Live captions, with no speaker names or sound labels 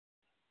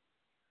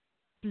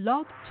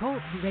Blog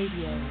Talk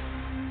Radio.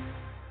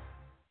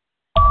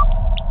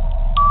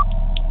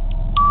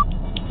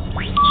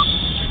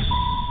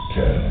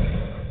 10,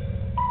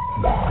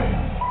 9,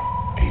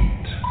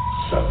 8,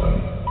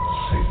 7,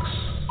 6,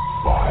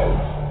 5,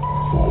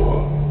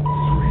 4,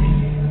 3,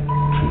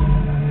 2,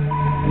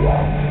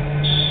 1,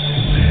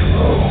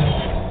 0.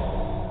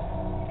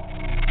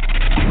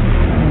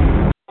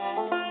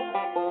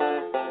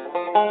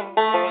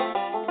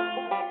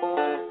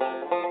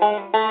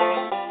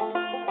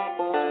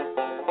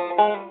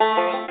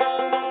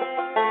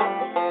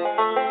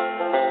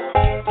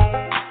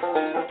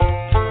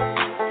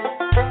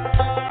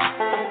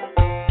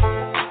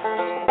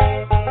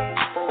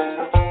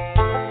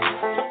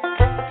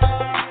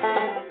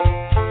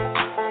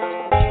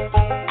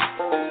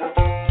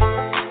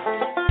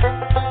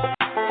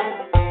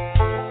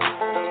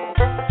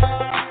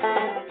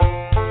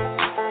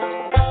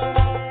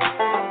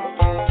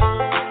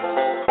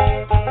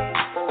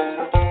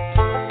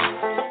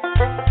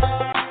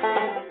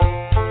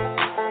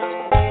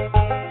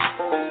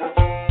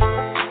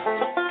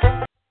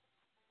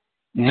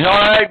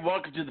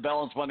 Welcome to The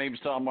Balance. My name is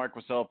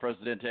Marquis,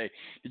 Presidente.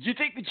 Did you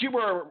think that you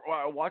were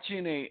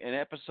watching an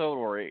episode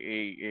or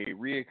a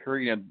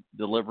reoccurring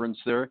deliverance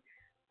there?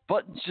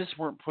 Buttons just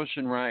weren't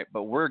pushing right,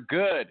 but we're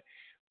good.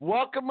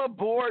 Welcome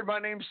aboard. My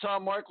name is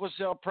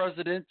Marquis,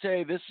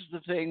 Presidente. This is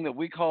the thing that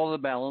we call The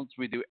Balance.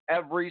 We do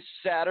every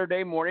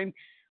Saturday morning.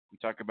 We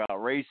talk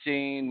about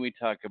racing. We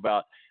talk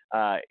about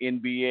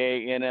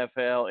NBA,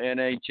 NFL,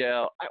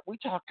 NHL. We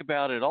talk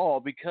about it all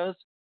because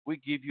we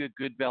give you a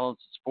good balance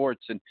of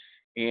sports.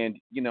 And,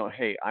 you know,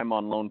 hey, I'm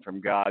on loan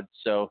from God,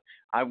 so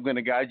I'm going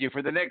to guide you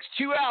for the next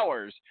 2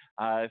 hours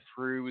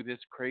through this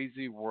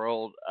crazy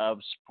world of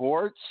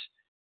sports.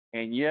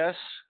 And, yes,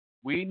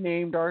 we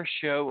named our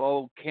show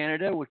Old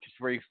Canada, which is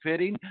very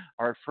fitting.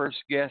 Our first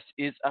guest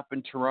is up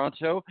in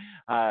Toronto,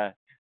 Tyson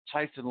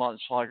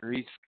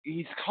Lautenschlager.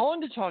 He's calling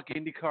to talk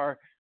Indy Car,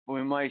 but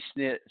we might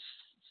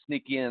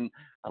sneak in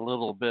a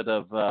little bit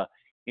of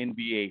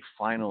NBA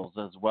Finals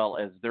as well,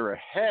 as they're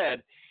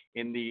ahead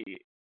in the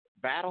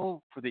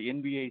battle for the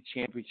NBA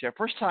championship.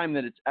 First time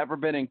that it's ever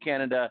been in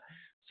Canada.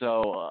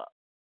 So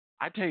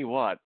I tell you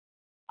what,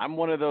 I'm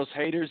one of those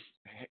haters.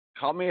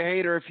 Call me a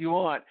hater if you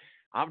want.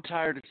 I'm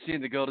tired of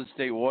seeing the Golden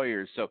State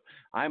Warriors. So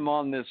I'm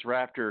on this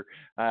Raptor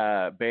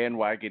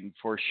bandwagon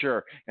for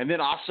sure. And then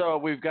also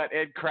we've got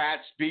Ed Kracz,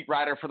 beat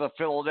writer for the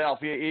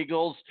Philadelphia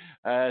Eagles,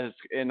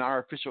 and our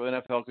official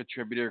NFL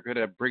contributor, going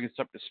to bring us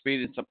up to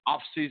speed in some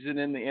offseason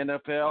in the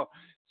NFL,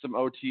 some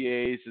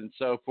OTAs and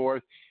so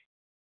forth.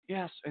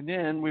 Yes, and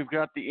then we've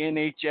got the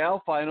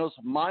NHL Finals.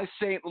 My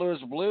St. Louis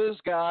Blues,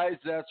 guys,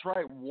 that's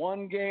right,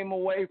 one game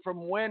away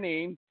from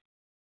winning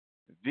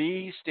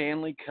the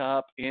Stanley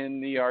Cup in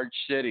the Arch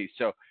City.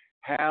 So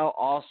how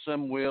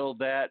awesome will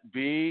that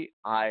be?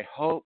 I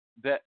hope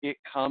that it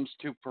comes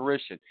to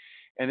fruition.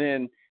 And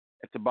then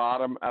at the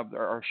bottom of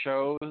our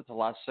show, the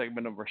last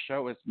segment of our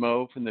show, is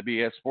Mo from the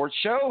BS Sports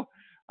Show.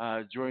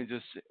 Joins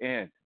us,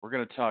 and we're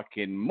going to talk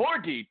in more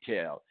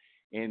detail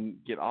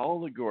and get all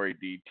the gory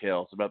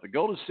details about the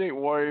Golden State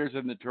Warriors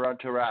and the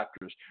Toronto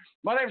Raptors.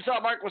 My name is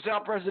Marquis,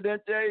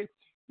 Presidente.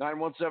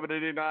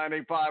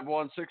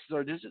 917-889-8516 is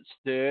our digit.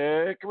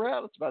 Stick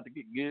around. It's about to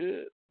get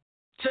good.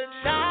 Tonight,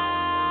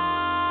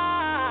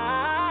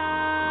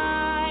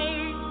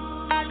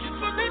 I just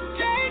want to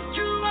take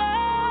you away.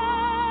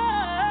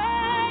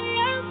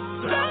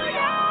 Throw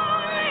your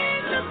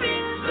hands up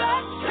in the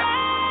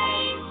sky.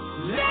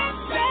 Let's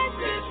set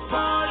this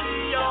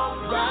party on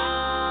fire.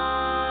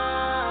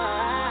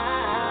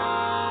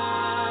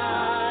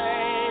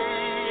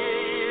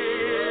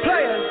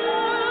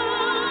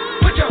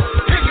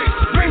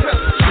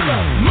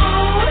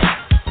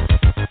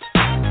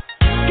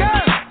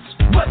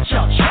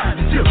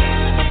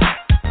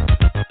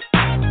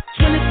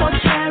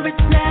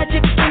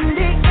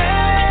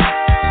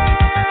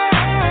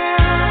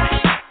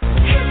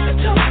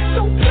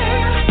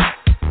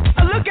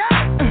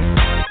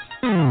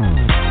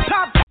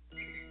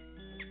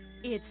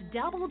 It's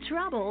double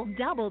trouble,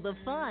 double the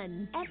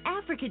fun at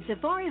African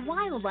Safari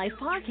Wildlife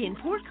Park in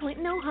Port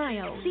Clinton,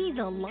 Ohio. See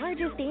the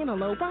largest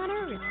antelope on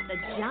Earth, the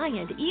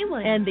giant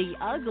eland, and the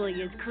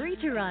ugliest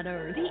creature on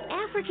Earth, the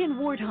African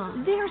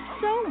warthog. There's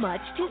so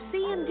much to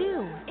see and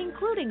do,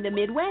 including the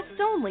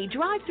Midwest's only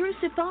drive-through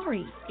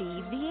safari.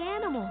 Feed the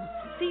animals,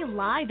 see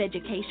live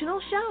educational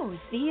shows,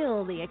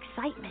 feel the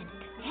excitement,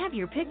 have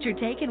your picture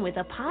taken with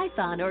a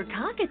python or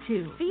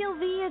cockatoo, feel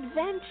the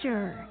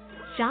adventure.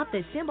 Shop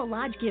the Symbol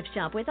Lodge gift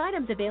shop with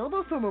items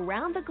available from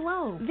around the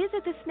globe.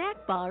 Visit the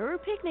snack bar or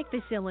picnic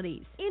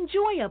facilities.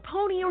 Enjoy a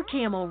pony or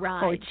camel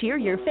ride. Or cheer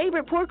your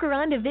favorite porker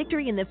on to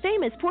victory in the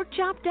famous Pork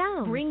Chop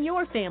Down. Bring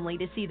your family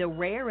to see the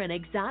rare and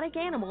exotic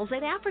animals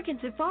at African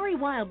Safari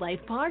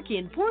Wildlife Park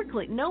in Port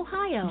Clinton,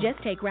 Ohio.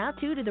 Just take Route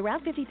 2 to the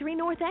Route 53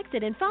 North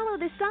exit and follow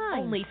the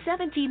sign. Only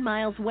 17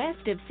 miles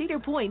west of Cedar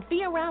Point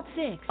via Route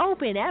 6.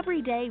 Open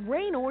every day,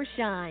 rain or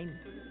shine.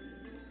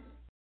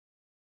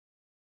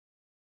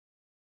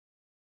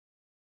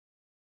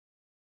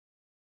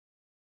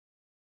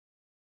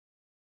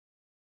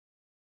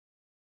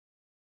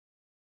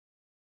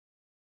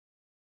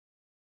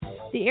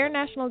 The Air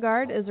National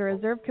Guard is a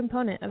reserve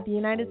component of the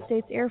United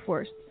States Air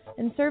Force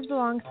and serves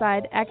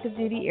alongside active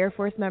duty Air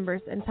Force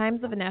members in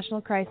times of a national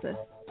crisis.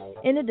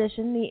 In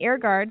addition, the Air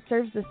Guard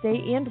serves the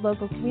state and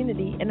local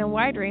community in a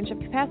wide range of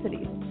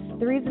capacities.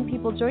 The reason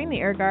people join the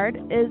Air Guard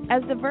is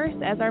as diverse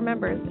as our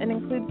members and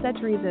includes such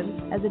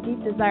reasons as a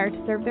deep desire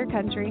to serve their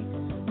country,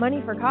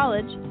 money for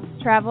college,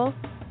 travel,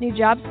 new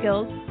job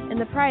skills, and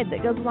the pride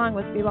that goes along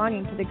with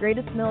belonging to the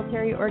greatest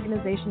military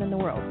organization in the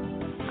world.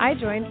 I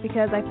joined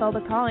because I felt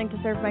a calling to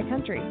serve my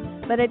country,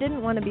 but I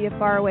didn't want to be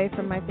far away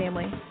from my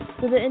family,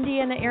 so the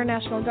Indiana Air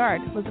National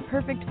Guard was a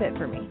perfect fit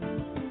for me.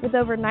 With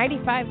over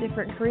 95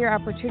 different career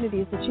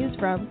opportunities to choose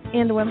from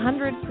and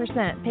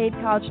 100% paid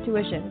college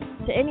tuition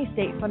to any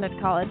state-funded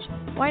college,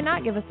 why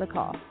not give us a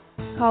call?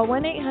 Call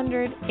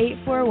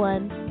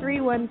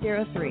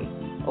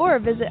 1-800-841-3103 or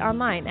visit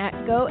online at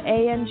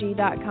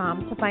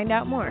goang.com to find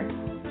out more.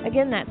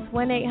 Again, that's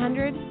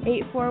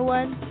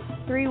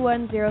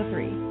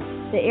 1-800-841-3103.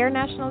 The Air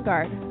National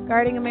Guard,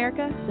 guarding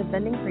America,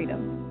 defending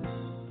freedom.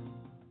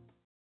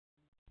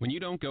 When you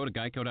don't go to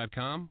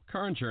geico.com,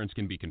 car insurance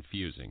can be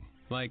confusing.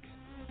 Like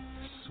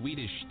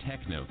Swedish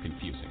techno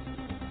confusing.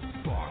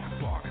 Bark,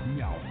 bark,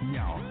 meow,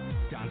 meow.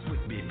 Dance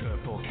with me,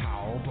 purple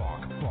cow.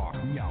 Bark, bark,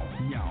 meow,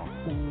 meow.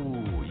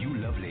 Ooh, you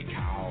lovely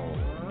cow.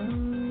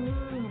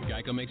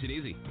 Geico makes it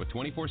easy. With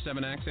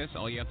 24/7 access,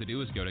 all you have to do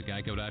is go to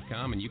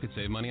geico.com and you could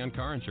save money on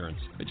car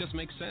insurance. It just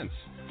makes sense.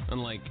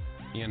 Unlike,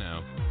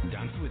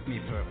 Dance with me,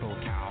 purple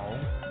cow.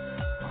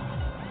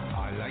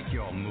 I like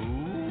your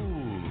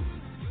moves.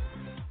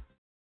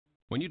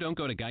 When you don't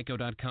go to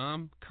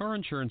geico.com, car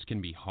insurance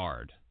can be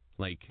hard.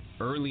 Like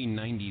early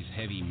 90s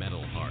heavy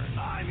metal hard.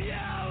 I'm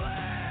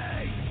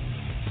yelling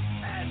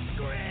and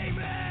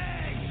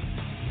screaming,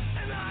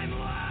 and I'm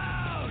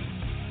loud.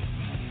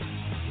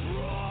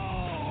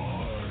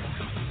 Roar.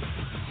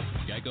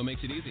 Geico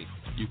makes it easy.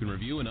 You can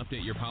review and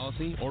update your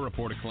policy or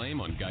report a claim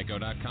on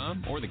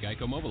geico.com or the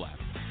Geico mobile app.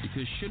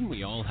 Because shouldn't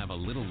we all have a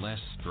little less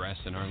stress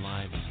in our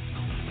lives?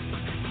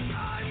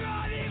 I'm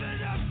not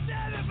even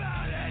upset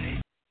about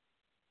anything.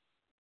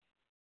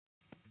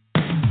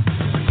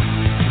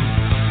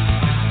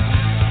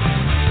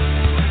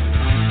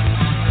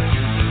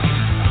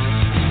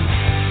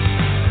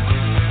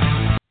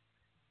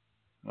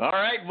 All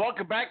right,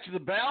 welcome back to the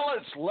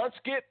balance. Let's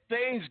get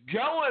things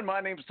going. My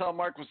name is Tom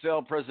Marquis,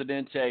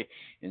 Presidente,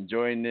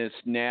 enjoying this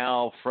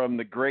now from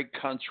the great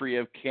country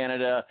of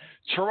Canada,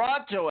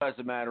 Toronto, as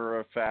a matter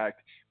of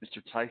fact,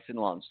 Mr. Tyson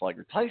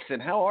Lautenschlager. Tyson,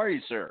 how are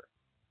you, sir?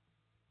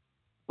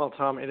 Well,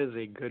 Tom, it is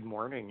a good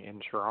morning in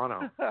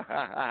Toronto.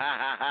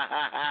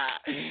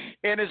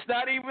 And it's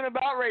not even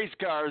about race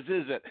cars,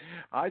 is it?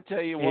 I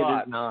tell you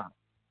what. It is not.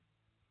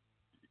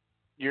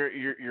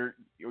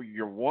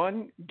 You're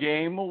one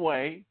game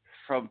away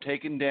from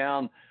taking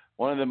down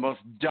one of the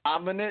most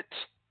dominant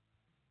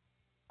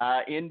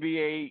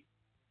NBA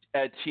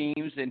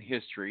teams in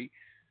history.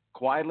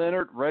 Kawhi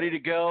Leonard, ready to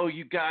go.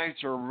 You guys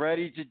are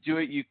ready to do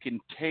it. You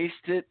can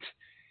taste it.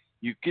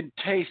 You can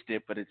taste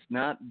it, but it's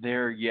not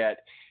there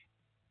yet.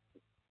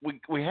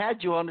 We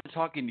had you on to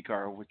talk Indy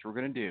Car, which we're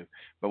going to do,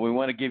 but we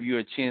want to give you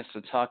a chance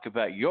to talk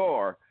about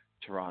your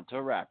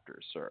Toronto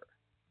Raptors, sir.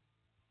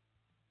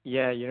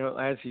 Yeah,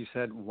 as you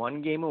said,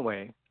 one game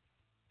away.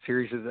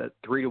 Series is at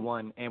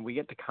 3-1, and we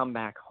get to come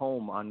back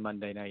home on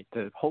Monday night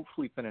to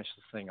hopefully finish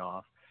this thing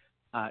off.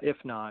 If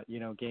not,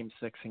 Game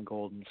 6 in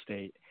Golden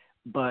State.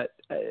 But,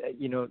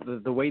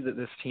 the way that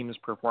this team has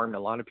performed, a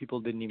lot of people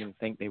didn't even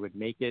think they would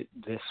make it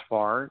this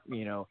far.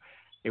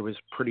 It was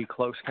pretty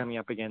close coming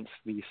up against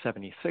the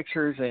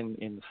 76ers in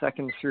the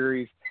second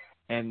series.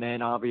 And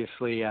then,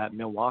 obviously, at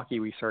Milwaukee,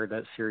 we started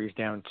that series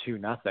down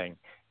 2-0,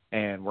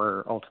 and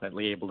we're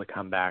ultimately able to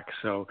come back.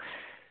 So,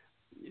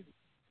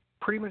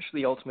 pretty much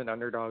the ultimate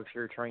underdogs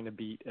here, trying to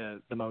beat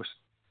the most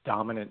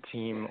dominant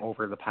team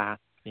over the past,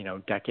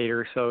 decade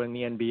or so in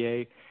the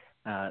NBA.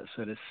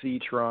 So to see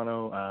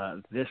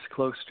Toronto this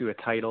close to a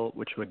title,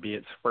 which would be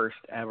its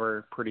first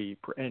ever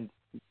and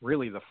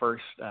really the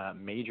first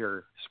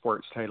major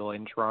sports title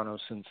in Toronto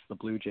since the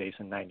Blue Jays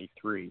in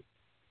 '93.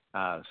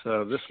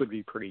 So this would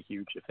be pretty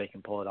huge if they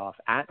can pull it off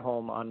at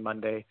home on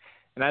Monday.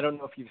 And I don't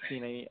know if you've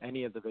seen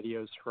any of the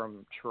videos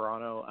from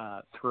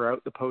Toronto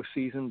throughout the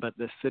postseason, but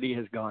this city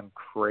has gone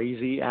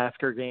crazy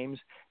after games,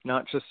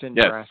 not just in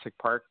Jurassic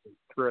Park, but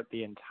throughout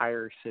the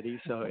entire city.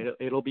 So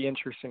it'll be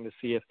interesting to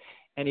see if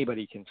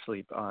anybody can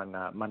sleep on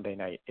Monday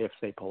night if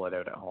they pull it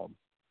out at home.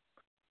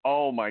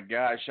 Oh, my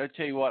gosh. I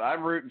tell you what,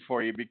 I'm rooting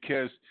for you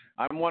because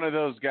I'm one of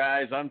those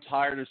guys. I'm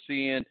tired of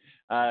seeing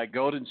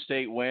Golden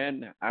State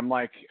win. I'm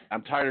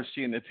tired of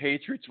seeing the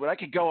Patriots win. I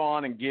could go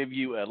on and give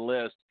you a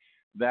list.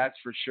 That's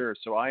for sure.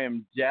 So I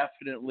am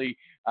definitely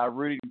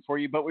rooting for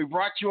you. But we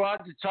brought you on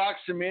to talk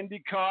some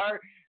Indy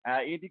Car.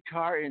 Indy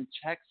Car in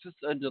Texas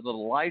under the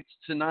lights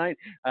tonight.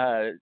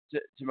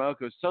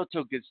 Tomoko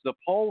Soto gets the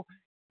pole.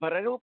 But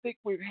I don't think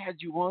we've had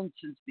you on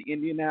since the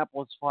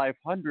Indianapolis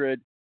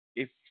 500.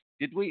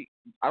 Did we?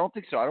 I don't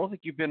think so. I don't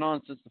think you've been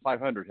on since the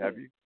 500, have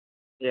you?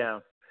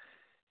 Yeah.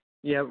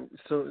 Yeah,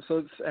 so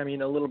it's, I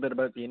mean, a little bit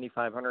about the Indy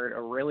 500,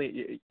 a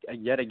really,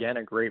 yet again,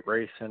 a great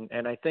race.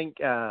 And I think,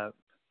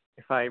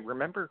 if I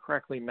remember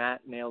correctly,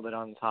 Matt nailed it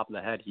on the top of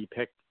the head. He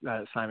picked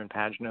Simon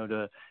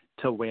Pagenaud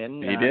to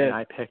win. He did. And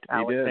I picked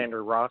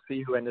Alexander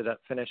Rossi, who ended up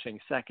finishing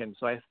second.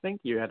 So I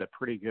think you had a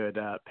pretty good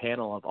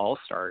panel of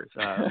all-stars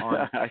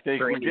on I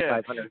think we Indy did.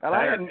 500 And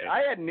Saturday.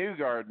 I had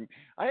Newgarden.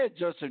 I had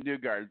Joseph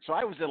Newgarden, so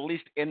I was at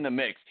least in the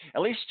mix.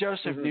 At least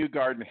Joseph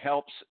Newgarden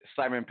helps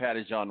Simon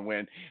Pagenaud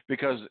win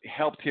because it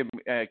helped him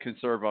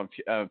conserve on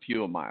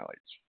fuel mileage.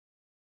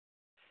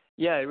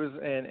 Yeah, it was,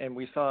 and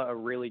we saw a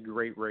really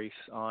great race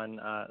on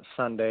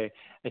Sunday.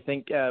 I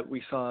think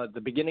we saw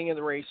the beginning of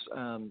the race,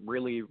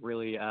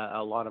 really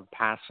a lot of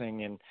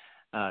passing and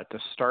to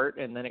start,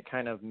 and then it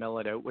kind of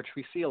mellowed out, which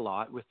we see a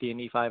lot with the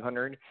Indy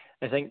 500.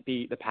 I think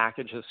the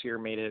package this year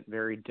made it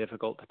very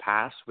difficult to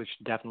pass, which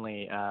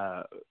definitely,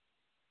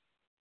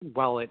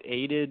 while it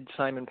aided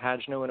Simon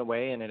Pagenaud in a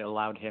way and it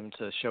allowed him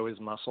to show his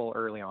muscle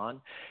early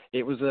on,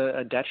 it was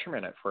a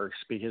detriment at first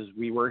because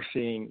we were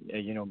seeing,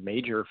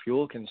 major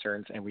fuel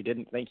concerns, and we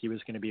didn't think he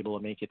was going to be able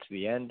to make it to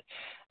the end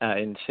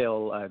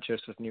until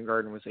Joseph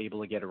Newgarden was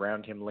able to get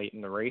around him late in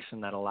the race,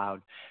 and that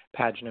allowed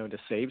Pagenaud to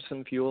save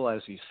some fuel,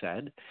 as you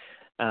said.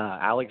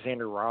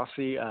 Alexander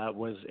Rossi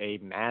was a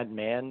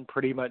madman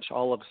pretty much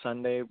all of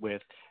Sunday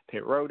with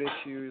pit road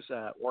issues,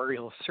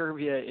 Oriole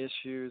Serbia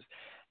issues,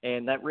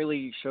 and that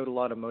really showed a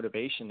lot of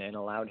motivation and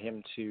allowed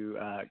him to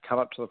come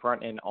up to the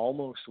front and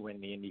almost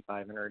win the Indy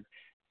 500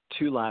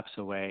 2 laps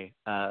away.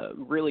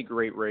 Really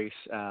great race,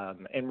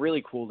 and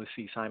really cool to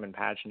see Simon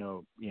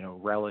Pagenaud,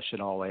 relish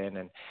it all in.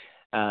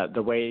 And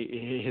the way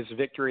his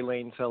victory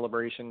lane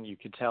celebration, you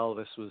could tell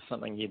this was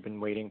something he'd been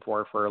waiting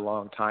for a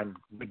long time.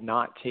 Would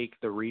not take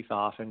the wreath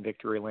off in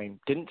victory lane.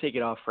 Didn't take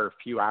it off for a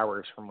few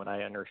hours, from what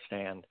I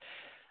understand.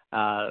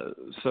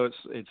 So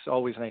it's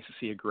always nice to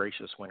see a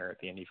gracious winner at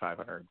the Indy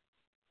 500.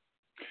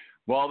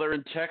 Well, they're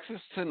in Texas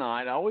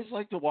tonight. I always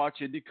like to watch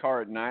Indy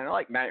Car at night. I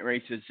like night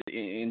races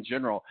in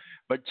general.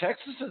 But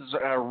Texas is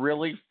a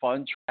really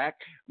fun track,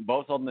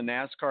 both on the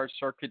NASCAR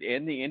circuit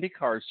and the Indy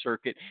Car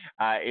circuit.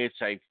 It's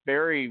a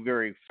very,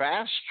 very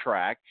fast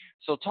track.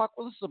 So talk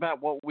with us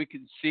about what we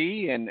can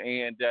see and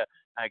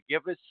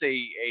give us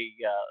a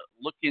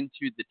look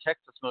into the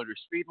Texas Motor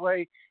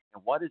Speedway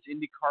and what is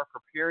Indy Car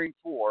preparing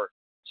for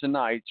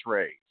tonight's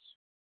race.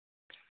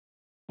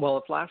 Well,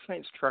 if last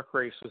night's truck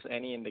race was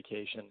any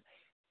indication,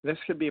 this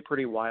could be a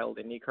pretty wild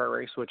IndyCar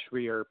race, which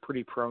we are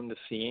pretty prone to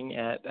seeing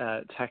at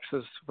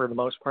Texas for the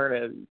most part.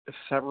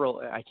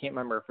 I can't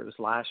remember if it was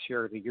last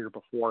year or the year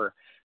before,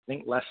 I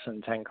think less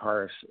than 10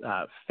 cars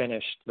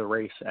finished the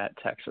race at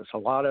Texas. A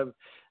lot of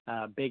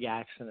big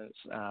accidents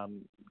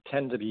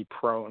tend to be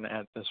prone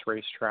at this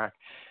racetrack.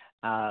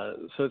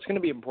 So it's going to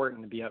be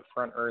important to be up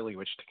front early,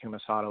 which Takuma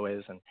Sato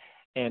is.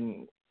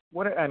 And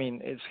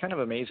it's kind of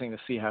amazing to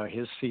see how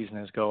his season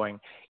is going.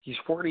 He's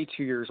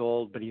 42 years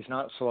old, but he's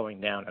not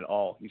slowing down at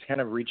all. He's kind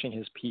of reaching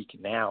his peak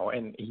now,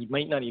 and he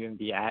might not even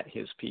be at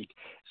his peak.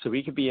 So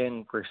we could be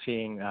in for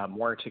seeing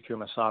more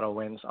Takuma Sato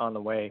wins on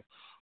the way.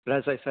 But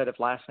as I said, if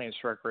last night's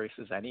truck race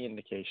is any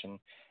indication,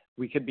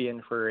 we could be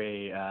in for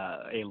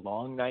a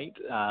long night.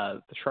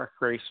 The truck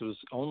race was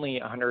only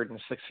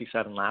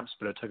 167 laps,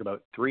 but it took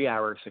about 3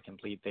 hours to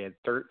complete. They had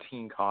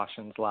 13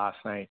 cautions last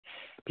night.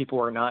 People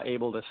were not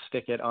able to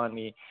stick it on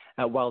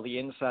while the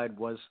inside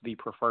was the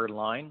preferred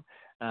line.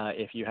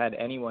 If you had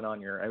anyone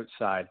on your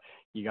outside,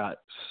 you got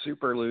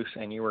super loose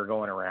and you were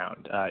going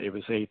around. It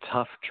was a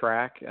tough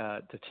track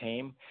to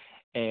tame.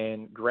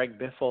 And Greg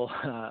Biffle,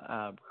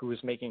 who was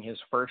making his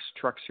first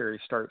Truck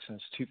Series start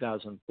since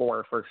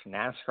 2004, first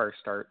NASCAR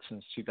start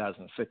since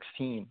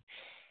 2016,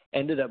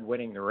 ended up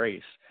winning the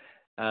race.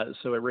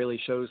 So it really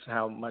shows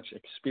how much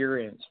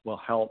experience will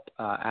help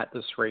at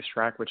this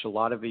racetrack, which a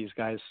lot of these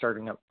guys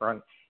starting up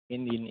front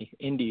in the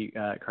Indy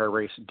car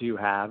race do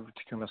have.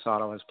 Takuma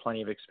Sato has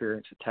plenty of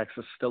experience at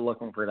Texas, still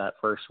looking for that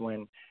first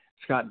win.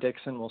 Scott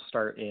Dixon will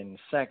start in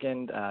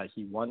second.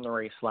 He won the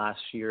race last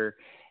year.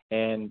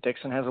 And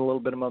Dixon has a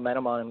little bit of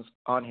momentum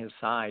on his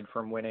side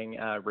from winning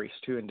race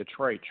 2 in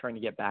Detroit, trying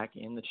to get back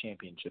in the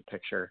championship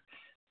picture.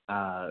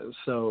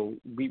 So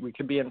we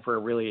could be in for a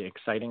really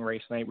exciting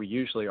race night. We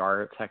usually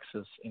are at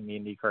Texas in the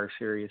IndyCar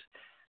series.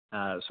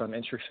 So I'm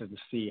interested to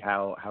see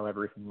how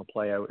everything will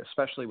play out,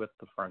 especially with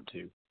the front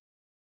two.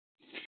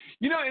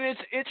 And it's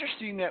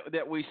interesting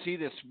that we see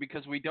this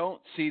because we don't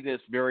see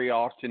this very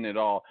often at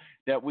all,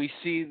 that we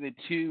see the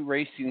two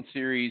racing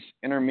series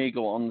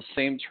intermingle on the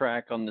same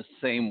track on the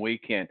same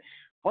weekend.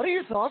 What are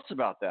your thoughts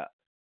about that?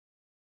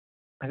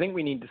 I think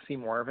we need to see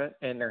more of it,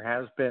 and there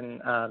has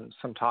been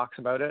some talks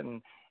about it,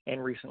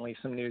 and recently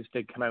some news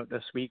did come out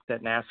this week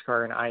that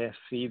NASCAR and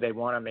ISC, they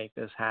want to make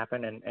this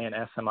happen, and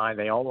SMI,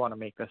 they all want to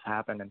make this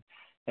happen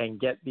and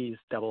get these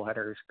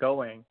doubleheaders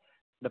going.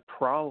 The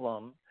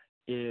problem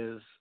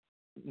is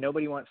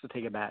nobody wants to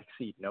take a back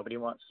seat. Nobody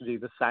wants to do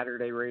the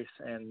Saturday race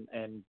and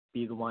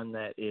be the one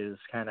that is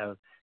kind of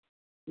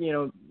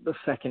the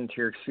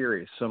second-tier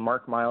series. So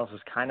Mark Miles has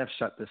kind of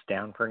shut this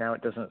down for now.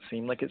 It doesn't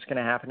seem like it's going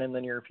to happen in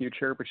the near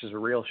future, which is a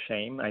real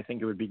shame. I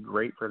think it would be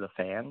great for the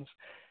fans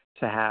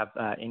to have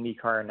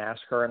IndyCar and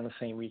NASCAR on the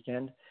same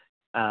weekend.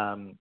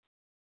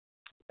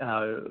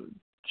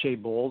 Jay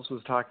Bowles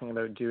was talking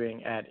about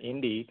doing at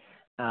Indy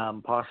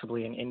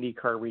possibly an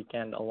IndyCar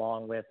weekend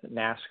along with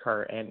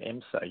NASCAR and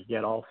IMSA. You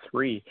get all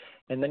three,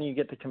 and then you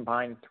get to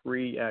combine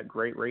three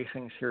great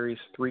racing series,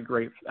 three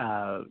great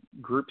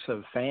groups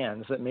of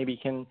fans that maybe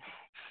can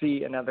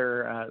see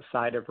another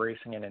side of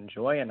racing and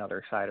enjoy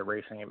another side of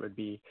racing. It would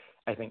be,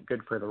 I think,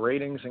 good for the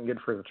ratings and good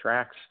for the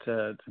tracks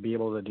to be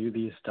able to do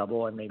these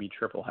double and maybe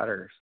triple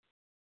headers.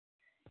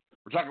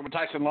 We're talking with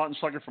Tyson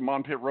Lautenschlager from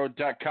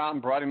OnPitRoad.com.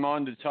 Brought him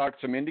on to talk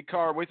some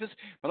IndyCar with us.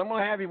 But I'm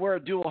going to have you wear a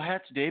dual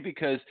hat today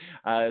because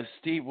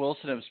Steve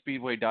Wilson of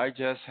Speedway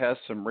Digest has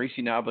some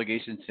racing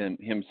obligations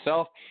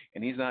himself,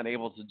 and he's not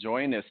able to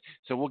join us.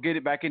 So we'll get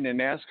it back into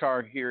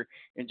NASCAR here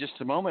in just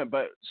a moment.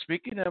 But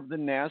speaking of the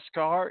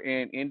NASCAR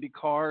and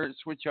IndyCar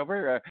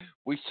switchover,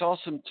 we saw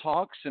some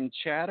talk, some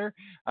chatter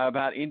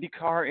about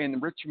IndyCar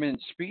and Richmond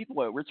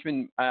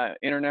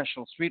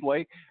International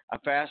Speedway, a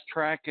fast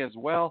track as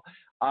well.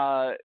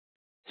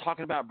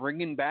 Talking about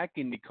bringing back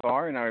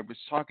IndyCar, and I was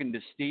talking to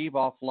Steve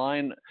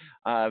offline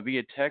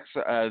via text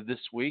this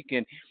week,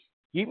 and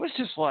he was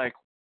just like,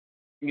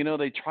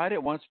 they tried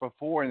it once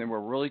before, and they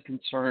were really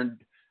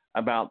concerned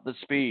about the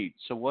speed.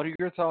 So what are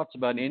your thoughts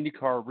about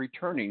IndyCar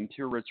returning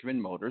to Richmond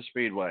Motor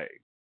Speedway?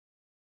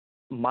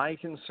 My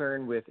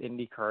concern with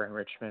IndyCar in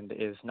Richmond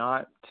is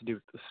not to do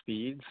with the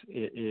speeds.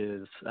 It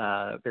is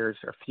there's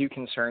a few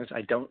concerns.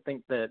 I don't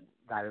think that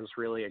is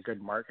really a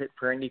good market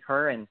for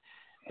IndyCar, and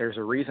there's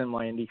a reason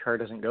why IndyCar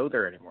doesn't go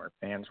there anymore.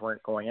 Fans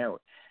weren't going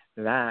out.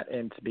 That,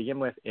 and to begin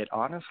with, it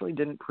honestly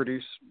didn't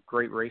produce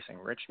great racing.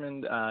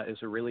 Richmond is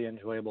a really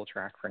enjoyable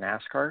track for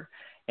NASCAR,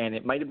 and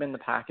it might have been the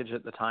package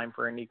at the time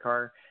for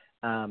IndyCar,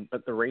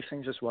 but the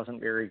racing just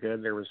wasn't very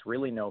good. There was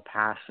really no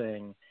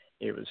passing.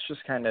 It was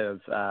just kind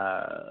of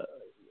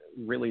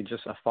really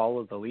just a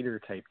follow-the-leader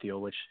type deal,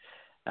 which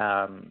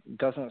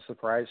doesn't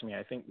surprise me.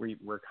 I think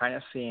we're kind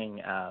of seeing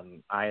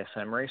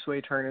ISM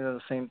Raceway turn into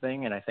the same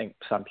thing, and I think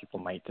some people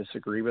might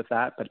disagree with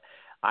that, but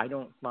I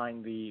don't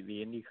find the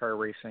IndyCar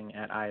racing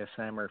at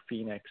ISM or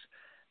Phoenix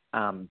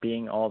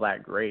being all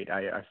that great.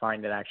 I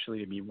find it actually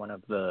to be one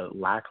of the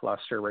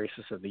lackluster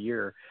races of the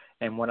year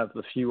and one of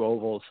the few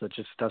ovals that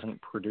just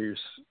doesn't produce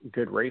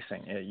good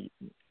racing.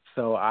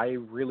 So I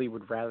really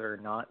would rather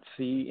not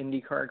see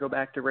IndyCar go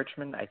back to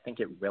Richmond. I think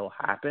it will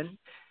happen.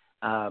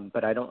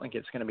 But I don't think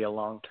it's going to be a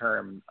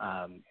long-term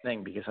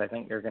thing, because I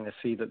think they're going to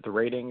see that the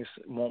ratings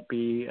won't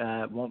be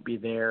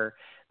there,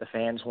 the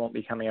fans won't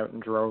be coming out in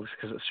droves,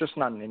 because it's just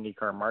not an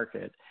IndyCar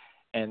market,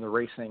 and the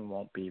racing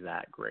won't be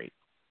that great.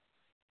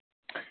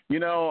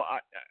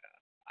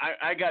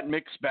 I got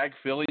mixed bag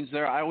feelings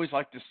there. I always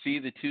like to see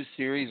the two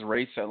series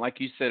race, and like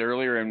you said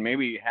earlier, and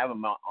maybe have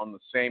them on the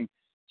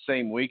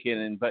same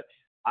weekend. But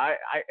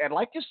I'd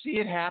like to see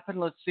it happen.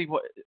 Let's see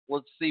what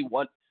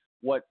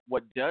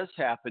does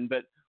happen,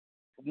 but.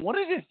 One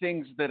of the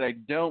things that I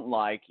don't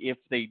like if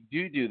they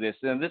do this,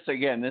 and this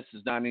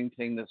is not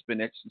anything that's been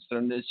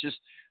extant, it's just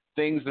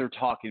things they're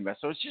talking about.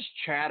 So it's just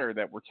chatter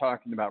that we're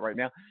talking about right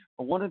now.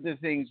 But one of the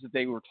things that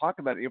they were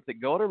talking about, if they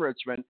go to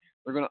Richmond,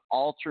 they're going to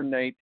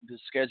alternate the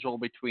schedule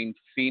between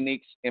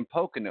Phoenix and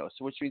Pocono.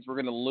 So which means we're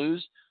going to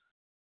lose.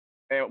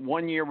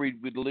 1 year we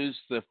would lose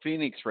the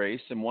Phoenix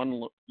race, and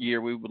 1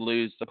 year we would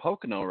lose the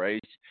Pocono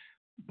race.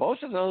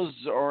 Both of those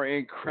are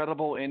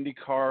incredible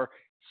IndyCar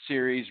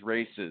series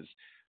races.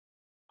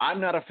 I'm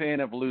not a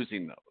fan of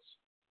losing those.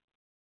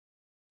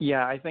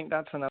 Yeah, I think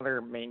that's another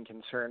main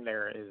concern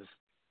there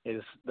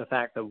is the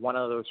fact that one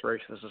of those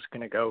races is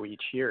going to go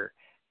each year.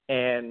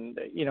 And,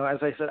 as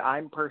I said,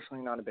 I'm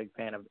personally not a big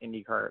fan of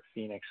IndyCar at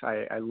Phoenix.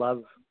 I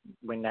love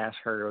when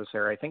NASCAR goes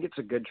there. I think it's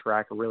a good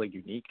track, a really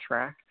unique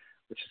track,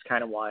 which is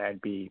kind of why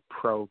I'd be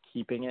pro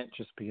keeping it,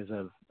 just because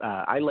of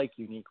I like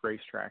unique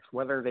racetracks,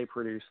 whether they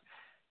produce,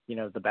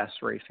 the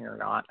best racing or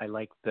not. I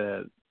like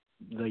the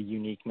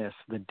uniqueness,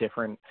 the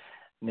different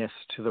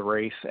to the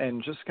race,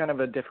 and just kind of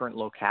a different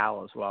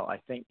locale as well. I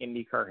think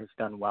IndyCar has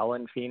done well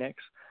in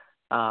Phoenix.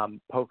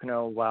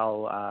 Pocono,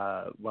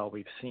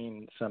 we've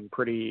seen some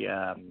pretty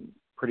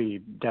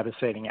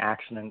devastating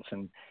accidents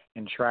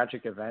and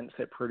tragic events.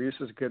 It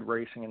produces good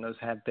racing, and those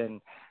have been,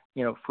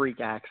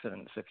 freak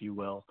accidents, if you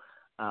will.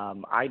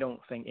 I don't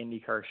think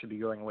IndyCar should be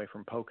going away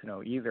from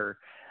Pocono either.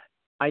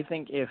 I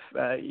think if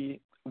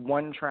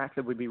one track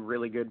that would be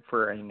really good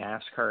for a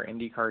NASCAR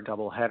IndyCar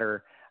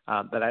doubleheader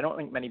that I don't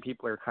think many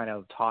people are kind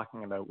of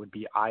talking about would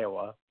be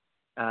Iowa.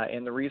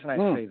 And the reason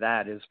I say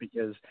that is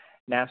because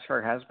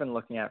NASCAR has been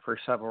looking at for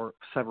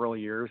several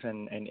years,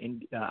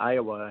 and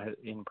Iowa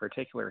in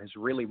particular has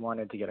really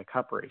wanted to get a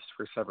cup race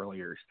for several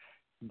years.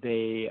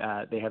 They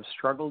have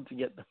struggled to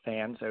get the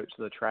fans out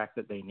to the track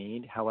that they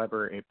need.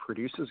 However, it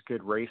produces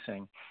good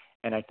racing.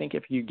 And I think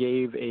if you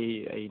gave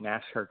a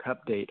NASCAR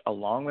Cup date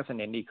along with an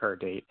IndyCar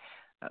date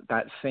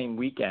that same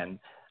weekend,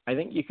 I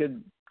think you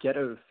could get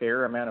a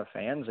fair amount of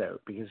fans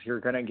out, because you're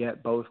going to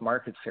get both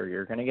markets there.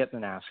 You're going to get the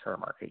NASCAR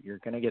market. You're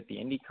going to get the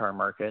IndyCar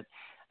market.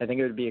 I think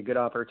it would be a good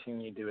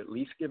opportunity to at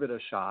least give it a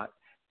shot.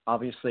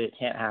 Obviously, it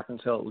can't happen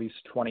until at least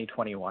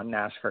 2021.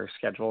 NASCAR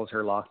schedules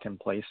are locked in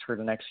place for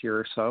the next year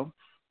or so.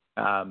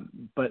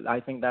 But I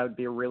think that would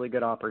be a really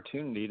good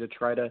opportunity to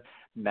try to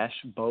mesh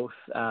both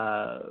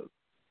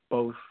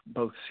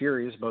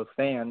series, both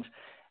fans,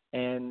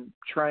 and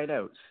try it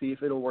out. See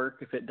if it'll work.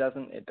 If it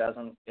doesn't, it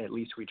doesn't. At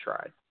least we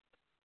tried.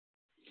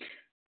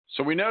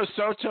 So we know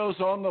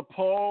Soto's on the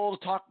pole.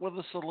 Talk with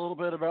us a little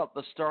bit about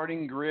the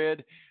starting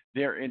grid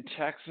there in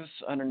Texas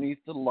underneath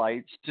the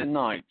lights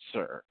tonight,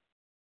 sir.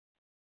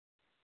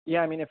 Yeah,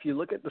 I mean, if you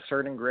look at the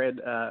starting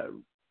grid,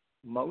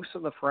 most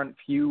of the front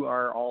few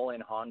are all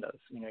in Hondas.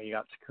 You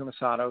got Takuma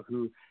Sato,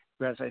 who,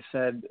 as I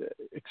said,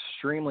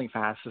 extremely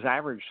fast. His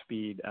average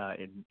speed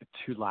in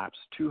 2 laps,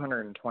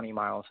 220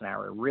 miles an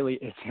hour. Really,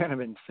 it's kind of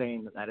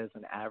insane that is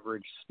an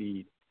average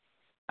speed.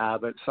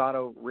 But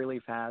Sato really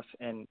fast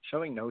and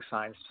showing no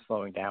signs of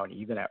slowing down,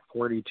 even at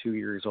 42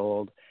 years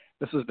old.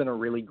 This has been a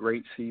really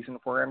great season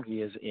for him.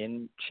 He is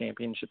in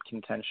championship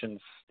contention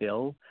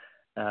still,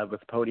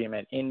 with a podium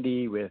at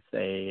Indy, with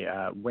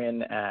a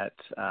win at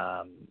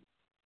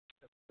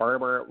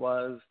Barber it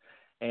was.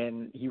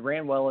 And he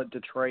ran well at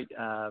Detroit.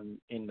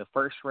 In the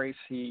first race,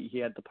 he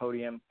had the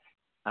podium.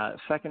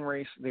 Second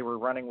race, they were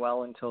running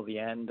well until the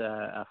end.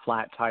 A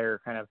flat tire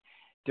kind of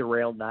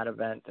derailed that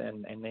event,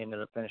 and they ended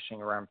up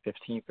finishing around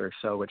 15th or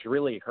so, which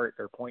really hurt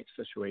their point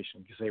situation,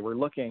 because they were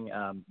looking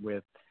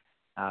with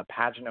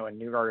Pagenaud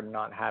and Newgarden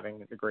not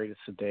having the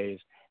greatest of days.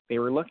 They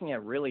were looking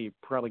at really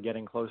probably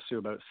getting close to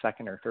about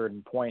second or third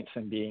in points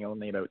and being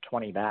only about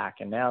 20 back,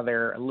 and now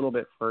they're a little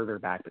bit further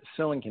back, but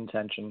still in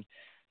contention.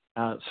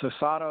 So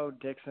Sato,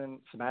 Dixon,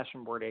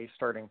 Sebastian Bourdais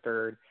starting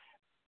third.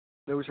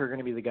 Those are going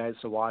to be the guys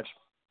to watch.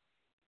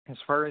 As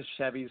far as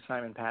Chevy's,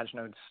 Simon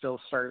Pagenaud still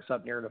starts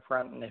up near the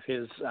front, and if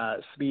his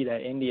speed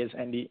at Indy is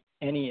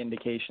any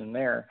indication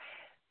there,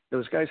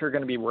 those guys are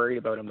going to be worried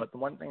about him. But the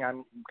one thing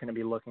I'm going to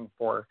be looking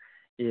for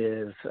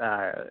is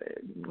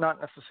not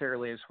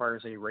necessarily as far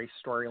as a race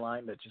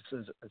storyline, but just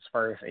as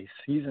far as a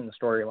season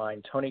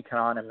storyline. Tony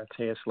Kanaan and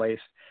Matthias Lace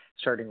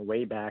starting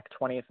way back,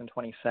 20th and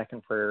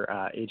 22nd for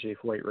AJ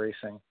Foyt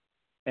Racing.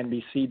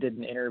 NBC did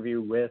an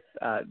interview with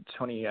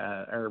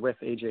with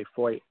AJ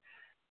Foyt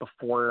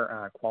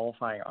before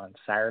qualifying on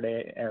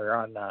Friday,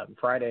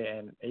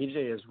 and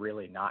AJ is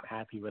really not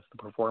happy with the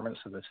performance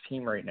of this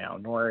team right now,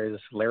 nor is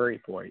Larry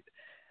Foyt.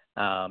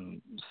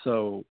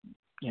 So,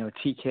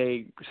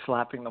 TK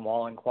slapping them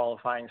all in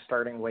qualifying,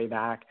 starting way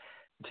back.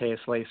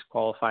 Matthias Lace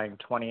qualifying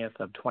 20th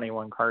of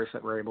 21 cars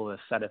that were able to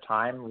set a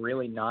time.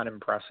 Really not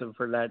impressive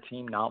for that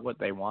team, not what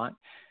they want.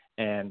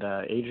 And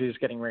AJ is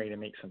getting ready to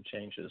make some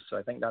changes. So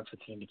I think that's a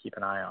team to keep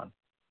an eye on.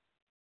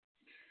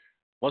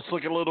 Let's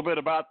look a little bit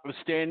about the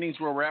standings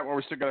where we're at, where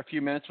we still got a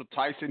few minutes with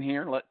Tyson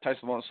here.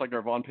 Tyson Lautenschlager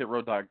of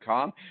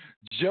OnPitRoad.com.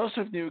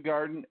 Joseph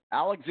Newgarden,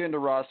 Alexander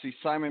Rossi,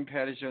 Simon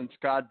Pagenaud,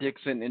 Scott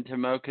Dixon, and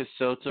Tomoka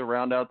Sota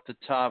round out the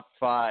top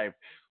 5.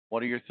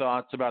 What are your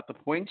thoughts about the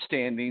point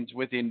standings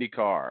with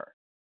IndyCar?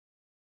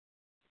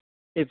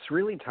 It's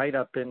really tight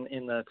up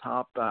in the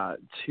top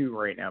 2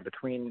 right now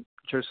between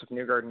Joseph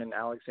Newgarden and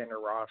Alexander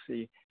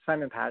Rossi.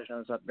 Simon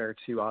Pagenaud's up there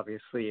too.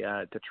 Obviously,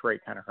 Detroit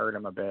kind of hurt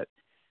him a bit.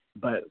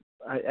 But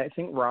I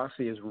think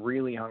Rossi is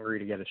really hungry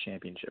to get a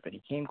championship, and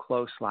he came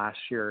close last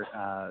year.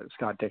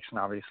 Scott Dixon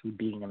obviously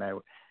beating him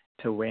out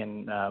to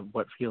win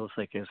what feels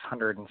like his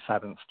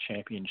 107th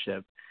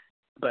championship.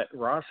 But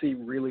Rossi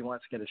really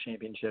wants to get a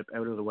championship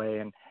out of the way,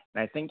 and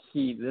I think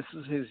this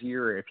is his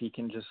year if he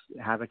can just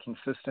have a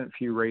consistent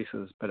few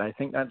races. But I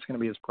think that's going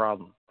to be his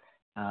problem.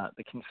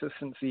 The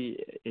consistency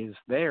is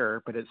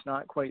there, but it's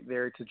not quite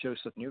there to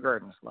Joseph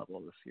Newgarden's level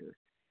this year.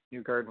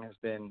 Newgarden has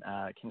been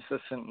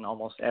consistent in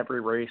almost every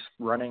race,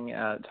 running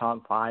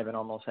top 5 in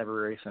almost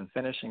every race and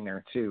finishing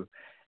there too.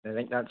 And I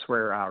think that's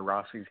where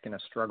Rossi's going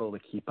to struggle to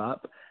keep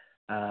up.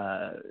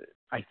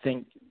 I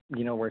think,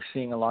 we're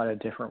seeing a lot of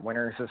different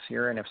winners this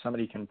year, and if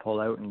somebody can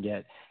pull out and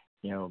get,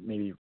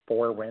 maybe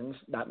 4 wins,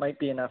 that might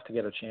be enough to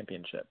get a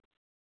championship.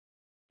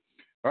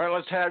 All right,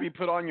 let's have you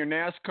put on your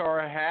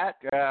NASCAR hat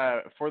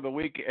for the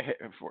week,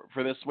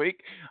 for this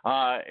week.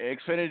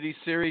 Xfinity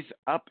Series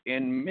up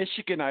in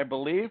Michigan, I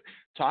believe.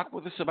 Talk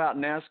with us about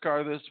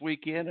NASCAR this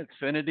weekend,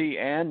 Xfinity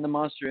and the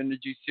Monster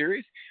Energy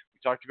Series. We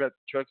talked about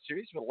the Truck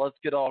Series, but let's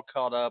get all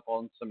caught up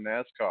on some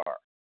NASCAR.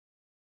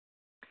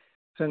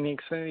 So in the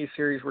Xfinity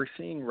Series, we're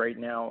seeing right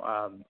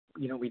now,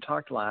 we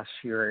talked last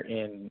year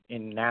in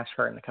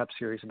NASCAR and the Cup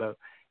Series about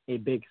a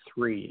big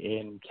 3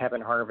 in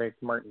Kevin Harvick,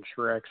 Martin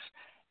Truex,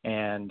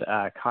 and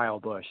Kyle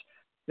Busch.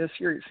 This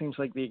year, it seems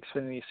like the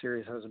Xfinity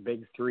Series has a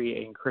big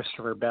 3 in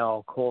Christopher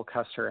Bell, Cole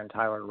Custer, and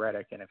Tyler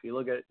Reddick. And if you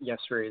look at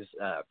yesterday's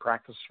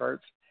practice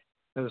charts,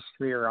 those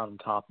 3 are on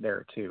top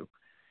there too.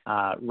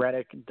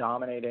 Reddick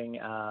dominating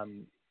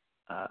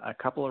a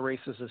couple of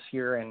races this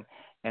year,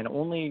 and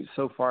only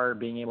so far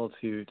being able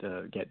to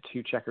get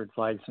 2 checkered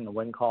flags in the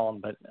win column,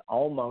 but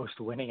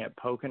almost winning at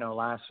Pocono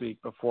last week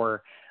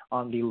before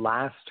on the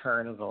last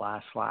turn of the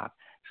last lap,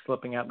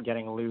 slipping up,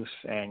 getting loose,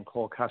 and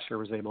Cole Custer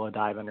was able to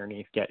dive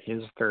underneath, get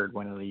his third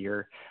win of the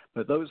year.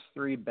 But those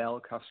three, Bell,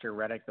 Custer,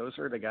 Reddick, those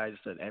are the guys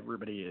that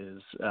everybody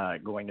is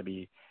going to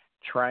be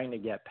trying to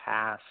get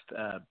past.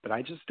 But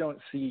I just don't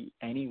see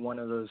any one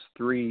of those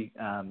three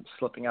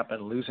slipping up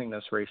and losing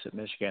this race at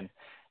Michigan.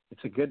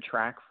 It's a good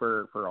track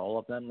for all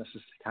of them. This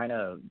is the kind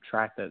of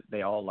track that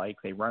they all like.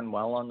 They run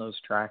well on those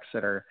tracks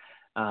that are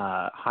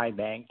high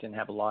banked and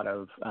have a lot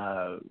of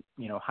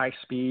high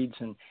speeds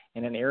and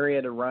an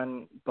area to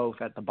run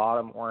both at the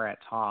bottom or at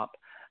top.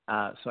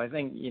 So I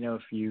think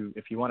if you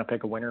want to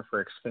pick a winner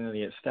for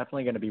Xfinity, it's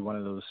definitely going to be one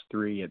of those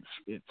three.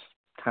 It's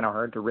kind of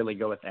hard to really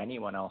go with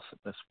anyone else at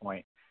this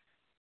point.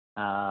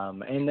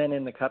 And then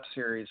in the Cup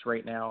Series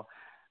right now,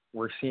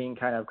 we're seeing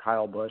kind of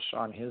Kyle Busch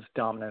on his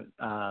dominant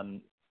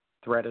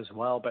threat as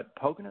well. But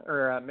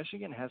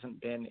Michigan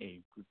hasn't been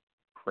a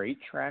great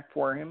track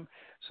for him.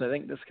 So I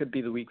think this could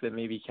be the week that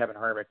maybe Kevin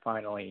Harvick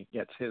finally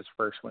gets his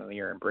first win of the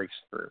year and breaks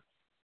through.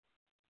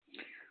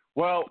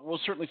 Well, we'll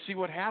certainly see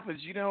what happens.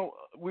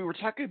 We were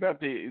talking about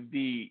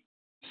the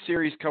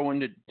series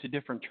going to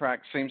different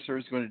tracks, same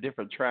series going to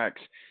different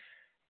tracks.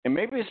 And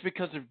maybe it's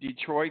because of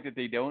Detroit that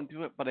they don't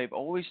do it, but I've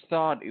always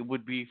thought it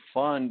would be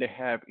fun to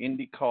have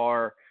Indy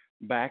Car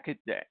back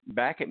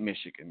at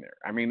Michigan there.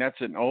 I mean, that's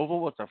an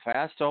oval. It's a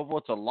fast oval.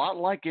 It's a lot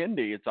like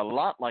Indy.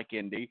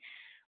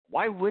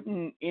 Why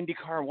wouldn't Indy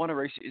Car want to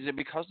race? Is it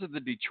because of the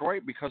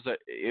Detroit? Because of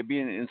it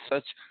being in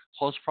such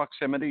close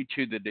proximity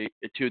to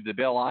the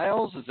Belle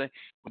Isles? Would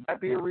that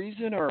be a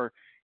reason, or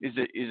is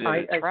it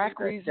a track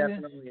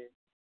reason?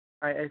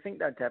 I think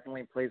that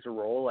definitely plays a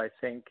role. I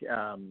think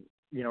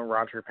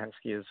Roger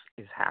Penske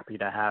is happy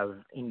to have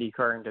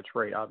IndyCar in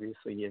Detroit.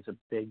 Obviously, he is a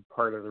big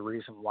part of the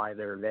reason why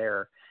they're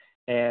there.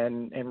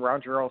 And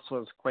Roger also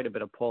has quite a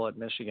bit of pull at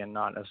Michigan,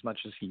 not as much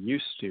as he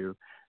used to.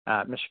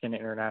 Michigan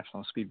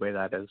International Speedway,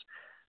 that is.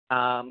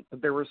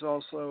 But there was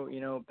also,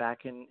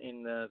 back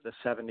in the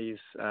 70s,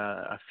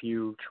 a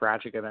few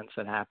tragic events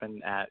that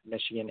happened at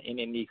Michigan in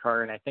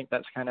IndyCar, and I think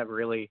that's kind of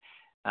really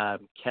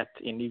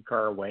kept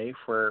IndyCar away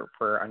for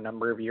a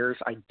number of years.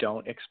 I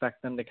don't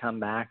expect them to come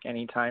back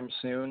anytime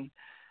soon.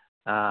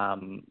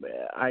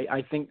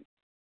 I think,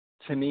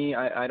 to me,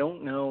 I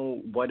don't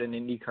know what an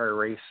IndyCar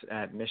race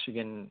at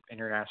Michigan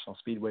International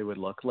Speedway would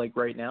look like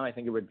right now. I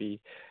think it would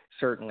be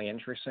certainly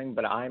interesting,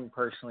 but I'm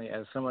personally,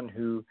 as someone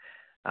who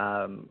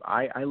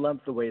I love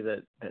the way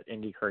that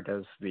IndyCar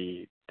does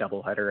the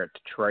doubleheader at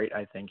Detroit.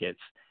 I think it's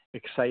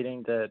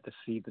exciting to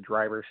see the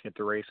drivers get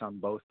to race on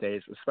both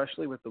days,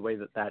 especially with the way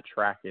that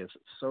track is.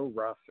 It's so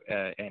rough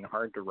and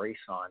hard to race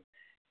on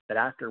that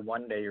after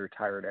one day you're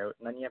tired out,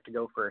 and then you have to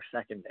go for a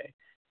second day.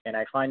 And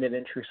I find it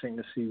interesting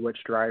to see which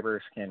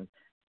drivers can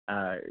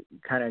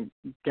kind of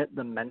get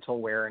the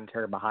mental wear and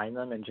tear behind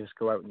them and just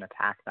go out and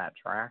attack that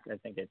track. I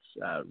think it's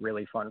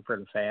really fun for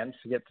the fans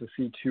to get to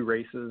see two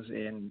races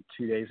in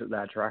 2 days at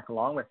that track,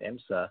 along with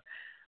IMSA.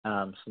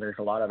 So there's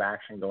a lot of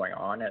action going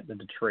on at the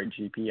Detroit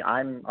GP.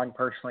 I'm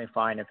personally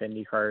fine if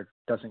IndyCar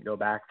doesn't go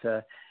back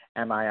to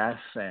MIS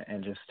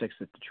and just sticks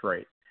at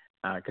Detroit,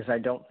 because I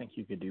don't think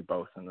you could do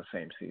both in the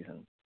same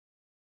season.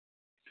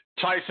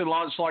 Tyson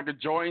Lautenschlager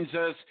joins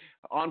us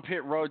on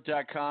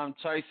pitroad.com.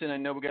 Tyson, I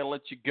know we got to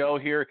let you go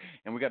here,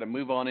 and we got to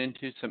move on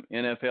into some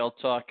NFL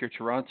talk. Your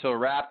Toronto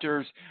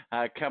Raptors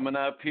coming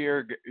up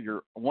here.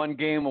 You're one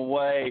game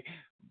away.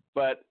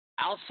 But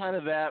outside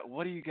of that,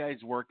 what are you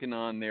guys working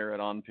on there at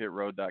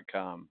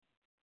onpitroad.com?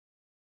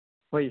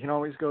 Well, you can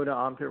always go to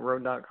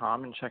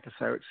onpitroad.com and check us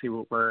out, see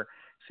what we're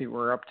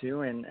up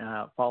to, and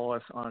follow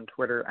us on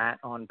Twitter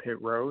at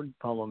onpitroad.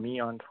 Follow me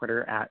on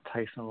Twitter at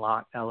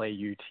TysonLaut,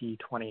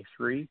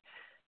 LAUT23.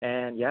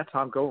 And yeah,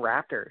 Tom, go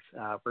Raptors.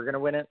 We're going to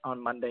win it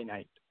on Monday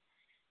night.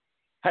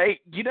 Hey,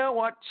 you know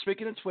what?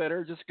 Speaking of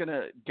Twitter, just going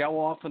to go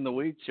off in the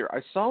weeds here.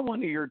 I saw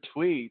one of your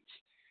tweets.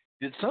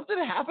 Did something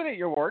happen at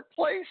your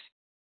workplace?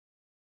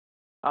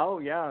 Oh,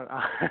 yeah.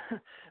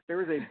 There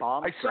was a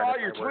bomb. I saw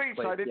your tweet,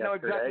 so I didn't know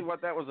exactly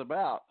what that was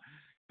about.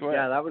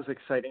 Yeah, that was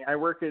exciting. I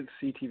work at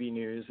CTV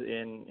News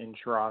in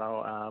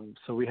Toronto,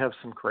 so we have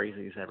some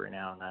crazies every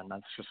now and then.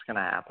 That's just going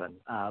to happen.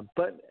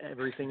 But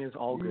everything is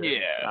all good.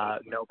 Yeah.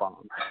 No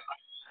bomb.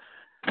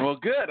 Well,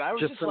 good. I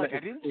was just like, I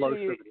didn't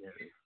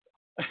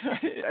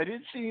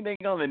see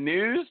anything on the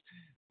news,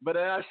 but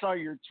then I saw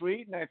your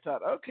tweet, and I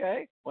thought,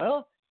 okay,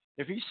 well,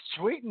 if he's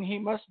tweeting, he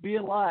must be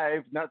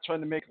alive, not trying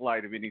to make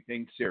light of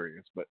anything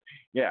serious. But,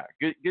 yeah,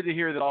 good to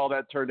hear that all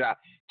that turned out.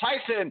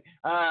 Tyson,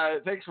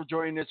 thanks for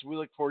joining us. We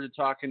look forward to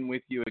talking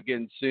with you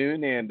again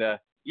soon. And,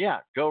 yeah,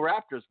 go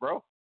Raptors,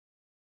 bro.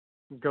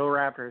 Go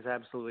Raptors,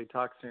 absolutely.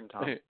 Talk soon,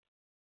 Tom.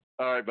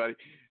 All right, buddy.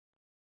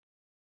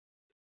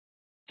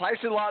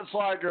 Tyson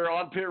Lautenschlager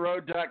on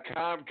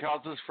pitroad.com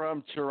calls us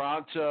from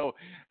Toronto,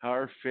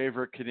 our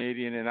favorite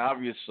Canadian, and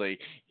obviously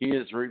he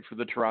is rooting for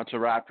the Toronto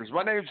Raptors.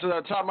 My name's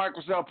Tom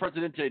Marquis,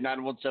 Presidente.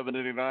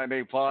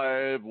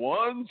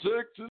 917-898-5516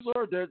 is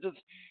our digits.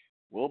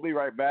 We'll be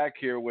right back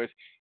here with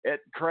Ed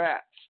Kracz,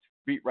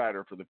 beat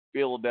writer for the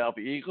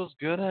Philadelphia Eagles.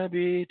 Gonna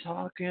be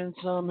talking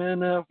some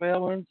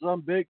NFL and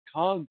some big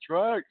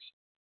contracts.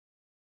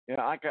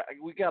 Yeah,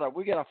 we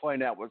gotta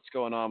find out what's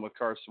going on with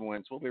Carson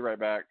Wentz. We'll be right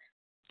back.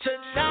 Tonight,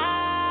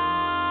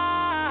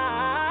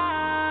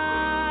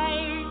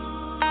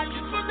 I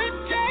just wanna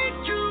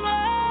take you away.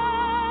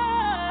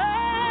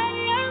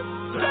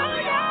 Throw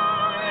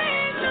your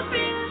hands up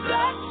in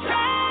the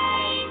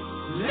sky.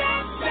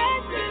 Let's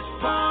set this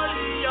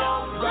party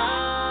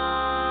alright.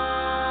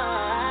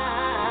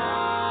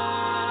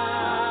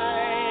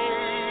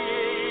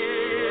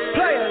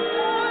 Players,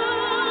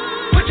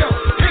 put your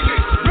pinky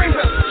rings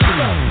up to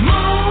the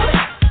moon.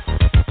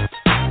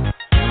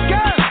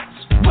 Girls,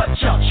 what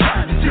y'all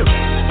trying to do?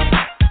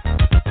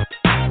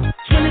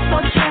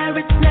 24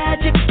 karat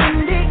magic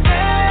in the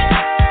air.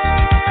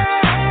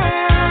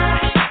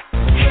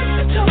 Hit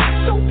the toe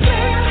so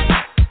clear.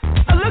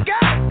 Look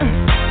out!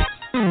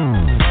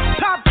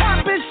 Pop,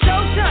 pop, it's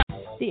showtime.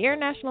 The Air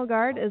National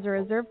Guard is a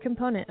reserve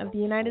component of the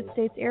United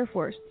States Air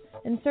Force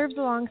and serves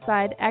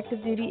alongside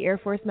active duty Air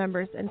Force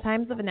members in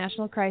times of a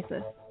national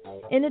crisis.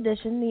 In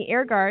addition, the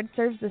Air Guard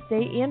serves the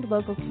state and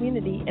local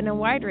community in a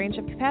wide range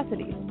of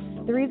capacities.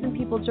 The reason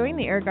people join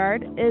the Air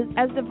Guard is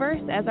as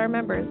diverse as our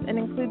members and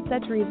includes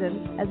such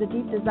reasons as a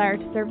deep desire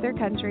to serve their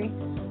country,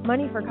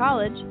 money for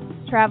college,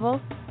 travel,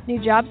 new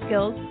job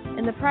skills,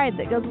 and the pride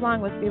that goes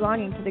along with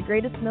belonging to the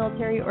greatest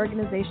military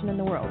organization in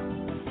the world.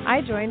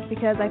 I joined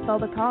because I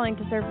felt a calling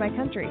to serve my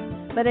country,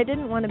 but I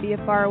didn't want to be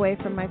far away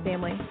from my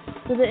family,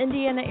 so the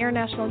Indiana Air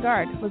National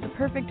Guard was a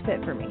perfect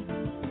fit for me.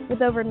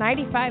 With over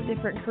 95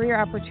 different career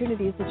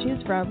opportunities to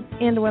choose from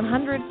and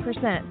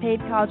 100%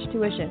 paid college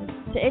tuition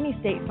to any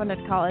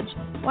state-funded college,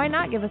 why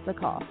not give us a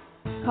call?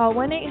 Call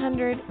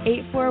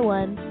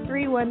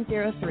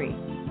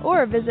 1-800-841-3103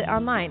 or visit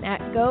online at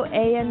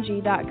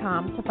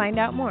goang.com to find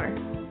out more.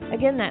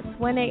 Again, that's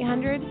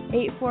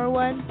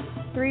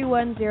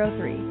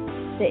 1-800-841-3103.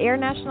 The Air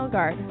National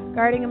Guard,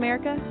 guarding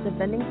America,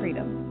 defending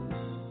freedom.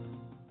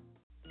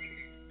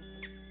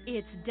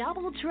 It's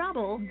double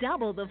trouble,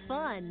 double the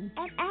fun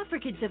at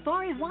African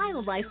Safari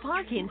Wildlife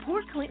Park in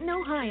Port Clinton,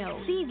 Ohio.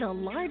 See the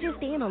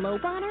largest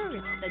antelope on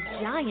Earth, the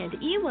giant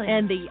eland,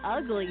 and the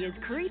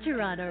ugliest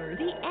creature on Earth,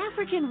 the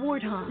African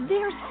warthog.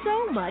 There's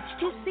so much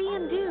to see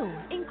and do,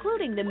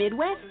 including the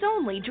Midwest's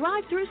only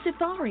drive-through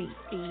safari.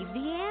 Feed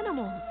the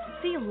animals,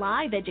 see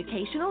live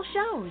educational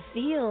shows,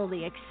 feel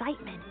the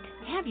excitement.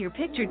 Have your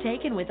picture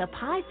taken with a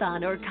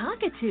python or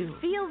cockatoo.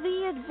 Feel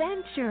the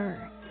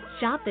adventure.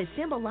 Shop the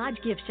Symbol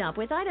Lodge gift shop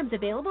with items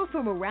available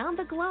from around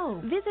the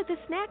globe. Visit the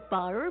snack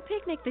bar or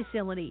picnic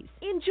facilities.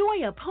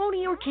 Enjoy a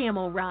pony or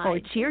camel ride. Or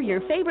cheer your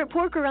favorite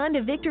porker on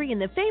to victory in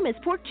the famous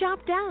Pork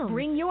Chop Down.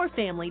 Bring your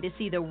family to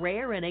see the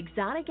rare and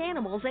exotic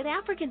animals at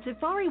African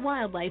Safari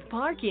Wildlife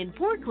Park in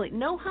Port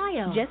Clinton,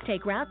 Ohio. Just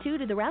take Route 2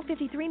 to the Route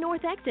 53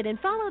 North exit and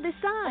follow the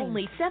sign.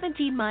 Only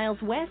 17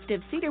 miles west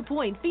of Cedar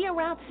Point via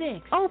Route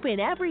 6. Open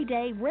every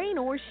day, rain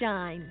or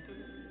shine.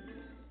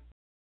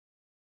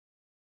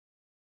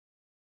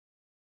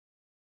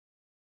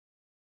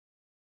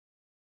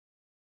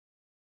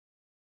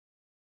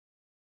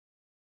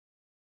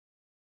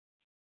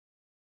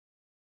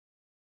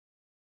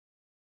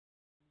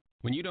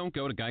 When you don't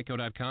go to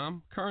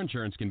geico.com, car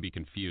insurance can be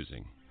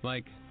confusing.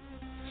 Like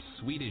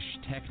Swedish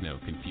techno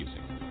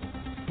confusing.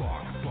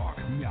 Bark, bark,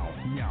 meow,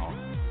 meow.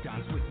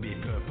 Dance with me,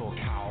 purple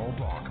cow.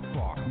 Bark,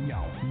 bark,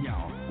 meow,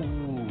 meow.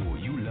 Ooh,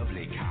 you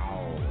lovely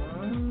cow.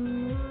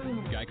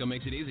 Geico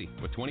makes it easy.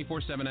 With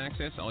 24/7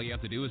 access, all you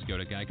have to do is go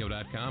to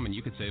geico.com and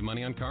you could save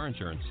money on car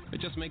insurance. It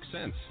just makes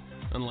sense.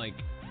 Unlike,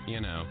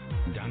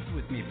 Dance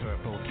with me,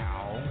 purple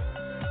cow.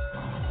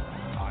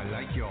 I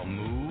like your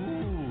moves.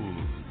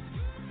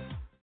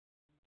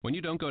 When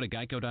you don't go to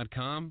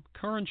geico.com,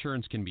 car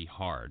insurance can be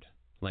hard.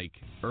 Like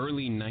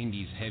early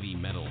 90s heavy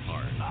metal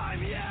hard.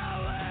 I'm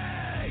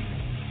yelling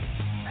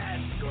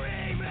and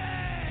screaming,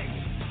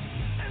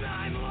 and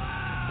I'm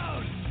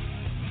loud.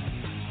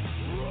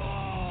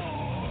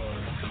 Roar.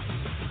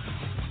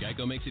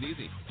 Geico makes it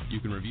easy. You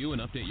can review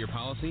and update your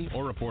policy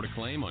or report a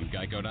claim on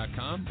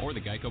geico.com or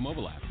the Geico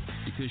mobile app.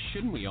 Because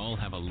shouldn't we all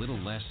have a little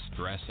less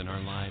stress in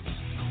our lives?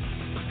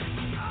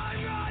 I'm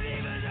not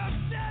even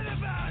upset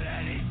about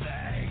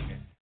anything.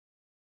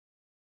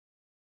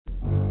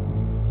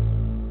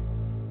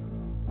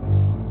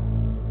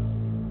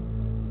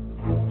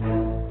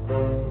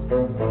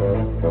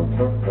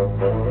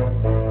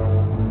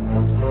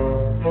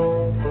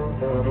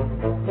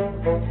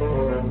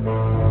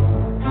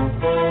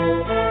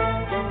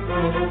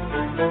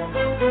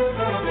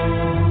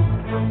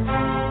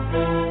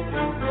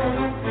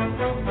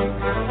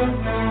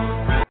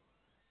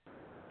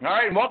 All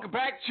right, welcome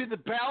back to The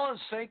Balance.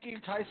 Thank you,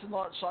 Tyson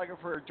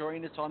Lautenschlager, for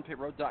joining us on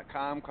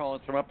pitroad.com,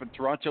 calling from up in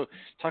Toronto,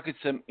 talking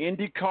some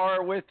Indy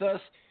Car with us,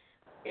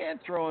 and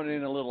throwing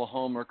in a little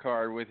homer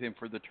card with him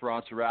for the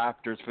Toronto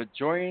Raptors. But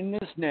joining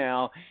us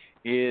now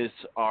is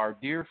our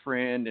dear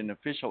friend and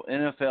official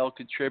NFL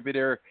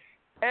contributor,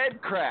 Ed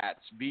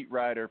Kracz, beat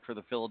writer for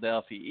the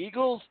Philadelphia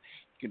Eagles.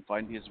 You can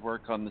find his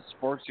work on the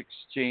Sports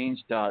Xchange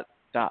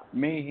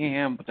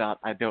mayhem.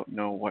 I don't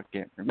know what,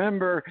 can't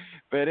remember.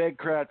 But Ed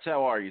Kracz,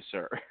 how are you,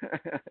 sir?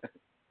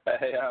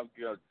 Hey, I'm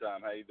good,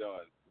 Tom. How you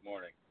doing? Good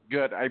morning.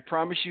 Good. I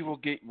promise you, we'll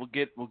get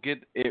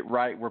it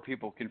right where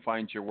people can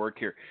find your work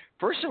here.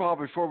 First of all,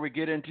 before we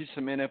get into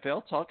some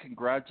NFL talk,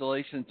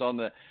 congratulations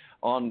on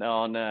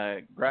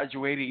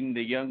graduating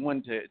the young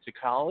one to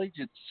college.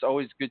 It's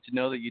always good to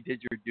know that you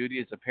did your duty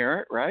as a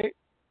parent, right?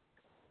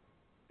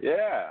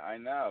 Yeah, I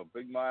know.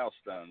 Big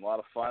milestone. A lot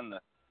of fun.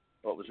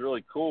 What was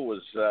really cool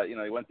was,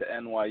 he went to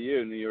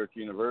NYU, New York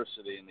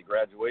University, and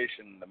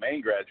the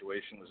main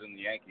graduation was in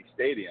the Yankee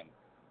Stadium,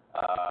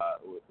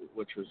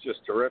 which was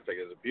just terrific.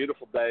 It was a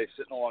beautiful day,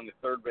 sitting along the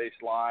third base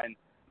line,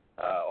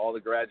 all the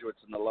graduates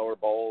in the lower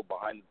bowl,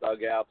 behind the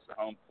dugouts, the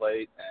home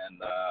plate, and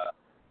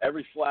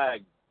every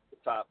flag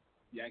atop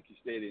Yankee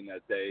Stadium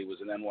that day was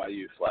an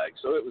NYU flag.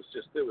 So it was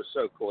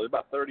so cool. There were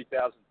about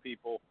 30,000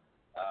 people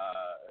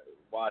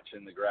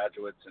watching the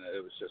graduates, and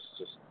it was just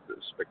a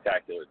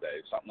spectacular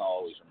day. Something I'll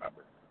always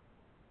remember.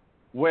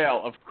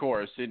 Well, of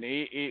course, and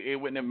it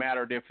wouldn't have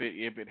mattered if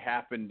it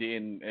happened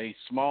in a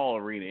small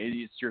arena.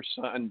 It's your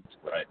son's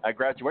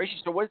graduation.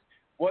 So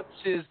what's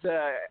his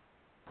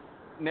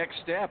next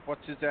step?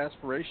 What's his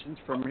aspirations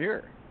from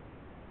here?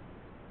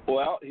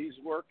 Well, he's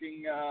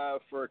working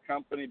for a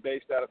company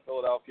based out of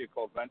Philadelphia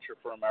called Venture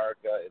for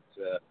America.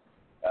 It's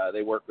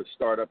they work with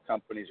startup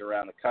companies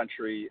around the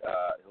country.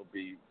 He'll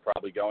be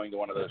probably going to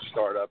one of those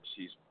startups.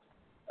 He's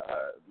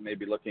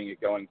maybe looking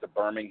at going to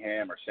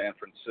Birmingham or San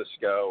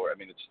Francisco.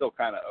 It's still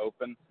kind of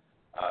open.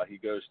 He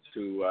goes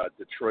to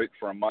Detroit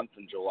for a month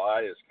in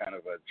July as kind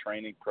of a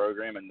training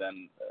program, and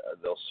then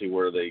they'll see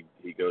where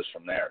he goes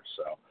from there.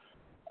 So,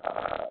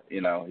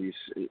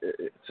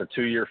 it's a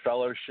 2-year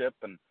fellowship,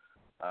 and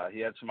he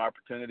had some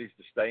opportunities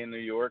to stay in New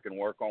York and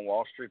work on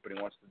Wall Street, but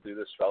he wants to do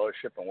this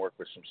fellowship and work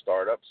with some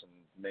startups and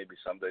maybe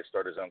someday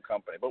start his own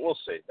company. But we'll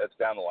see. That's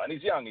down the line.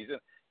 He's young. He's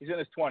in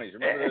his 20s.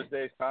 Remember those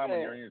days, Tom,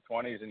 when you're in your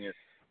 20s and you're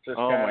just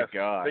kind of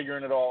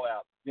figuring it all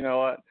out? You know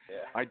what?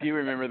 Yeah. I do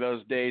remember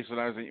those days when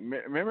I was.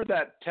 Remember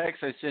that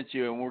text I sent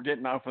you, and we're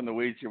getting off on the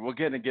weeds here. We're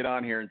going to get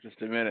on here in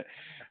just a minute.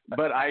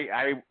 But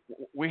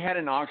we had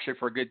an auction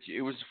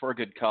it was for a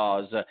good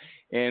cause,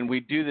 and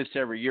we do this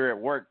every year at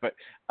work. But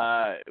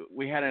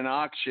we had an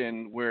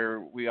auction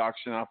where we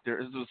auction off. This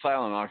is a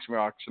silent auction. We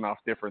auction off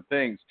different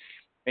things,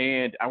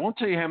 and I won't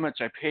tell you how much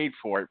I paid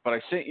for it, but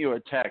I sent you a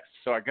text.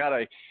 So I got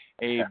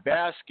a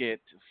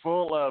basket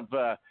full of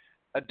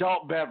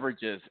adult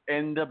beverages,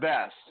 and the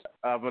best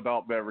of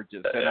adult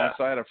beverages. And I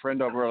had a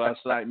friend over last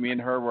night. Me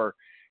and her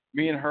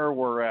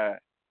were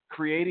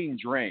creating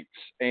drinks,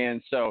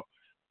 and so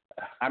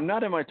I'm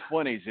not in my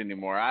 20s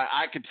anymore.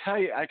 I could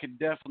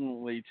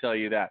definitely tell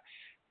you that.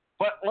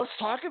 But let's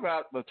talk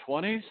about the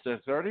 20s, the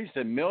 30s,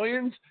 the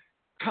millions.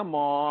 Come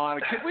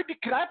on,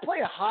 can I play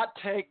a hot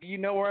take? You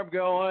know where I'm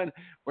going.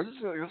 Let's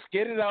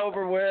get it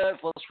over with.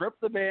 Let's rip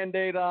the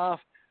Band-Aid off.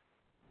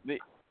 The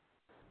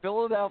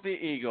Philadelphia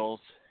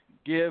Eagles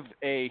give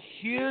a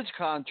huge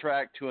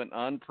contract to an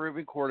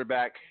unproven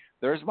quarterback.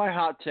 There's my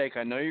hot take.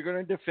 I know you're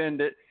going to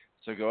defend it,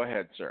 so go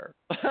ahead, sir.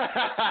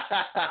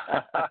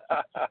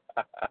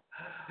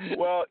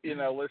 Well,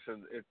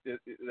 listen,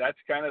 that's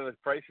kind of the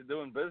price of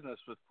doing business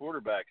with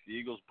quarterbacks. The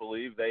Eagles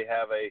believe they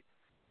have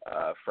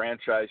a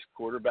franchise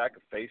quarterback,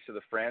 a face of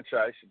the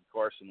franchise in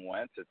Carson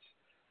Wentz.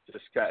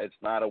 It's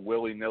not a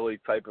willy-nilly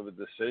type of a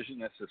decision.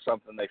 This is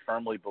something they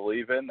firmly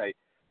believe in.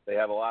 They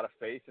have a lot of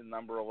faith in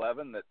number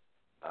 11 that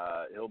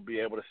he'll be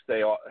able to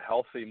stay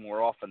healthy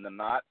more often than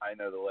not. I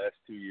know the last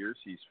 2 years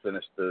he's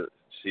finished the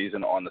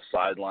season on the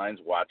sidelines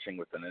watching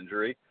with an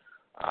injury.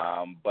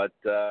 But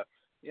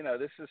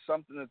this is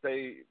something that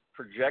they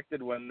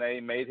projected when they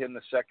made him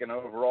the second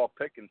overall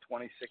pick in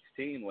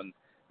 2016 when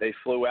they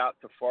flew out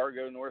to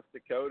Fargo, North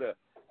Dakota.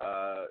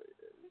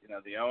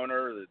 The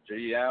owner, the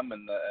GM,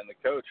 and the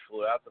coach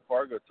flew out to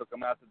Fargo, took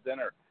him out to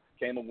dinner,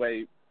 came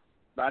away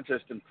not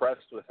just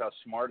impressed with how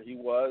smart he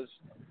was,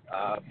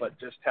 but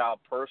just how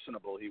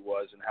personable he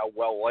was and how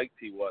well-liked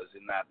he was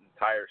in that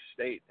entire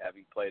state,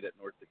 having played at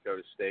North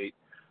Dakota State.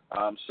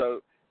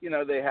 So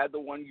they had the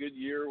one good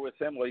year with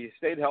him. Well, he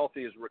stayed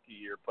healthy his rookie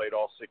year, played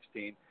all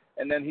 16.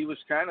 And then he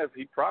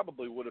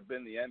probably would have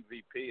been the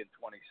MVP in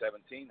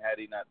 2017 had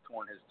he not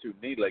torn his 2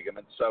 knee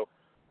ligaments. So,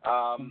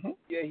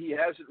 he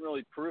hasn't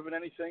really proven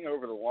anything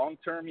over the long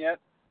term yet,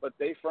 but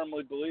they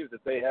firmly believe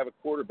that they have a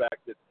quarterback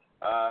that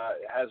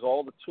has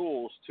all the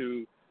tools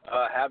to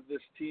have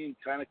this team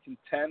kind of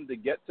contend to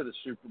get to the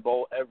Super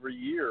Bowl every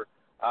year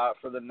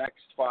for the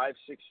next 5-6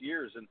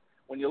 years. And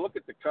when you look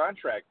at the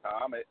contract,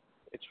 Tom,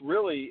 it's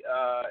really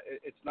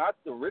it's not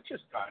the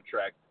richest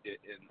contract in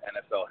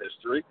NFL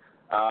history.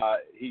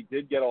 He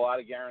did get a lot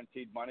of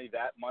guaranteed money.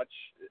 That much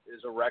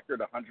is a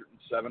record.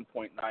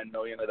 $107.9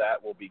 million of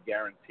that will be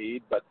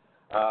guaranteed. But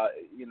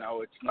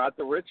it's not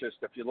the richest.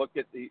 If you look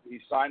at he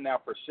signed now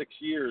for 6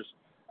 years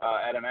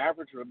at an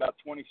average of about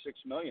 $26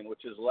 million,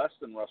 which is less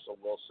than Russell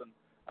Wilson,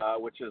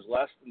 which is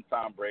less than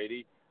Tom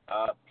Brady.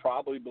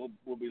 Probably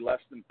will be less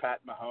than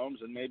Pat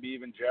Mahomes and maybe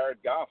even Jared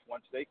Goff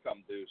once they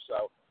come due.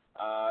 So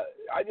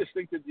I just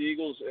think that the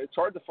Eagles, it's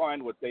hard to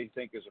find what they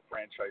think is a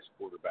franchise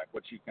quarterback,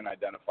 what you can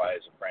identify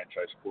as a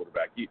franchise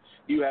quarterback.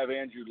 You have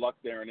Andrew Luck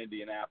there in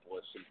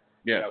Indianapolis,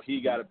 Yes. You know,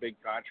 he got a big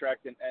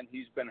contract, and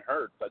he's been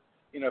hurt. But,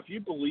 you know, if you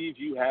believe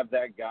you have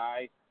that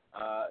guy,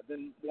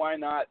 then why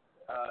not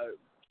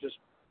just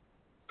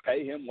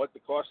pay him what the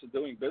cost of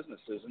doing business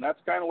is? And that's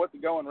kind of what the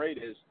going rate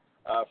is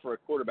for a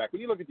quarterback.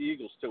 When you look at the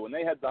Eagles, too, when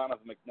they had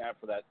Donovan McNabb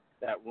for that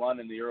run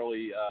in the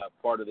early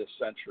part of this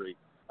century,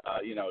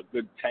 you know, a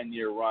good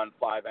 10-year run,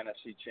 5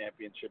 NFC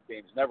championship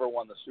games, never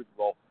won the Super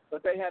Bowl,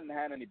 but they hadn't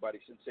had anybody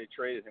since they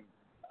traded him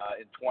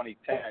in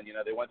 2010. You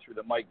know, they went through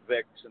the Mike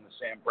Vicks and the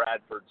Sam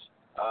Bradfords,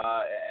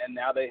 and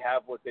now they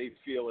have what they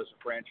feel is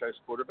a franchise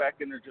quarterback,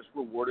 and they're just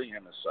rewarding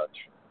him as such.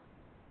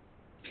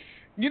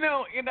 You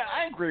know, and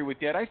I agree with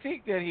that. I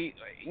think that he,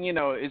 you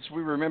know, as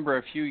we remember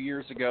a few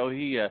years ago,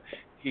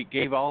 he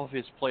gave all of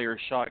his players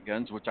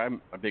shotguns, which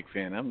I'm a big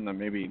fan of. And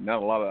maybe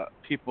not a lot of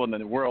people in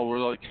the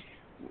world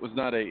was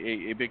not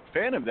a big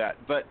fan of that.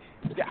 But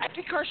yeah, I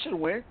think Carson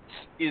Wentz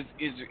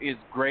is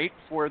great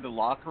for the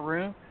locker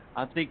room.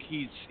 I think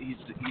he's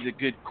a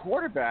good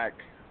quarterback.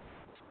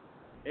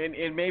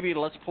 And maybe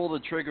let's pull the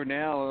trigger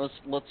now.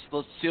 Let's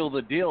seal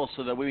the deal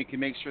so that we can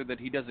make sure that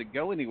he doesn't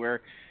go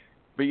anywhere.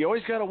 But you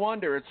always got to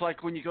wonder. It's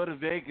like when you go to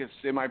Vegas.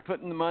 Am I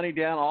putting the money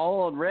down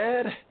all on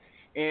red,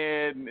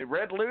 and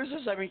red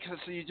loses? I mean, because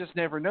you just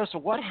never know. So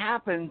what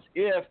happens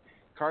if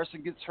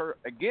Carson gets hurt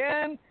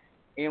again?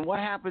 And what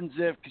happens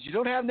if, because you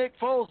don't have Nick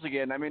Foles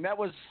again? I mean, that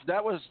was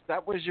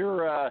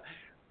your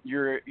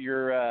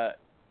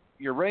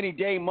rainy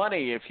day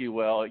money, if you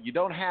will. You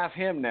don't have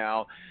him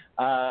now.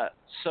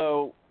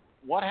 So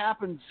what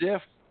happens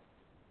if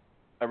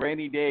a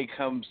rainy day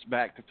comes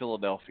back to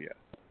Philadelphia?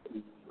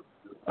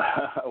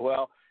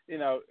 Well, you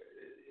know,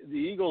 the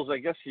Eagles, I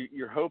guess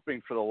you're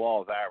hoping for the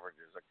law of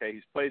averages, okay?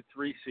 He's played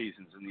 3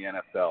 seasons in the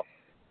NFL.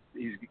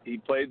 He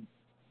played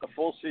a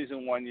full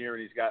season 1 year,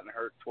 and he's gotten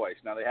hurt twice.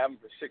 Now, they have him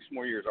for 6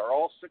 more years. Are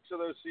all 6 of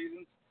those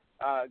seasons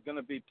going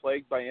to be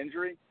plagued by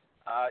injury?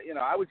 You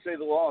know, I would say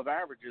the law of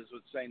averages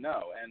would say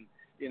no. And,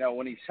 you know,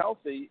 when he's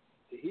healthy,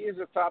 he is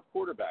a top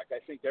quarterback. I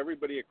think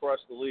everybody across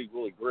the league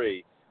will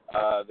agree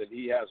that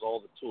he has all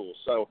the tools.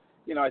 So,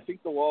 you know, I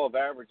think the law of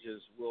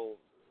averages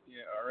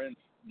are in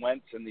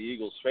Wentz and the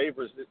Eagles'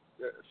 favor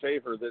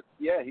that,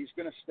 yeah, he's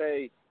going to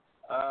stay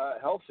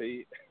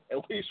healthy at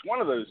least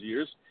one of those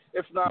years,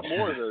 if not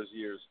more of those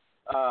years.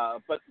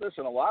 But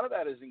listen, a lot of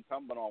that is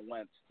incumbent on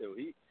Wentz too.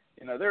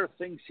 There are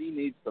things he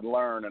needs to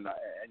learn, and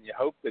you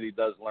hope that he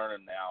does learn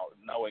them now,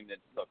 knowing that,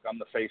 look, I'm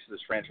the face of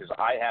this franchise.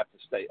 I have to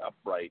stay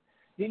upright.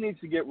 He needs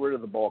to get rid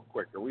of the ball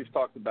quicker. We've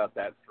talked about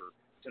that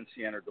since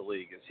he entered the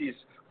league. He's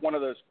one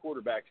of those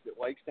quarterbacks that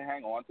likes to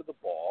hang on to the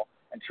ball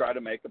and try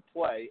to make a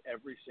play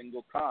every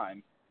single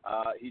time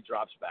he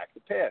drops back to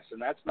pass,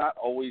 and that's not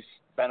always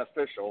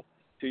beneficial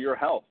to your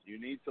health. You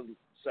need to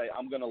say,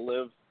 I'm going to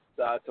live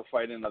to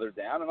fight another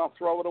down, and I'll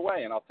throw it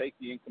away, and I'll take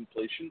the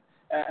incompletion,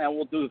 and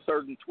we'll do the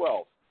 3rd and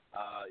 12.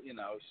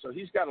 So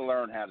he's got to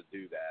learn how to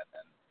do that,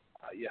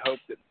 and you hope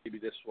that maybe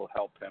this will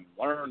help him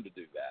learn to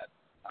do that.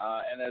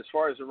 And as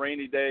far as a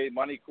rainy day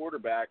money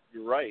quarterback,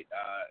 you're right.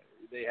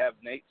 They have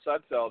Nate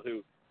Sudfeld,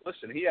 who,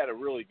 listen, he had a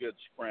really good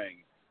spring.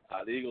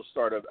 The Eagles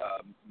start a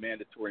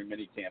mandatory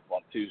minicamp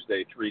on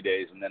Tuesday, 3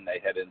 days, and then they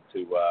head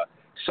into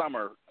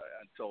summer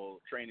until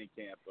training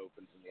camp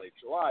opens in late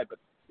July. But,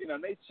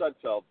 Nate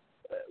Sudfeld,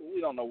 we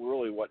don't know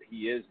really what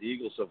he is. The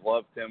Eagles have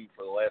loved him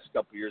for the last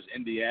couple of years.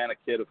 Indiana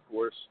kid, of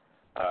course.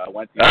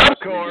 Went to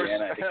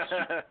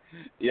Indiana.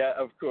 Yeah,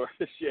 of course.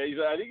 Yeah,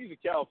 I think he's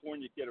a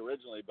California kid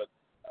originally, but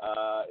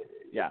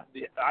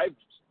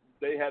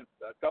they had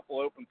a couple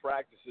open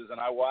practices,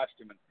 and I watched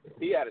him, and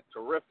he had a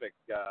terrific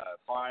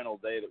final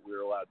day that we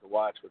were allowed to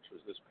watch, which was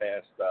this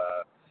past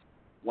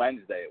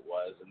Wednesday. It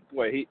was, and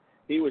boy,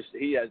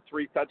 he had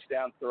 3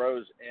 touchdown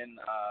throws in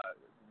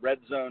red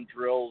zone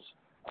drills,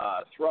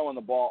 throwing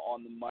the ball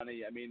on the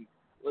money. I mean,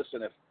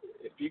 listen,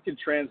 if you can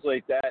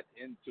translate that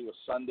into a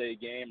Sunday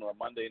game or a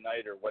Monday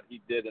night or what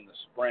he did in the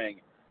spring,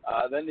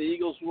 then the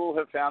Eagles will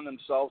have found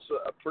themselves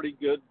a pretty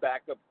good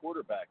backup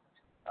quarterback.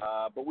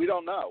 But we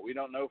don't know. We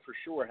don't know for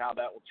sure how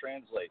that will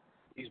translate.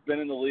 He's been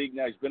in the league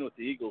now. He's been with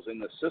the Eagles in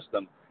the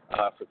system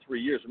for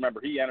 3 years. Remember,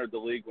 he entered the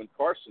league when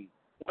Carson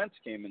Wentz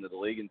came into the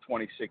league in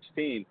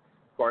 2016.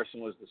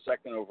 Carson was the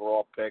 2nd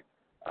overall pick.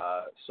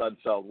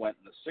 Sudfeld went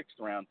in the 6th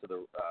round to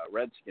the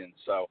Redskins.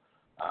 So,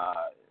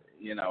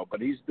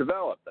 but he's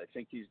developed. I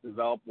think he's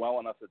developed well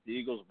enough that the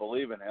Eagles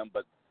believe in him.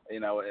 But,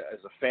 as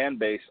a fan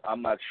base,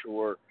 I'm not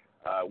sure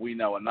we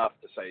know enough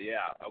to say,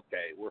 yeah,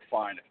 okay, we're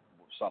fine if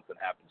something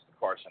happens to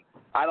Carson.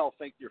 I don't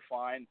think you're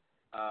fine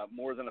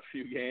more than a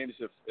few games.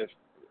 If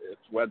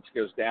Wentz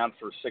goes down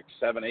for 6,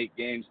 7, 8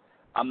 games,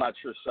 I'm not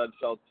sure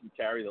Sudfeld can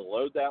carry the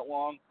load that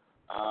long.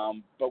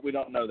 But we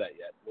don't know that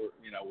yet.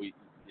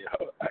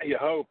 You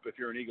hope if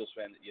you're an Eagles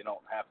fan that you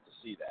don't have to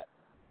see that.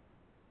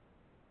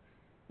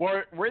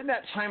 We're in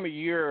that time of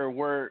year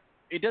where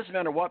it doesn't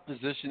matter what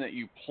position that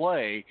you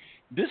play.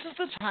 This is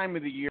the time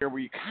of the year where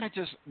you kind of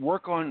just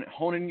work on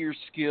honing your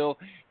skill.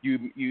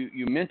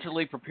 You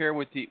mentally prepare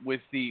with the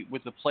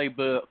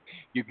playbook.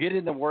 You get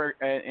in the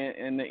work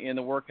in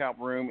the workout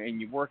room and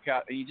you work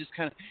out. And you just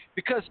kind of,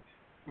 because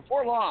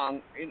before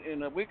long,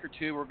 in a week or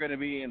two, we're going to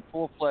be in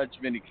full-fledged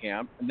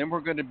minicamp, and then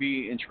we're going to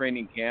be in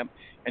training camp,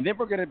 and then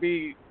we're going to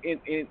be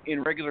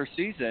in regular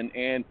season,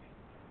 and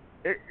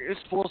it's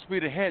full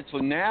speed ahead. So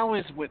now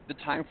is the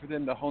time for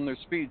them to hone their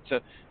speed,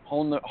 to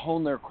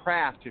hone their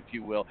craft, if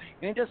you will.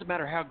 And it doesn't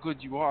matter how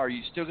good you are;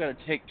 you still got to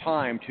take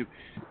time to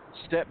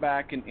step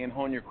back and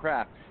hone your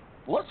craft.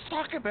 Let's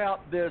talk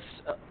about this.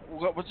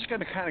 We're just going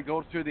to kind of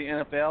go through the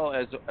NFL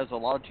as a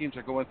lot of teams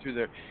are going through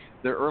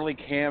their early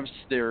camps,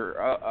 their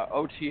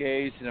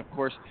OTAs, and of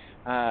course,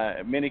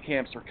 mini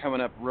camps are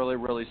coming up really,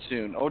 really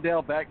soon.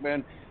 Odell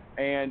Beckham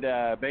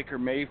and Baker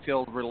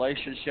Mayfield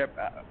relationship.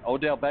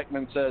 Odell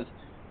Beckham says,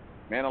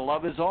 "Man, I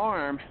love his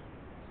arm."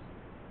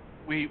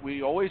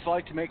 We always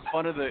like to make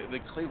fun of the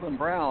Cleveland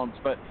Browns,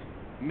 but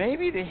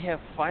maybe they have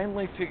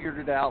finally figured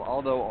it out.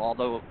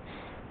 Although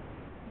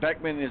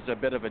Beckman is a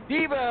bit of a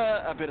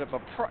diva, a bit of a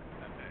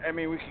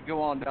we could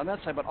go on down that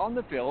side, but on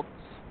the field,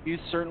 he's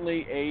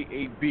certainly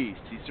a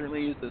beast. He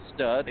certainly is a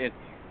stud, and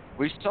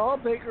we saw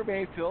Baker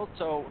Mayfield.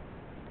 So,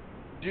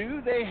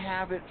 do they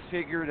have it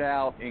figured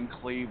out in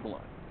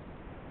Cleveland?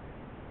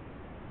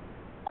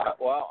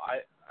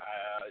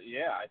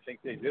 I think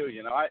they do.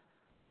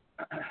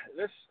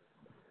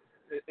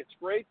 It's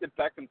great that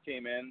Beckham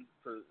came in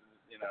for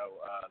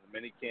the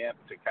mini camp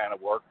to kind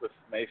of work with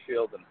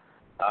Mayfield, and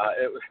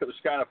it was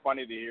kind of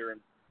funny to hear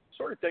him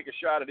sort of take a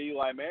shot at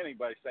Eli Manning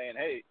by saying,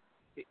 "Hey,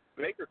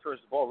 Baker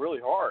throws the ball really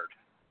hard."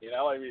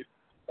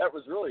 That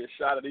was really a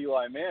shot at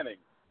Eli Manning.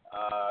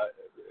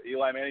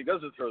 Eli Manning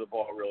doesn't throw the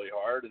ball really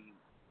hard, and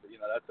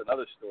that's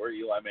another story.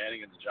 Eli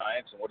Manning and the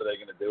Giants, and what are they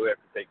going to do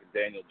after taking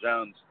Daniel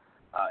Jones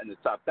in the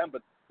top 10?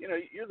 But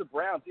you're the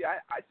Browns. Yeah,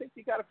 I think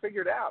you got to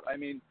figure it out. At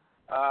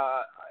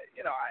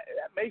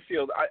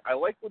Mayfield, I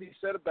like what he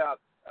said about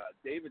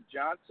David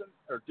Johnson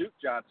or Duke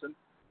Johnson.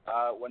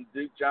 When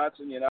Duke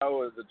Johnson,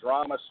 the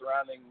drama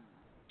surrounding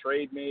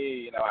trade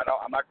me,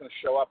 I'm not going to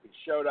show up. He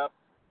showed up,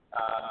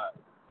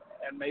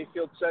 and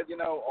Mayfield said,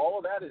 all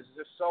of that is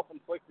just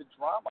self-inflicted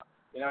drama.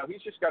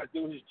 He's just got to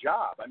do his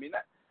job.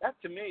 That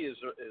to me is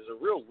a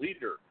real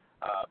leader,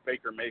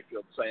 Baker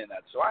Mayfield saying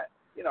that. So I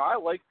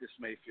like this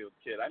Mayfield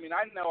kid. I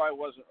know I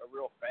wasn't a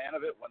real fan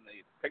of it when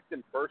they picked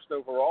him first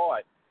overall.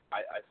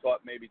 I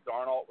thought maybe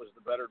Darnold was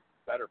the better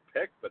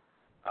pick, but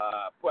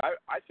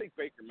I think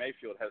Baker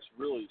Mayfield has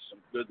really some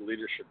good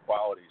leadership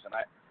qualities, and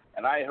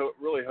I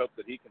really hope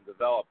that he can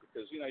develop,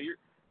 because you're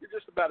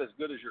just about as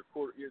good as your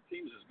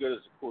team's as good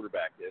as the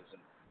quarterback is,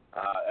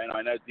 and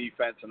I know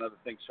defense and other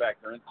things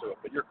factor into it,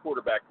 but your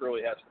quarterback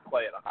really has to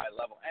play at a high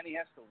level, and he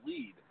has to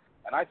lead,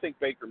 and I think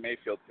Baker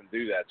Mayfield can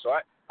do that. So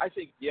I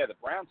think the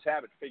Browns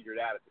have it figured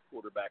out at the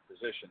quarterback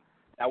position.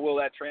 Now, will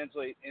that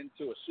translate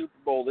into a Super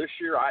Bowl this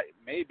year?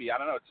 Maybe. I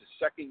don't know. It's his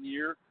second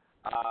year.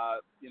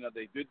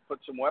 They did put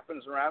some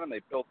weapons around him.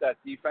 They built that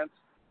defense.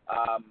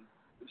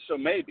 So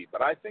maybe.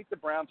 But I think the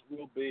Browns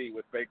will be,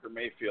 with Baker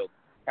Mayfield,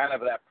 kind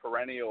of that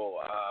perennial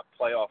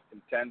playoff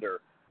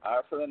contender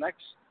for the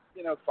next,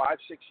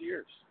 5-6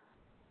 years.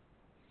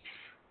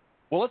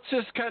 Well, let's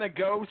just kind of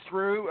go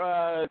through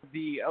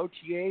the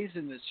OTAs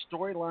and the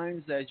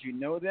storylines as you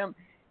know them.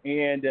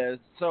 And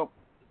so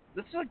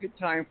this is a good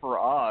time for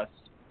us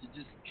to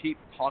just keep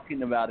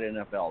talking about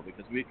NFL,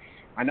 because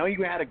I know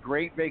you had a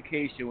great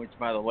vacation, which,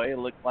 by the way, it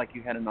looked like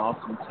you had an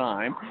awesome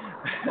time.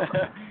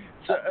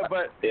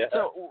 But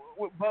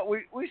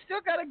we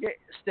still got to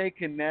stay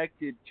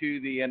connected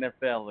to the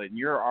NFL, and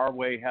you're our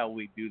way how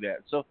we do that.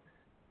 So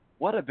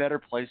what a better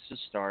place to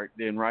start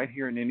than right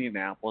here in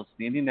Indianapolis,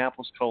 the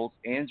Indianapolis Colts,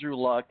 Andrew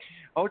Luck,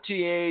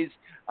 OTAs.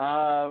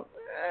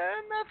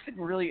 Nothing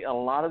really, a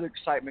lot of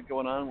excitement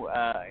going on,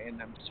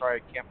 and I'm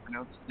sorry I can't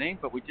pronounce his name,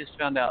 but we just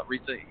found out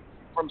recently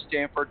from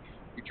Stanford.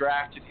 We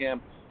drafted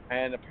him,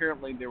 and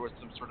apparently there was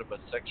some sort of a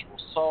sexual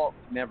assault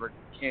that never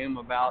came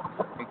about.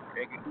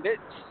 This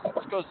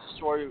goes to the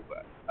story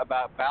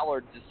about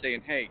Ballard just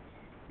saying, hey,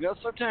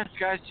 sometimes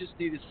guys just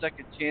need a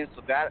second chance.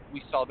 So that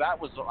we saw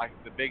that was like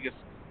the biggest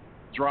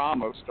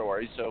drama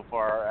story so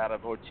far out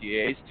of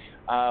OTAs.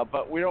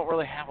 But we don't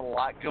really have a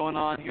lot going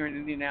on here in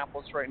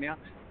Indianapolis right now.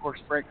 Of course,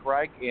 Frank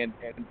Reich and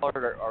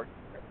Ballard are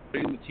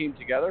putting the team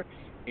together,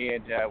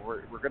 and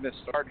we're going to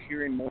start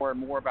hearing more and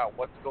more about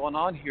what's going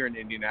on here in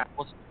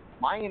Indianapolis.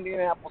 My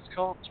Indianapolis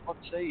Colts, what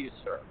say you,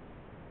 sir?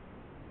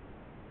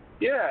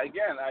 Yeah,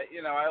 again,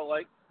 I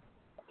like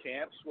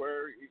camps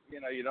where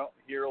you don't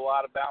hear a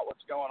lot about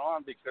what's going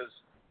on, because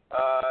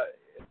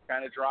it's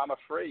kind of drama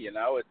free.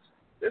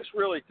 This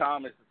really,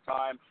 Tom, is the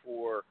time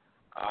for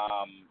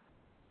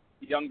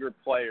younger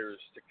players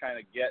to kind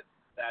of get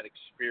that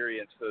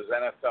experience, those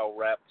NFL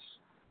reps,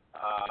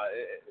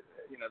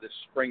 this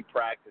spring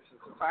practice.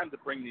 It's the time to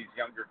bring these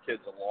younger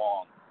kids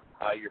along.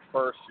 Your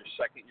first, your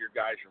second year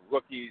guys, your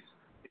rookies,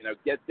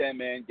 get them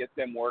in, get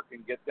them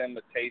working, get them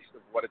a taste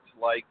of what it's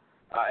like.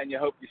 And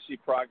you hope you see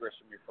progress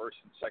from your first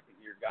and second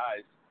year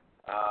guys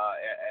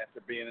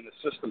after being in the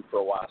system for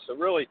a while. So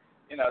really,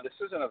 this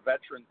isn't a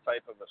veteran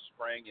type of a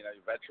spring.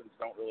 Veterans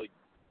don't really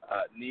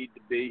need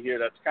to be here.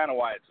 That's kind of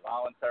why it's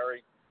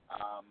voluntary.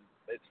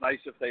 It's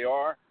nice if they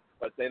are,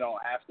 but they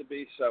don't have to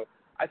be. So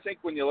I think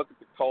when you look at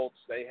the Colts,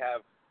 they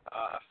have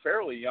a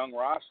fairly young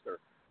roster.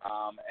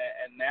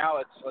 And now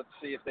let's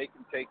see if they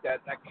can take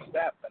that next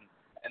step.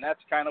 And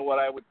that's kind of what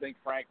I would think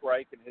Frank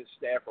Reich and his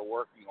staff are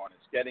working on,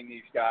 is getting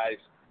these guys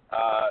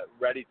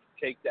ready to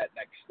take that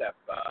next step,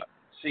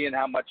 seeing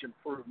how much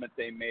improvement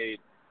they made,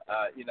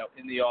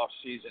 in the off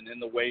season, in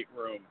the weight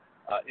room,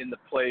 in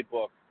the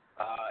playbook,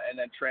 and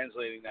then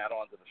translating that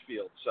onto the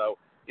field. So,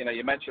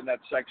 you mentioned that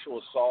sexual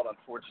assault.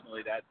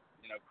 Unfortunately, that,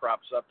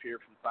 crops up here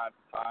from time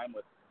to time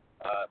with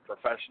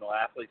professional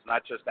athletes,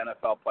 not just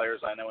NFL players.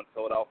 I know in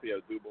Philadelphia,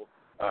 Odubel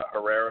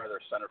Herrera,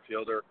 their center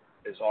fielder,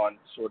 is on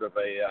sort of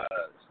a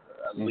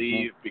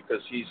leave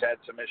because he's had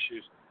some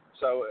issues.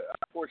 So,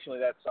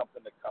 unfortunately, that's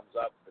something that comes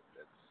up.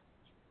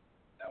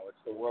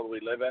 It's the world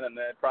we live in, and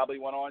it probably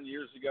went on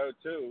years ago,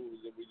 too.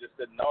 We just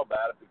didn't know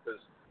about it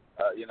because,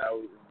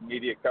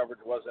 media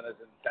coverage wasn't as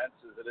intense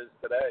as it is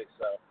today.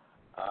 So,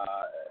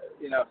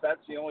 if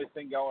that's the only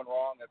thing going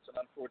wrong, that's an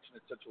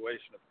unfortunate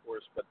situation, of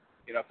course. But,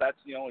 if that's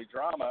the only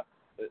drama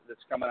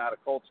that's coming out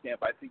of Colts camp,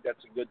 I think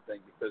that's a good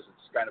thing because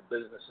it's kind of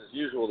business as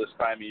usual this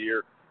time of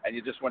year, and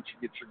you just want you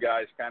to get your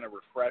guys kind of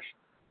refreshed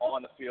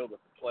on the field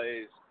with the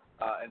plays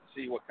and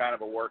see what kind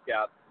of a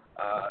workout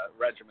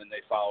regimen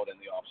they followed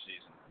in the off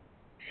season.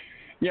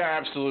 Yeah,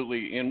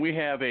 absolutely. And we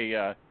have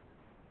a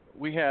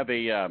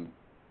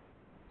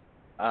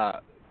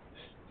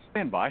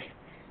stand by.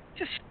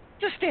 Just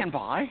stand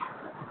by.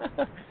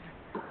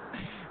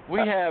 We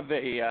have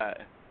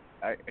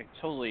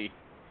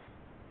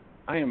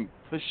I am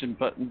pushing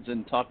buttons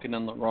and talking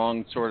in the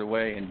wrong sort of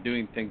way and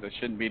doing things I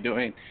shouldn't be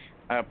doing.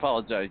 I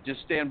apologize.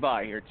 Just stand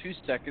by here. 2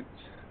 seconds.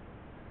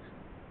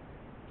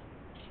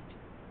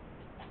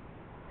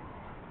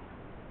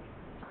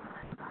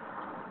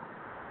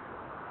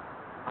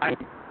 I'm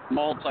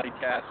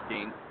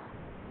multitasking,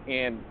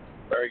 and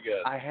very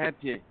good.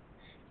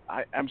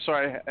 I'm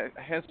sorry.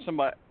 I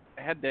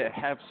had to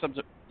have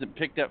something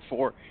picked up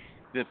for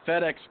the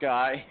FedEx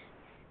guy,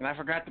 and I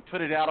forgot to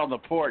put it out on the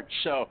porch.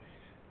 So,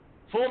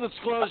 full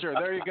disclosure,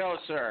 there you go,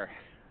 sir.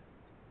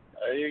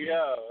 There you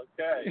go.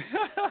 Okay.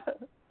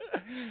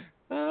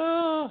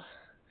 The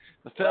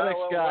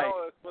FedEx guy.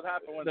 Well, that's what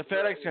happened when the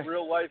FedEx guy.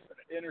 Real life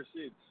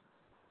intercedes.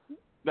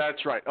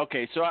 That's right.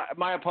 Okay, so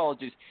my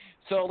apologies.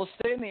 So let's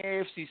stay in the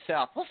AFC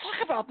South. Let's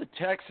talk about the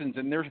Texans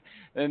and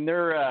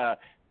their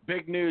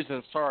big news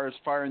as far as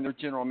firing their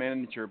general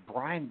manager,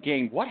 Brian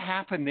Gaine. What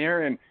happened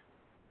there? And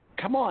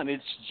come on,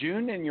 it's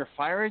June and you're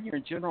firing your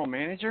general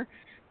manager?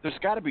 There's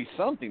got to be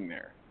something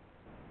there.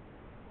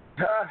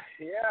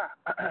 Yeah.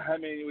 I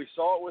mean, we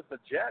saw it with the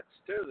Jets,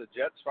 too. The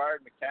Jets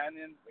fired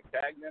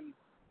McCagnon,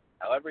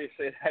 however you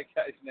say that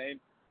guy's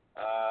name.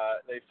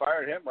 They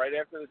fired him right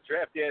after the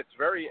draft. Yeah, it's a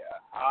very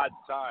odd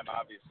time,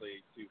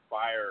 obviously, to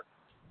fire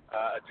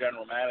a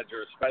general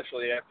manager,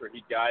 especially after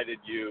he guided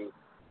you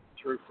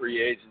through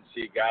free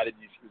agency, guided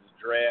you through the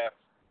draft,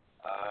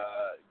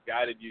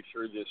 guided you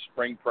through the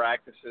spring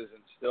practices,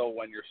 and still,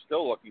 when you're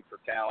still looking for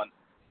talent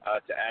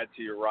to add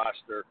to your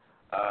roster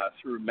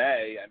through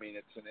May, I mean,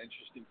 it's an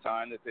interesting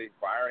time that they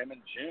fire him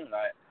in June.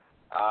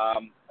 I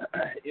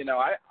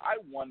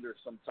wonder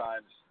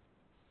sometimes.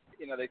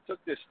 They took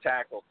this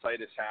tackle,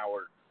 Titus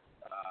Howard,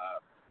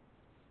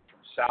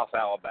 from South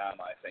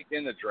Alabama, I think,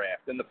 in the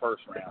draft, in the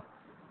first round.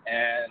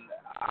 And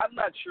I'm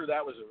not sure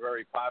that was a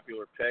very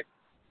popular pick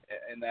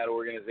in that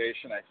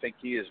organization. I think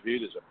he is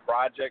viewed as a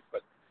project,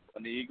 but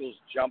when the Eagles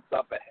jumped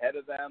up ahead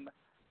of them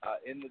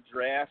in the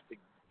draft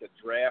to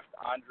draft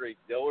Andre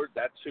Dillard,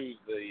 that's who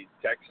the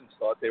Texans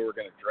thought they were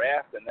going to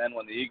draft. And then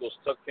when the Eagles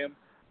took him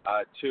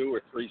 2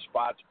 or 3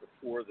 spots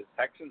before the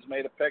Texans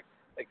made a pick,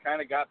 they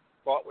kind of got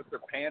caught with their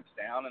pants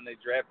down, and they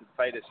drafted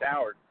Titus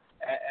Howard.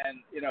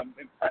 And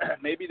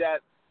maybe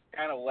that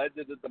kind of led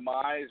to the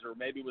demise, or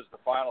maybe was the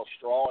final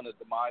straw in the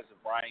demise of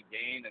Brian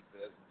Gaine as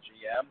the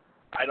GM.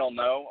 I don't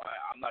know.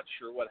 I'm not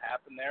sure what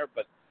happened there,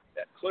 but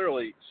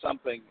clearly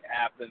something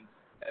happened.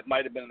 It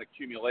might have been an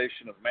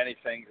accumulation of many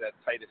things. That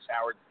Titus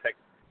Howard pick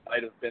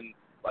might have been,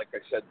 like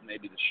I said,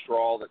 maybe the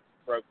straw that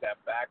broke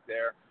that back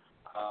there.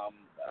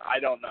 I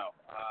don't know.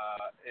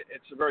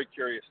 It's a very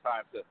curious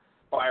time to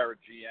fire a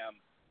GM.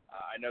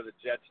 I know the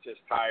Jets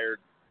just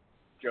hired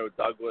Joe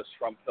Douglas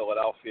from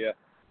Philadelphia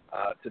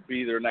to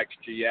be their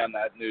next GM.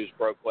 That news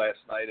broke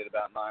last night at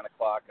about 9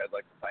 o'clock. I'd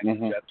like to thank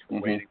the Jets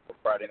for waiting for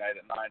Friday night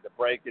at 9 to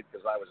break it,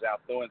 because I was out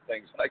doing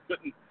things and I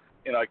couldn't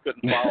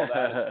follow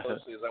that as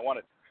closely as I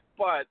wanted.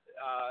 But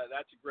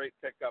that's a great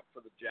pickup for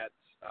the Jets.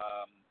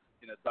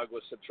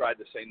 Douglas had tried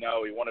to say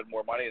no. He wanted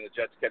more money, and the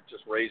Jets kept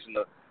just raising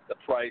the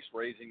price,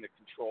 raising the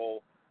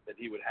control that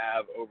he would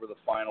have over the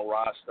final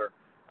roster.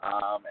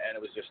 And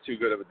it was just too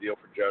good of a deal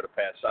for Joe to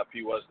pass up.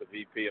 He was the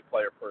VP of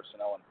player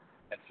personnel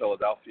in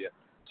Philadelphia.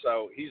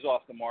 So he's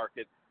off the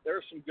market. There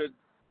are some good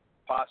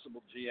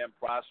possible GM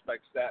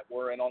prospects that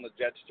were in on the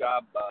Jets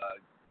job.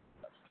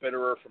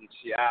 Fitterer from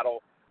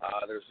Seattle.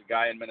 There's a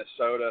guy in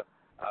Minnesota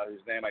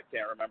whose name I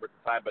can't remember at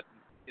the time, but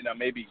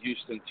maybe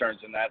Houston turns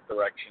in that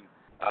direction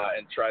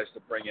and tries to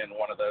bring in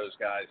one of those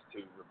guys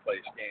to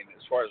replace Gaine.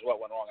 As far as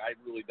what went wrong, I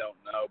really don't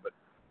know, but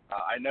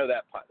I know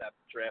that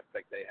draft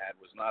pick they had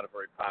was not a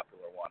very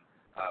popular one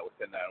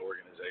within that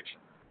organization.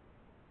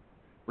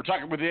 We're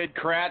talking with Ed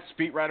Kracz,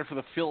 beat writer for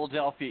the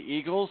Philadelphia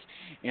Eagles,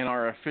 and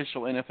our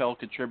official NFL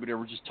contributor.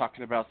 We're just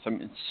talking about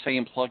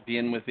staying plugged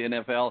in with the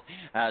NFL,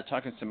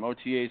 talking some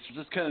OTAs.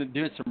 We're just kind of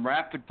doing some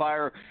rapid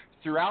fire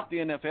throughout the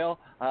NFL.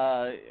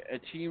 A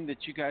team that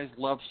you guys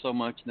love so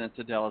much, and that's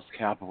the Dallas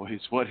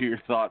Cowboys. What are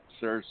your thoughts,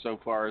 sir, so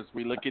far as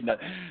we look into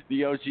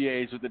the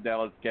OTAs with the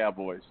Dallas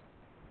Cowboys?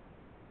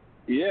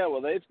 Yeah,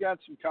 well, they've got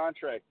some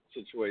contract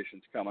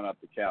situations coming up,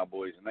 the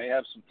Cowboys, and they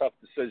have some tough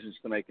decisions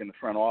to make in the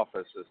front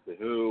office as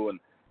to who and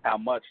how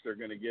much they're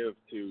going to give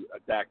to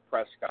Dak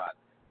Prescott,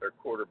 their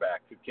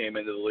quarterback, who came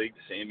into the league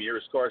the same year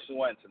as Carson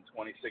Wentz in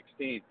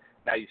 2016.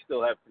 Now you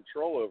still have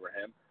control over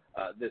him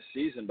this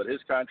season, but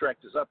his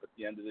contract is up at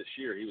the end of this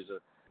year. He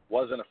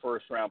wasn't a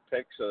first-round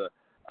pick, so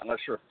unless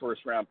you're a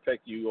first-round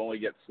pick, you only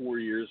get 4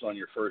 years on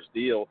your first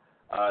deal.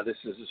 This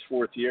is his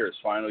fourth year, his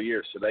final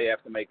year, so they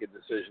have to make a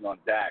decision on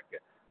Dak.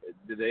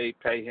 Do they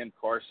pay him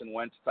Carson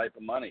Wentz type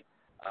of money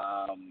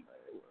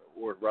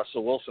or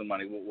Russell Wilson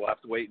money? We'll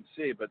have to wait and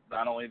see. But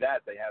not only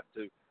that, they have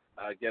to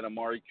get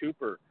Amari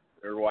Cooper,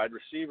 their wide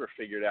receiver,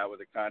 figured out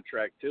with a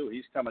contract too.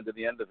 He's coming to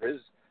the end of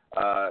his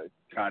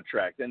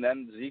contract. And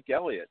then Zeke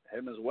Elliott,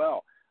 him as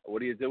well. What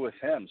do you do with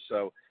him?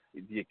 So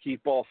do you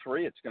keep all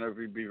three? It's going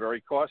to be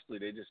very costly.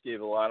 They just gave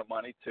a lot of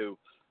money to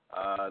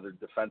their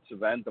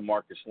defensive end,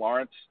 Marcus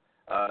Lawrence.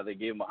 They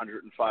gave him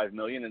 $105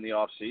 million in the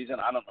offseason.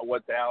 I don't know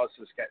what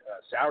Dallas's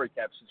salary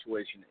cap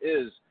situation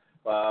is,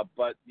 but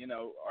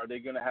are they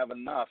going to have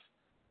enough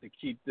to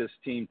keep this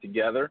team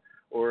together,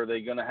 or are they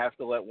going to have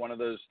to let one of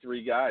those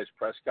three guys,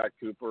 Prescott,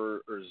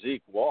 Cooper, or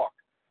Zeke, walk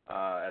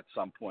at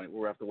some point?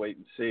 We'll have to wait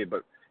and see.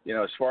 But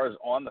as far as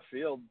on the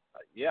field,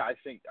 yeah, I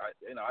think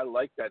I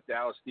like that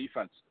Dallas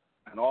defense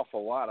an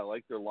awful lot. I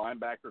like their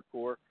linebacker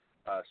core.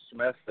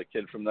 Smith, the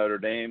kid from Notre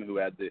Dame who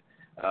had the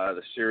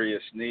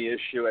serious knee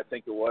issue, I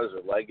think it was,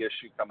 or leg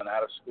issue coming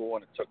out of school,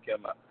 and it took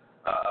him a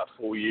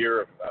full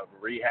year of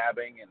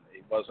rehabbing, and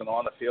he wasn't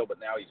on the field, but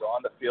now he's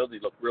on the field. He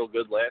looked real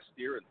good last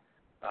year, and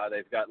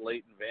they've got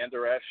Leighton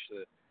Vander Esch,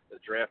 the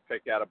draft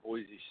pick out of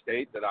Boise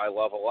State, that I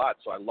love a lot.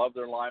 So I love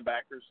their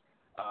linebackers.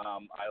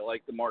 I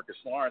like the Marcus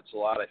Lawrence a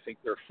lot. I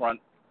think their front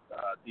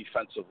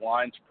defensive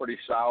line's pretty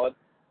solid,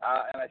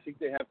 and I think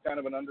they have kind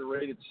of an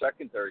underrated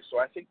secondary. So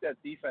I think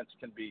that defense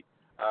can be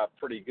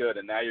pretty good.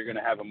 And now you're going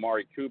to have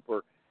Amari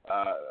Cooper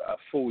a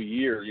full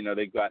year.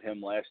 They got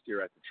him last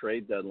year at the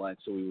trade deadline,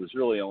 so he was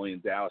really only in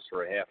Dallas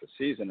for a half a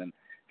season, and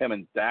him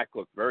and Dak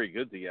looked very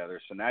good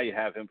together. So now you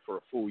have him for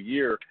a full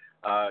year.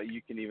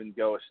 You can even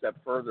go a step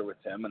further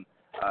with him, and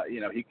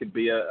he could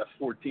be a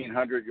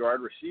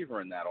 1,400-yard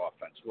receiver in that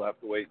offense. We'll have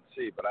to wait and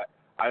see. But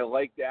I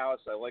like Dallas.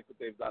 I like what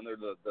they've done. They're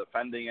the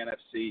defending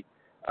NFC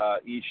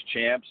East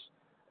champs.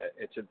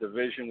 It's a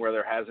division where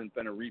there hasn't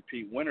been a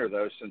repeat winner,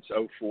 though, since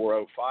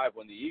 04-05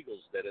 when the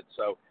Eagles did it.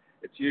 So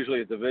it's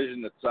usually a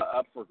division that's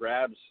up for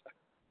grabs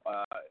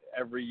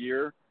every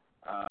year.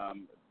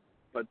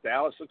 But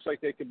Dallas looks like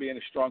they could be in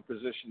a strong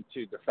position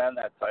to defend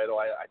that title.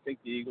 I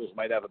think the Eagles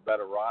might have a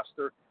better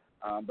roster,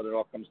 but it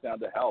all comes down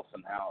to health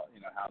and how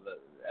the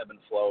ebb and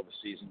flow of the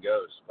season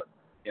goes. But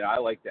I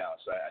like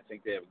Dallas. I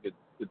think they have a good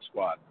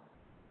squad.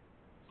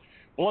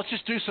 Well, let's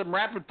just do some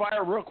rapid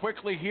fire real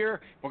quickly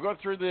here. We'll go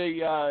through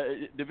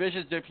the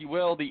divisions, if you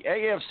will. The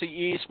AFC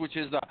East, which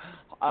is the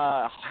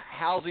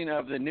housing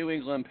of the New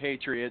England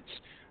Patriots.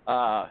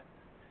 So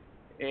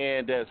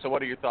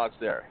what are your thoughts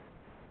there?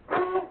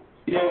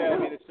 Yeah,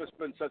 it's just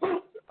been such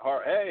a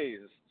hard. Hey,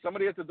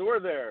 somebody at the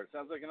door there.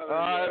 Sounds like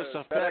another. It's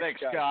a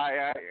FedEx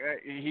guy.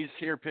 He's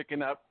here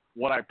picking up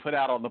what I put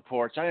out on the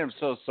porch. I am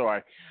so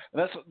sorry.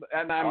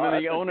 And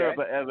I'm the owner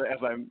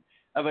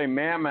of a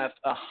mammoth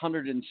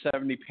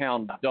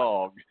 170-pound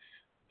dog.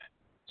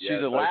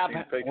 She's a lab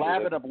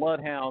and a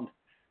bloodhound.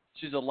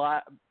 She's a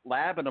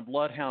lab and a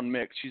bloodhound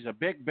mix. She's a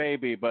big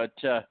baby, but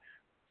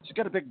she's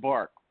got a big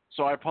bark.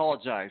 So I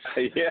apologize.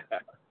 Yeah.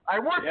 I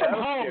work from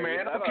home,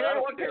 man. Okay,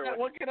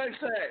 what can I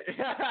say?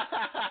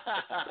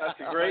 That's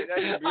a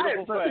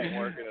beautiful thing,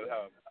 working at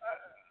home.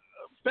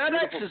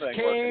 FedEx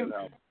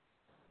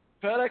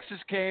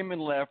has came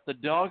and left. The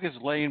dog is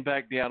laying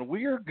back down.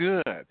 We are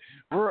good.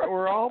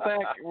 We're all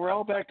back. We're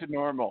all back to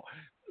normal.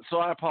 So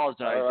I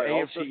apologize. Right,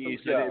 AFC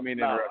East. I didn't mean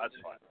to interrupt.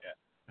 That's fine. Yeah.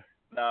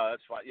 No,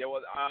 that's fine. Yeah.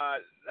 Well,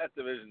 that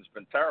division's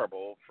been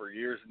terrible for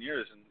years and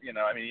years, and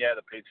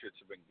the Patriots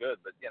have been good,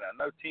 but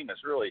no team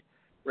has really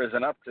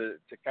risen up to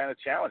kind of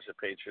challenge the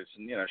Patriots,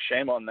 and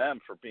shame on them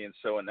for being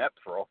so inept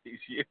for all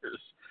these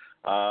years.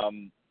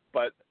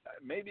 But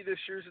maybe this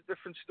year's a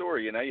different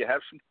story. You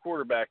have some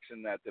quarterbacks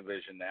in that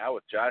division now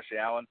with Josh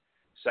Allen,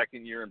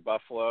 second year in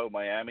Buffalo.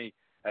 Miami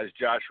has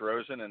Josh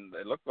Rosen, and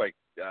it looked like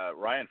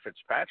Ryan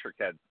Fitzpatrick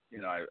had,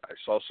 I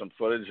saw some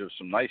footage of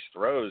some nice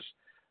throws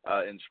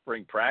in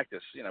spring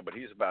practice, but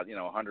he's about,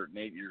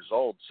 108 years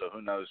old, so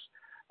who knows,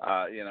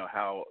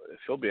 how if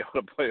he'll be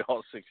able to play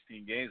all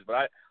 16 games.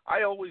 But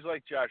I always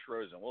like Josh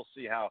Rosen. We'll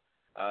see how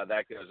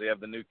that goes. They have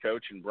the new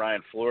coach in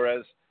Brian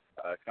Flores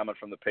coming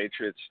from the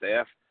Patriots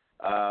staff.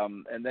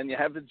 And then you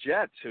have the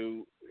Jets,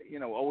 who,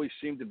 always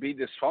seem to be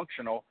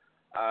dysfunctional,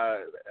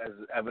 as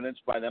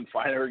evidenced by them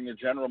firing their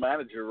general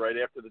manager right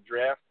after the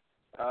draft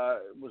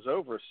was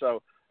over.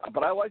 So,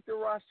 but I like their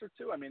roster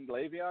too. I mean,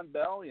 Le'Veon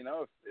Bell,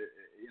 if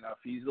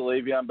he's the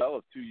Le'Veon Bell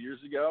of 2 years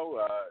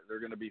ago, they're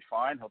going to be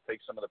fine. He'll take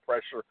some of the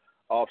pressure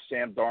off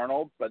Sam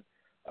Darnold, but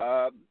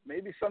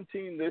maybe some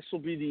team, this will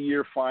be the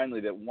year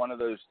finally that one of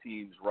those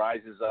teams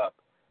rises up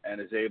and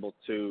is able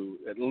to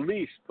at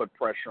least put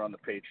pressure on the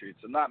Patriots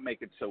and not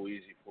make it so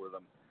easy for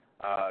them.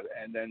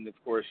 And then, of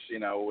course,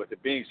 with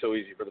it being so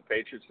easy for the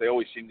Patriots, they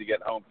always seem to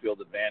get home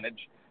field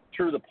advantage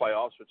through the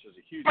playoffs, which is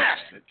a huge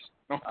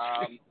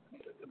advantage.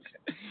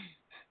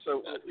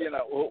 So,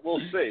 we'll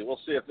see. We'll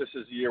see if this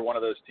is the year one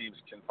of those teams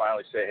can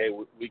finally say, hey,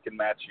 we can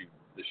match you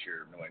this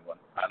year, New England.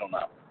 I don't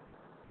know.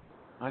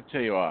 I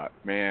tell you what,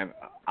 man,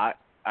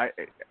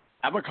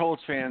 I'm a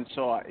Colts fan,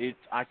 so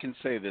I can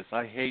say this.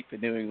 I hate the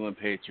New England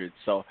Patriots,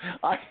 so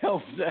I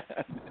hope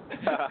that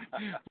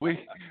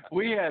we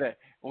had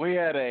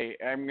a.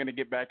 I'm going to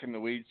get back in the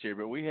weeds here,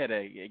 but we had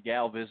a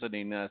gal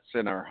visiting us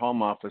in our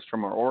home office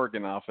from our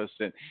Oregon office,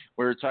 and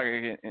we were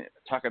talking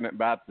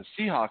about the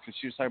Seahawks, and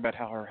she was talking about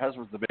how her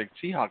husband's a big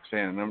Seahawks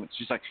fan, and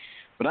she's like,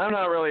 but I'm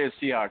not really a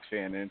Seahawks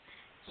fan, and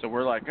so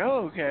we're like,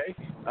 oh, okay.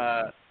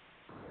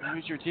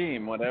 Who's your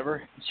team?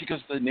 Whatever. She goes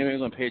to the New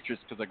England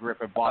Patriots because I grew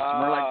up in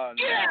Boston. We're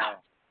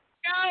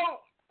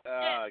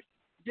like,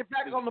 get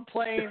back on the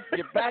plane,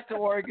 get back to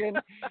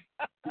Oregon.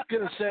 You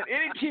could have said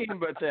any team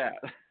but that.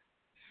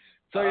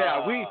 So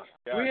yeah, we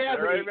have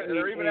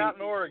they're even out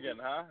in Oregon,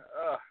 huh?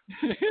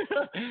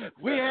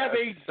 We have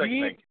a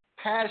deep,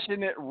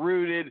 passionate,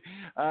 rooted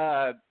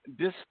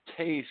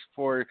distaste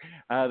for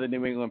the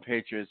New England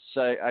Patriots.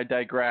 I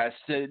digress.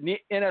 The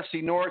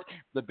NFC North,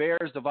 the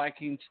Bears, the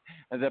Vikings,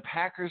 the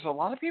Packers. A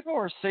lot of people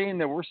are saying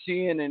that we're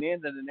seeing an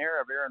end of an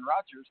era of Aaron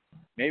Rodgers.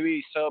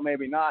 Maybe so,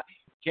 maybe not.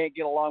 Can't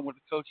get along with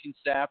the coaching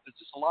staff. There's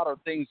just a lot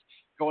of things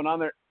going on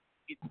there.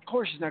 Of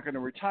course, he's not going to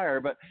retire,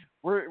 but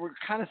we're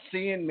kind of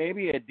seeing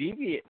maybe a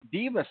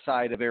diva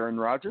side of Aaron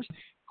Rodgers.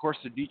 Of course,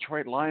 the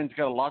Detroit Lions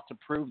got a lot to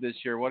prove this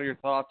year. What are your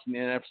thoughts on the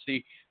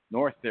NFC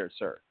North there,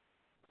 sir?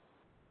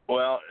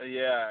 Well,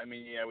 yeah,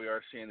 we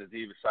are seeing the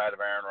diva side of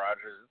Aaron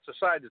Rodgers. It's a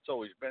side that's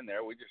always been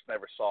there. We just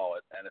never saw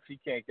it. And if he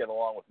can't get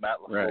along with Matt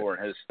LaFleur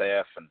and his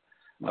staff, and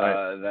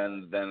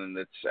then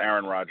it's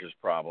Aaron Rodgers'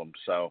 problem.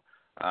 So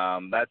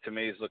that to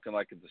me is looking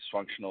like a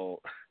dysfunctional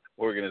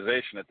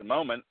organization at the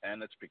moment,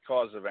 and it's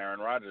because of Aaron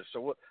Rodgers.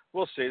 So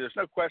we'll see. There's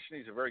no question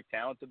he's a very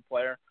talented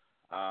player.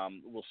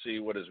 We'll see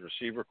what his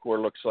receiver core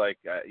looks like.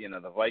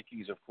 The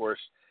Vikings, of course,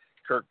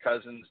 Kirk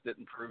Cousins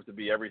didn't prove to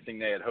be everything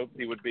they had hoped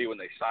he would be when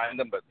they signed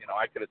him, but,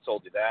 I could have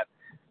told you that.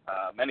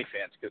 Many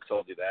fans could have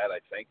told you that, I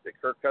think, that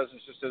Kirk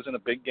Cousins just isn't a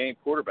big-game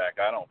quarterback,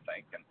 I don't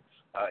think. And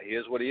he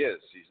is what he is.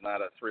 He's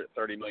not a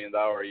 $30 million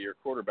a year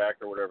quarterback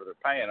or whatever they're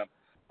paying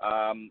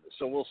him.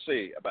 So we'll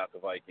see about the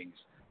Vikings.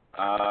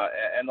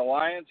 And the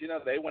Lions,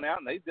 they went out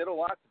and they did a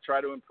lot to try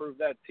to improve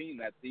that team,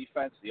 that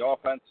defense, the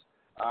offense.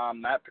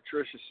 Matt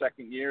Patricia's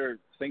second year,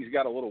 things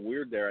got a little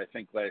weird there, I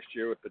think, last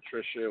year with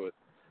Patricia, with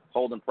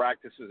holding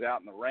practices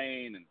out in the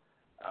rain and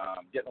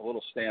getting a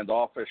little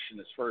standoffish in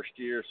his first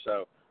year.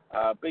 So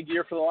big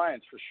year for the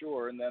Lions for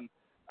sure. And then,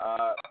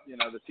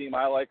 the team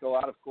I like a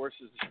lot, of course,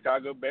 is the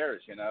Chicago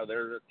Bears.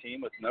 They're a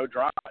team with no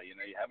drama. You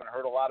haven't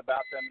heard a lot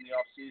about them in the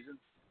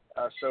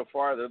offseason so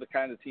far. They're the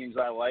kind of teams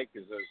I like,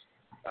 is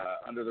those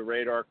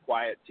under-the-radar,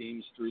 quiet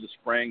teams through the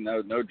spring,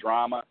 no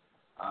drama.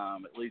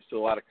 It leads to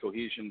a lot of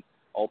cohesion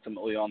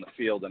ultimately on the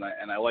field. And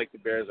I like the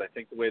Bears. I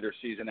think the way their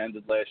season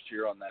ended last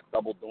year on that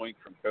double doink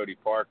from Cody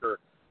Parker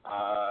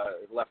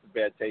left a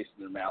bad taste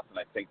in their mouth, and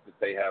I think that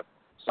they have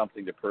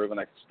something to prove, and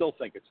I still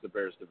think it's the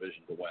Bears'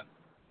 division to win.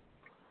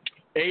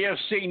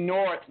 AFC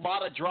North, a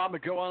lot of drama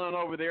going on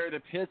over there. The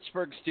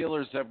Pittsburgh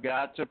Steelers have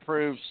got to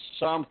prove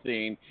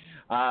something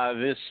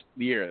this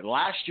year.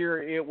 Last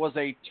year, it was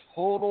a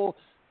total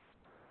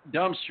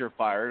dumpster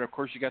fire. And of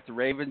course, you got the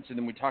Ravens, and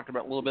then we talked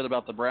about a little bit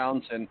about the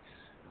Browns, and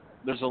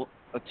there's a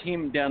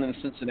team down in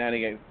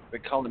Cincinnati. They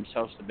call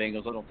themselves the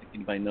Bengals. I don't think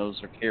anybody knows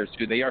or cares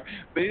who they are.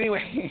 But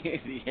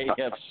anyway, the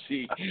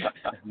AFC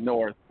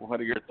North. What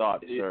are your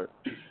thoughts, sir?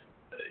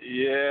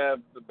 Yeah,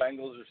 the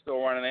Bengals are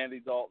still running Andy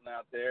Dalton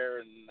out there,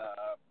 and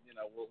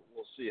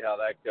we'll see how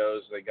that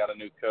goes. They got a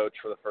new coach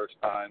for the first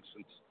time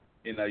since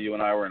you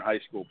and I were in high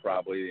school,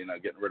 probably.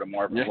 Getting rid of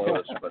Marvin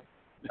Lewis, but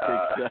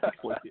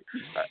exactly.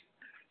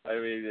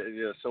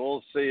 So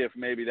we'll see if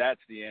maybe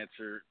that's the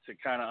answer to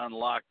kind of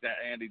unlock that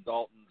Andy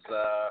Dalton's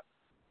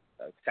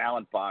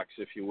talent box,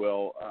 if you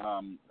will.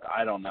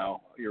 I don't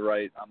know. You're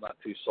right. I'm not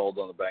too sold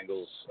on the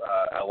Bengals.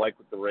 I like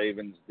what the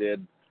Ravens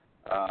did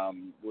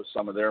with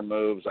some of their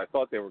moves. I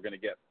thought they were going to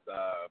get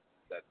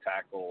that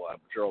tackle,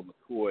 Gerald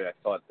McCoy. I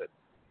thought that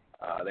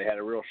they had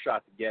a real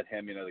shot to get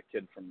him. The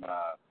kid from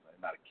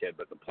not a kid,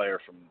 but the player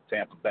from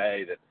Tampa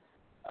Bay that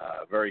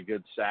very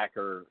good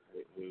sacker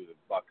who the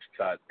Bucs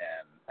cut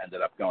and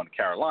ended up going to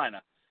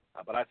Carolina.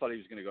 But I thought he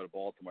was going to go to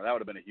Baltimore. That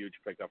would have been a huge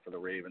pickup for the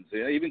Ravens.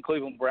 Even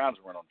Cleveland Browns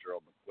weren't on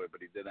Gerald McCoy,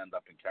 but he did end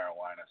up in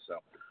Carolina. So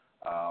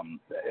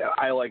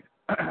I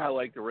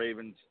like the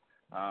Ravens.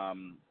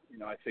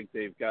 I think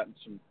they've gotten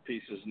some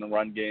pieces in the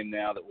run game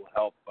now that will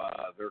help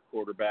their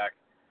quarterback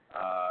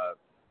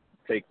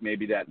take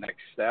maybe that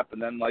next step.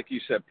 And then, like you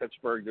said,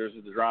 Pittsburgh, there's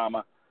the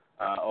drama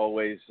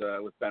always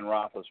with Ben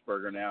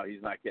Roethlisberger now.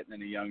 He's not getting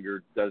any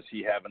younger. Does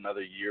he have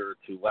another year or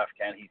two left?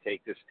 Can he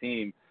take this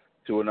team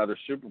to another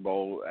Super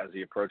Bowl as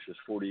he approaches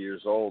 40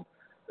 years old?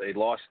 They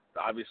lost,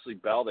 obviously,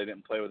 Bell. They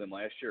didn't play with him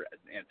last year.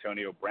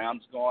 Antonio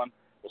Brown's gone.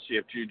 We'll see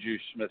if Juju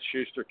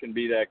Smith-Schuster can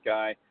be that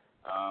guy.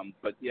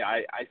 But, yeah,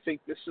 I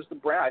think this is the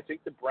Browns. I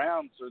think the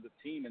Browns are the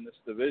team in this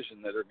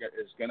division that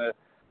is going to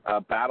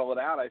battle it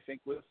out, I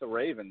think, with the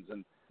Ravens.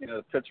 And,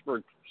 the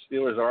Pittsburgh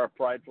Steelers are a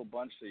prideful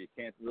bunch, so you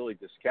can't really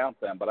discount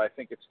them. But I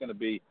think it's going to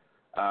be,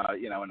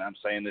 and I'm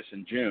saying this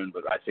in June,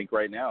 but I think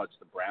right now it's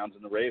the Browns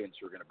and the Ravens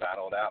who are going to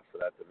battle it out for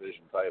that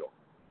division title.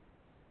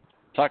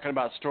 Talking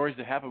about stories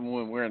that happened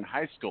when we were in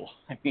high school.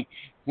 I mean,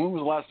 when was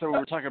the last time we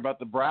were talking about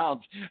the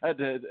Browns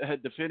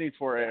competing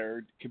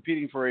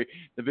for a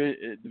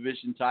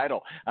division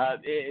title?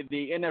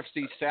 The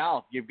NFC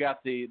South, you've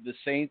got the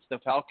Saints, the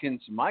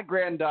Falcons, my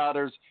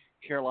granddaughter's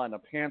Carolina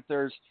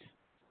Panthers.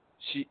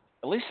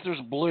 At least there's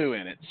blue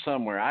in it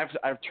somewhere.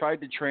 I've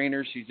tried to train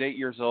her. She's 8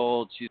 years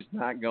old. She's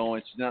not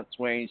going. She's not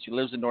swaying. She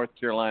lives in North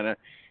Carolina.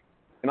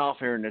 In all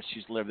fairness,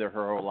 she's lived there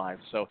her whole life.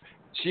 So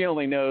she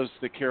only knows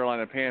the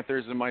Carolina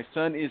Panthers, and my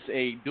son is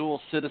a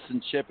dual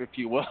citizenship, if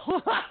you will,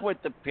 with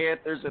the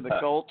Panthers and the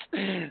Colts.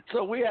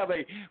 So we have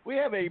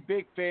a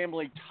big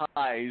family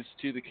ties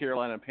to the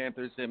Carolina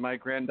Panthers, and my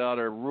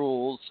granddaughter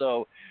rules.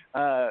 So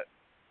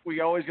we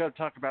always got to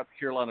talk about the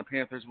Carolina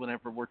Panthers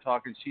whenever we're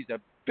talking. She's a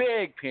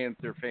big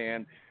Panther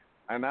fan,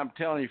 and I'm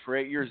telling you, for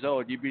 8 years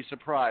old, you'd be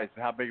surprised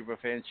at how big of a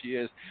fan she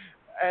is.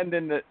 And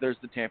then there's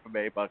the Tampa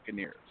Bay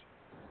Buccaneers.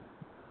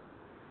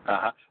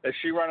 Is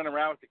she running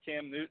around with the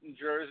Cam Newton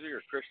jersey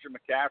or Christian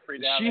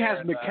McCaffrey down she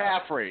there? She has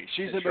McCaffrey.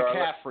 She's a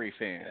McCaffrey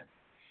fan.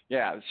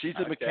 Yeah, she's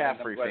a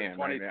McCaffrey fan. 22,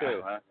 right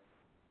now. huh?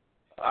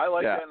 I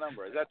like that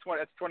number. Is that 20?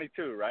 That's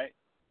 22, right?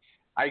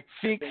 I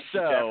think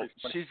so.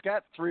 She's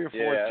got 3 or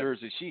 4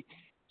 jerseys.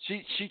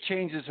 She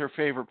changes her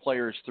favorite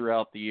players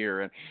throughout the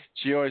year, and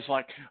she always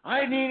like,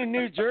 I need a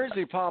new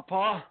jersey,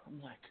 Papa.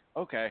 I'm like,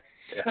 okay.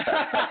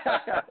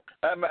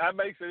 That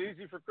makes it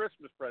easy for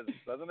Christmas presents,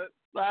 doesn't it?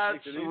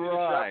 That's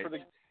right.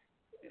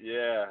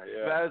 Yeah.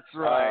 That's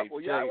right.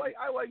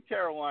 I like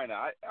Carolina.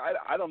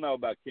 I don't know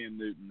about Cam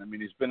Newton. I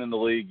mean, he's been in the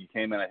league. He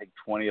came in, I think,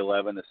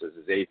 2011. This is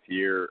his 8th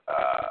year.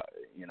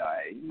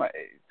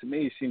 To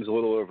me, he seems a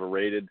little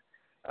overrated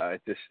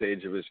at this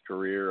stage of his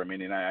career. I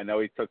mean, I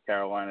know he took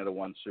Carolina to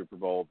 1 Super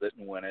Bowl,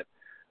 didn't win it.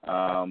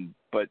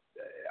 But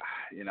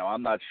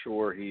I'm not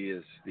sure he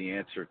is the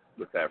answer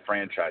with that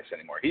franchise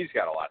anymore. He's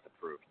got a lot to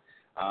prove.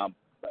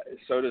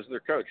 So does their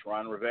coach,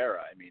 Ron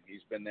Rivera. I mean,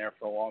 he's been there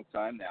for a long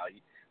time now.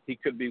 He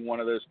could be one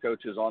of those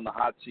coaches on the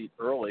hot seat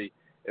early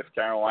if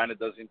Carolina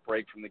doesn't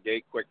break from the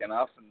gate quick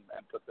enough and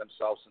put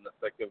themselves in the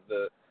thick of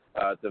the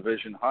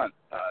division hunt.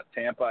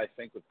 Tampa, I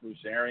think, with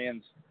Bruce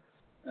Arians,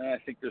 I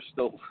think there's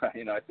still,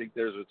 I think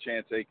there's a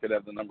chance they could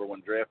have the number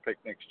 1 draft pick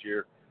next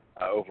year.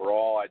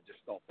 Overall, I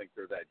just don't think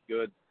they're that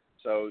good.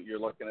 So you're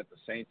looking at the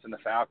Saints and the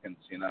Falcons.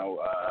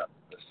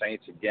 The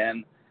Saints,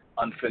 again,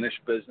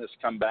 unfinished business,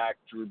 come back.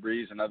 Drew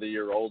Brees, another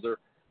year older.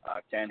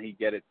 Can he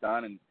get it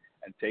done and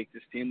take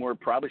this team where it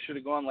probably should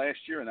have gone last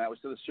year, and that was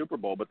to the Super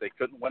Bowl, but they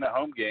couldn't win a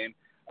home game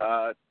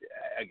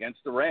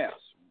against the Rams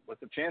with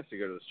a chance to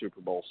go to the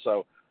Super Bowl.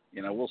 So,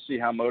 we'll see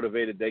how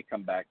motivated they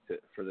come back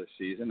for this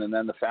season. And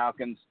then the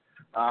Falcons,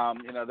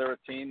 they're a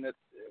team that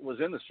was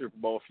in the Super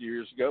Bowl a few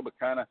years ago, but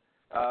kind of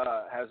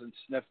hasn't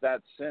sniffed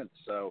that since.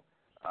 So,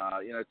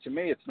 to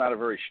me, it's not a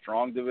very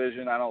strong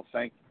division, I don't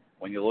think,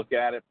 when you look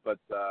at it. But,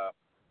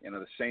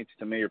 the Saints,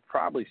 to me, are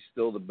probably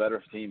still the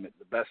best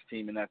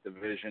team in that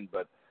division.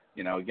 But,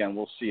 again,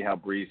 we'll see how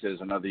Brees is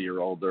another year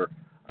older,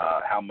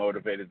 how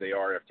motivated they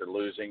are after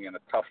losing in a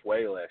tough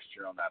way last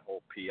year on that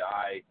whole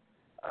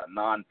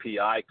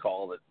non-PI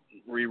call that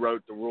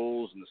rewrote the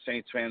rules, and the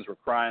Saints fans were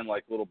crying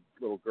like little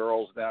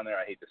girls down there.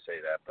 I hate to say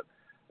that, but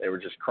they were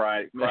just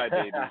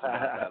crybabies about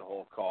that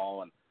whole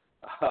call, and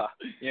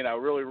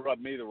really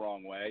rubbed me the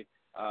wrong way.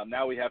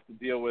 Now we have to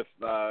deal with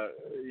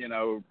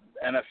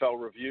NFL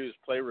reviews,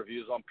 play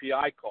reviews on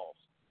PI calls,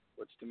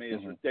 which to me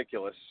is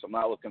ridiculous. I'm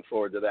not looking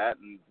forward to that,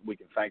 and we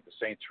can thank the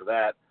Saints for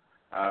that,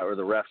 or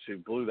the refs who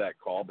blew that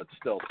call. But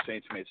still, the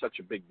Saints made such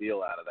a big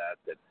deal out of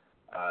that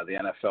the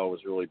NFL was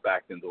really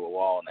backed into a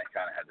wall, and they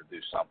kind of had to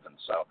do something.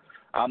 So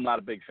I'm not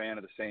a big fan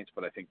of the Saints,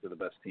 but I think they're the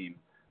best team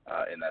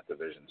in that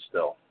division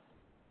still.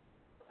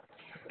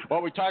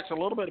 Well, we talked a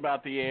little bit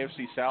about the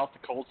AFC South,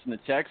 the Colts and the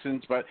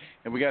Texans,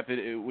 and we got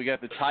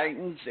the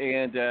Titans,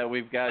 and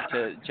we've got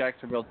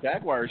Jacksonville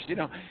Jaguars.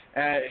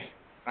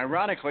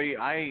 Ironically,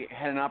 I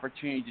had an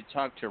opportunity to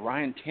talk to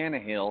Ryan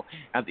Tannehill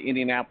at the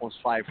Indianapolis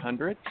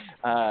 500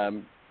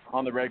 on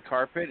the red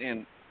carpet,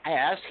 and I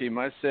asked him.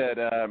 I said,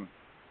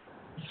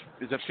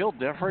 "Does it feel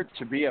different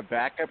to be a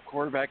backup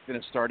quarterback than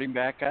a starting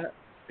backup?"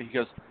 He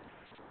goes,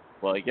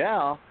 "Well,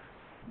 yeah."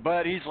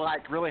 But he's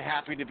like really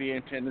happy to be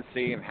in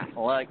Tennessee and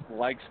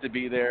likes to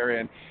be there.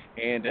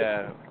 And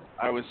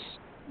I was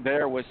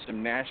there with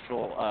some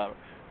Nashville,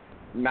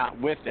 not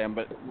with them,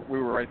 but we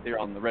were right there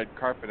on the red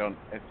carpet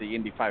at the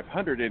Indy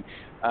 500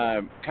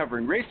 and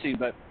covering racing.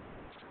 But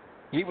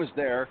he was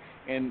there,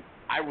 and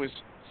I was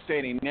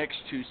standing next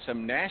to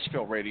some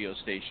Nashville radio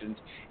stations,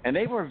 and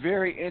they were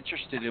very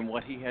interested in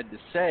what he had to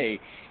say,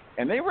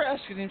 and they were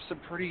asking him some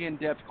pretty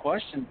in-depth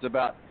questions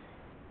about,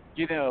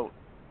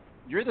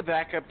 you're the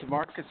backup to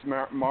Marcus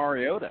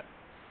Mariota.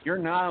 You're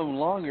no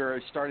longer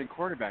a starting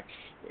quarterback.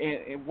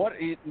 And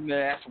they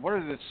asked, what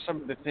are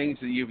some of the things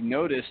that you've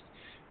noticed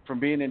from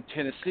being in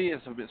Tennessee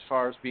as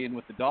far as being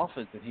with the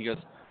Dolphins? And he goes,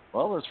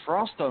 well, there's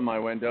frost on my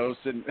windows,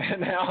 and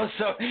now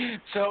so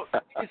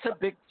it's a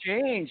big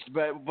change.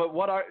 But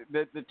what are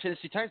the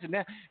Tennessee Titans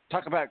now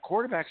talk about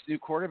new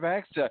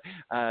quarterbacks?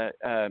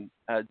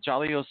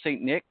 Jaleo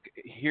St. Nick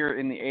here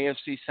in the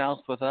AFC South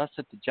with us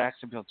at the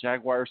Jacksonville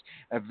Jaguars,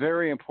 a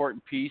very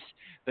important piece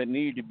that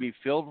needed to be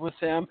filled with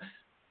them.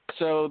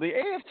 So the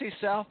AFC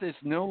South is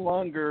no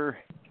longer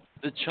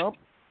the chump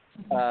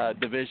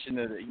division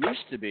that it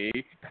used to be.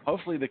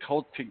 Hopefully the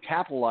Colts can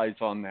capitalize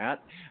on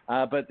that.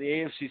 But the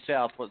AFC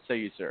South, what say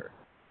you, sir?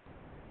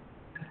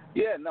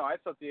 Yeah, no, I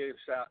thought the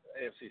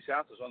AFC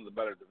South was one of the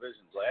better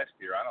divisions last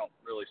year. I don't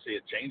really see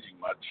it changing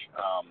much.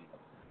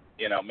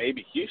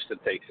 Maybe Houston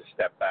takes a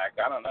step back.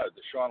 I don't know.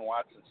 Deshaun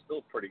Watson's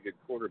still a pretty good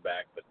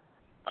quarterback, but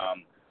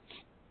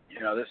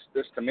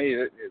this to me,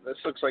 this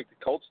looks like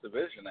the Colts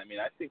division. I mean,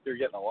 I think they're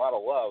getting a lot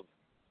of love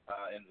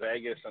in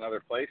Vegas and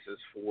other places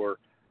for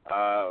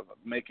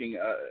making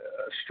a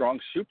strong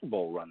Super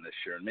Bowl run this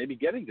year and maybe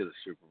getting to the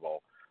Super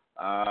Bowl.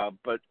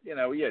 But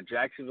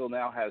Jacksonville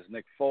now has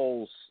Nick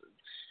Foles.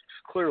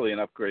 It's clearly an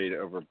upgrade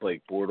over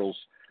Blake Bortles.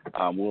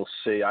 We'll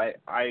see. I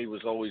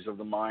was always of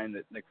the mind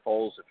that Nick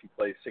Foles, if he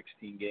plays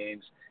 16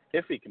 games,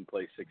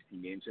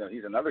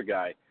 he's another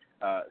guy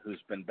who's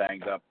been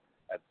banged up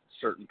at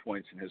certain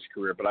points in his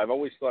career. But I've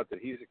always thought that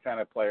he's the kind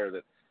of player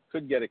that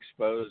could get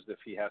exposed if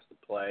he has to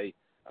play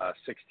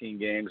 16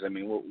 games. I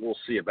mean, we'll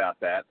see about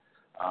that.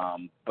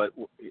 But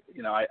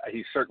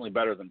he's certainly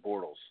better than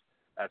Bortles,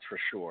 that's for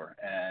sure.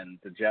 And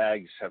the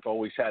Jags have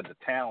always had the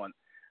talent.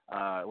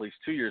 At least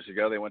 2 years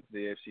ago, they went to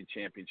the AFC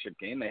Championship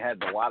game. They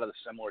had a lot of the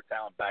similar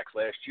talent back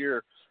last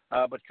year,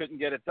 but couldn't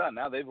get it done.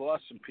 Now they've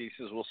lost some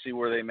pieces. We'll see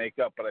where they make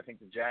up. But I think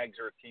the Jags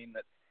are a team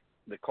that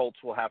the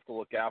Colts will have to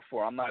look out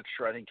for. I'm not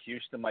sure. I think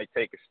Houston might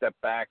take a step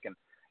back. And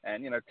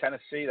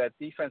Tennessee, that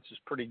defense is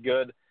pretty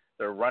good.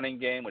 Their running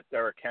game with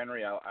Derrick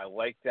Henry, I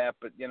like that.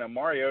 But,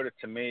 Mariota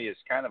to me is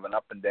kind of an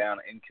up and down,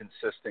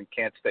 inconsistent,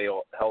 can't stay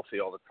healthy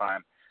all the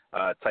time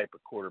type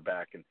of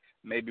quarterback. And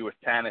maybe with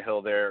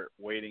Tannehill there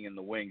waiting in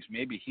the wings,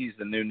 maybe he's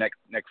the new Nick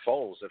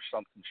Foles if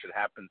something should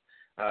happen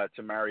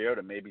to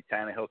Mariota. Maybe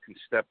Tannehill can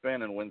step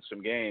in and win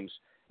some games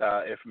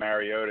if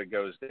Mariota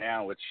goes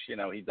down, which,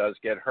 he does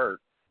get hurt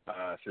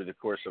through the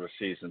course of a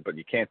season. But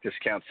you can't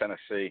discount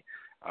Tennessee.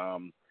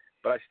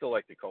 But I still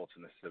like the Colts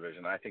in this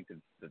division. I think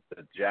the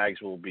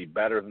Jags will be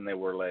better than they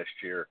were last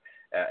year,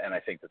 and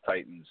I think the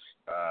Titans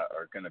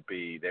are going to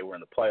be – they were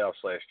in the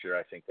playoffs last year.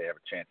 I think they have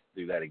a chance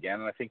to do that again,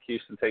 and I think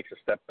Houston takes a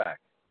step back.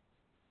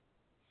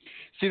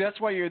 See,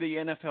 that's why you're the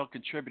NFL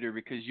contributor,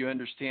 because you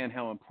understand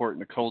how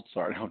important the Colts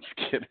are. No, I'm just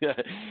kidding.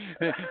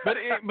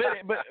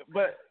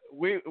 but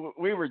we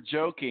were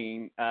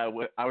joking. I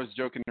was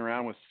joking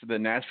around with the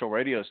Nashville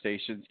radio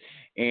stations,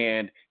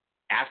 and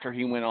after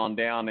he went on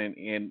down,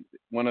 and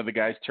one of the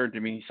guys turned to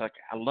me, he's like,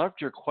 I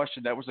loved your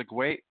question. That was a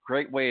great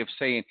way of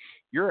saying,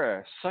 you're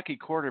a sucky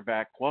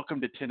quarterback.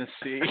 Welcome to Tennessee.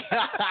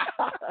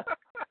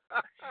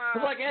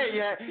 It's like, hey,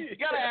 yeah, you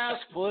got to ask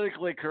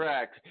politically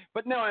correct.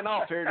 But no, in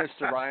all fairness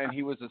to Ryan,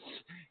 he was a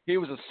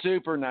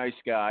super nice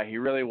guy. He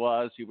really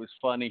was. He was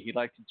funny. He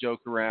liked to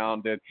joke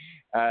around. And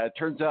it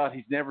turns out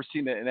he's never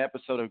seen an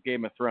episode of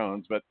Game of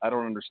Thrones, but I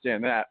don't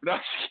understand that. No,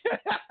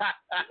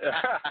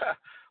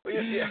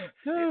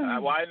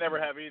 well, I never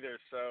have either,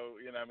 so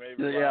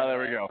maybe there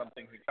we go.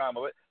 Something in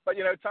common. But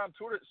Tom,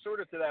 sort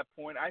of to that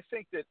point, I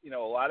think that a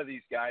lot of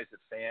these guys that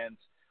fans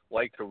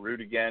like to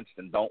root against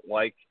and don't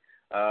like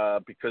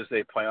because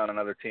they play on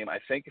another team. I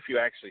think if you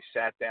actually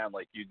sat down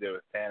like you do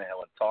with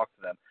Tannehill and talked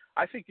to them,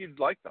 I think you'd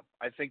like them.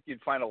 I think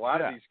you'd find a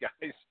lot of these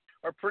guys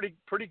are pretty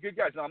good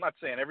guys. Now, I'm not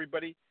saying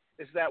everybody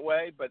is that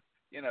way, but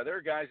there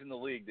are guys in the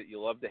league that you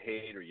love to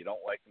hate or you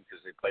don't like them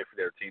because they play for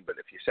their team. But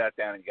if you sat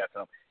down and you got to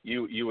know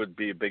them, you would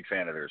be a big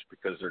fan of theirs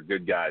because they're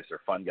good guys.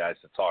 They're fun guys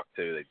to talk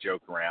to. They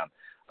joke around.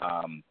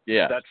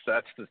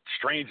 That's the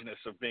strangeness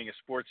of being a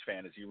sports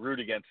fan is you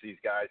root against these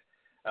guys.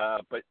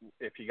 But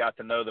if you got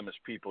to know them as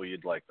people,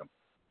 you'd like them.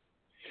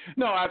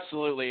 No,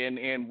 absolutely,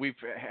 and we've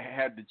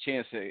had the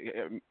chance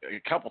a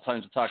couple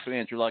times to talk to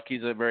Andrew Luck.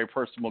 He's a very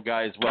personable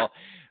guy as well.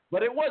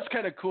 But it was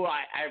kind of cool.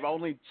 I'd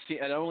only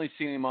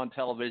seen him on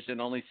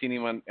television, only seen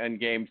him on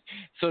games.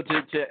 So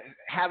to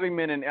have him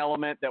in an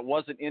element that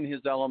wasn't in his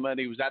element,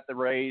 he was at the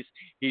race.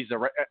 He's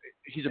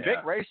a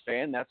big race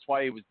fan. That's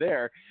why he was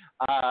there.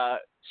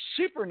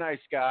 Super nice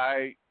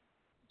guy.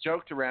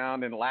 Joked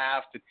around and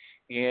laughed,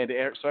 and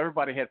so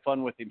everybody had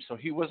fun with him. So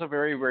he was a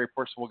very, very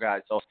personable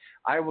guy. So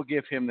I will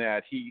give him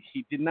that. He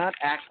did not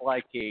act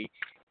like a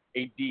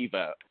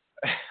diva.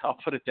 I'll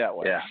put it that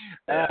way.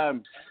 Yeah.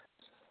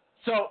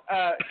 So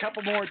a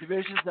couple more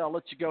divisions, and I'll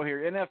let you go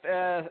here.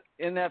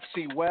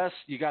 NFC West,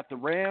 you got the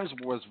Rams.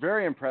 Was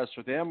very impressed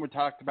with them. We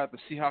talked about the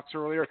Seahawks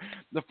earlier.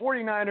 The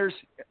 49ers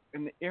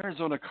and the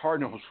Arizona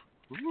Cardinals.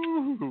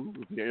 Ooh,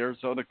 the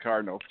Arizona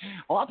Cardinals.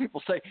 A lot of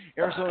people say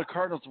Arizona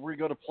Cardinals are where you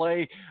go to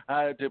play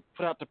to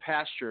put out the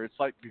pasture. It's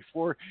like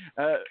before,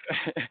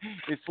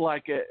 it's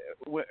like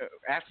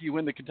after you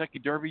win the Kentucky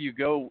Derby, you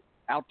go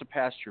out to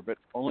pasture, but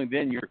only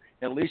then you're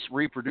at least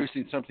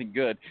reproducing something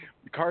good.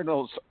 The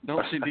Cardinals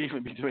don't seem to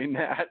even be doing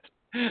that.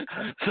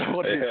 So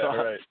what are your thoughts?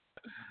 Right.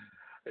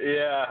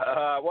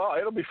 Yeah, well,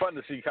 it'll be fun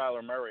to see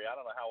Kyler Murray. I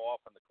don't know how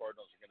often the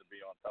Cardinals are going to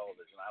be on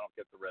television. I don't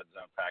get the red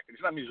zone package.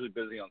 I'm usually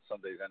busy on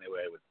Sundays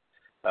anyway with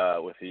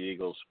the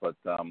Eagles, but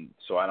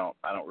so I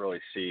don't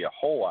really see a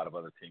whole lot of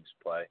other teams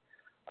play.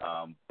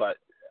 But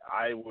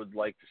I would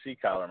like to see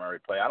Kyler Murray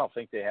play. I don't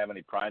think they have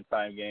any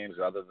primetime games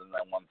other than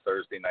that one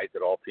Thursday night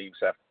that all teams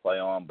have to play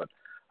on, but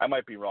I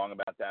might be wrong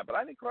about that. But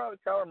I think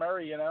Kyler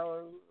Murray, I'd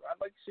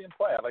like to see him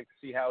play. I'd like to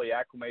see how he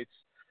acclimates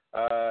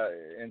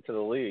into the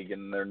league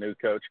and their new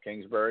coach,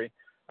 Kingsbury.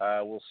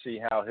 We'll see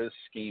how his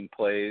scheme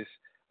plays.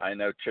 I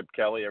know Chip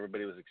Kelly,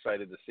 everybody was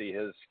excited to see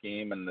his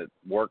scheme, and it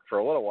worked for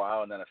a little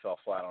while, and then it fell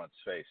flat on its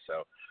face.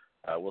 So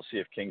we'll see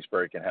if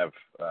Kingsbury can have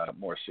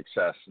more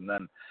success. And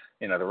then,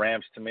 the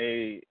Rams, to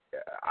me,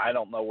 I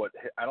don't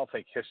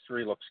think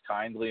history looks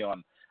kindly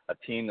on a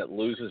team that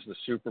loses the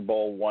Super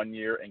Bowl one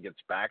year and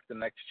gets back the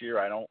next year.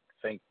 I don't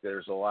think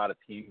there's a lot of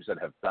teams that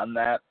have done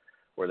that,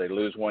 where they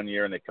lose one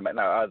year and they come out.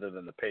 Now, other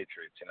than the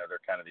Patriots, they're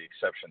kind of the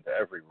exception to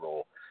every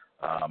rule.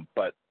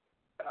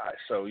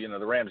 So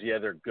the Rams,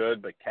 they're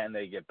good, but can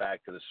they get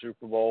back to the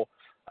Super Bowl?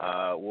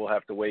 We'll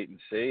have to wait and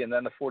see. And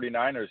then the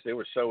 49ers, they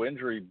were so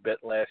injury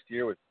bit last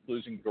year with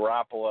losing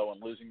Garoppolo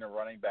and losing their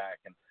running back.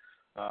 And,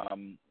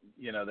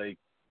 they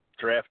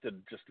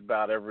drafted just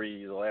about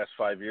the last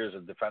 5 years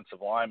of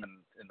defensive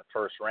linemen in the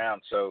first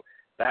round. So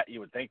that you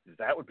would think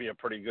that would be a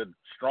pretty good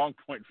strong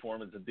point for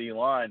them as a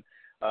D-line,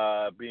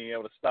 being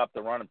able to stop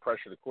the run and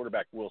pressure the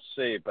quarterback. We'll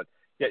see. But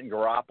getting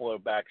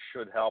Garoppolo back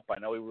should help. I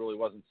know he really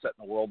wasn't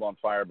setting the world on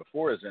fire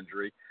before his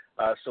injury.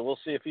 So we'll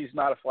see if he's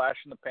not a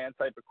flash-in-the-pan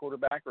type of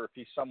quarterback or if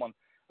he's someone,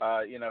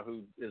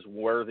 who is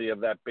worthy of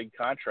that big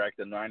contract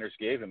the Niners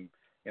gave him.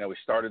 We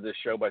started this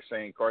show by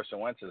saying Carson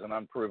Wentz is an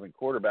unproven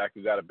quarterback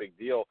who got a big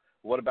deal.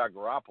 What about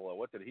Garoppolo?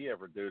 What did he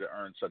ever do to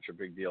earn such a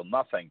big deal?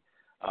 Nothing.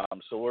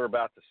 So we're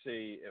about to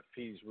see if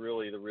he's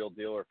really the real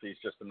deal or if he's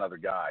just another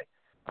guy.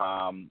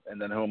 And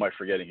then who am I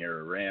forgetting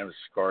here? Rams,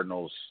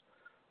 Cardinals,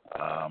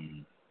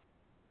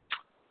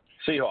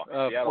 Seahawks,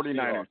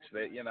 49ers.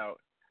 Seahawks.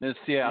 The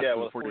Seattle, yeah,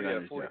 well,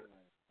 49ers.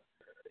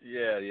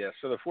 Yeah.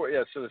 So the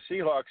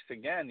Seahawks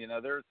again.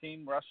 They're a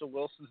team. Russell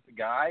Wilson's the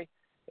guy.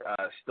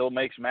 Still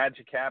makes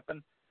magic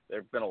happen. There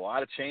have been a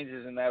lot of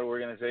changes in that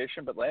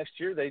organization, but last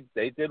year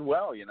they did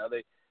well.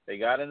 They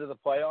got into the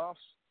playoffs.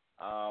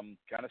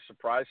 Kind of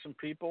surprised some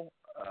people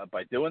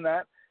by doing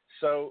that.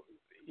 So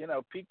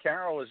Pete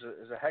Carroll is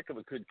a heck of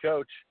a good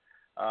coach.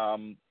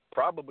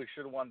 Probably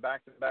should have won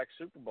back-to-back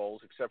Super Bowls,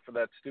 except for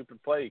that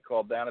stupid play he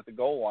called down at the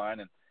goal line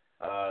and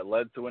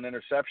led to an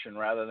interception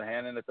rather than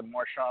handing it to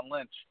Marshawn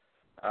Lynch.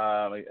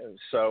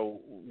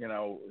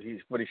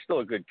 He's still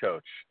a good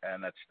coach,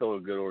 and that's still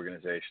a good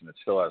organization. It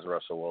still has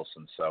Russell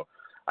Wilson. So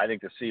I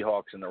think the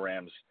Seahawks and the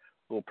Rams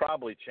will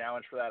probably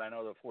challenge for that. I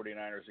know the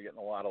 49ers are getting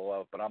a lot of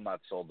love, but I'm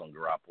not sold on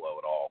Garoppolo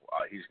at all.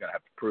 He's going to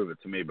have to prove it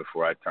to me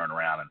before I turn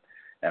around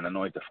and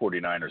anoint the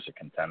 49ers a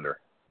contender.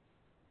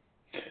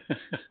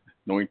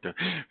 Anoint the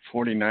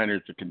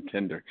 49ers a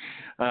contender.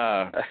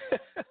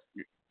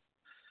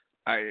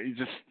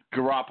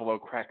 Garoppolo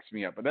cracks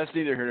me up, but that's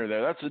neither here nor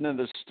there. That's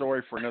another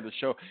story for another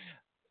show.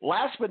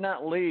 Last but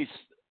not least,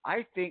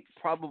 I think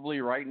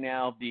probably right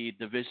now the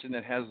division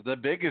that has the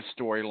biggest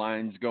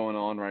storylines going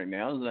on right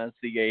now, and that's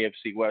the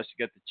AFC West.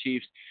 You got the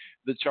Chiefs,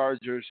 the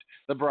Chargers,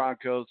 the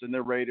Broncos, and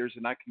the Raiders,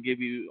 and I can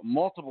give you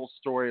multiple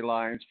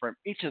storylines from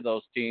each of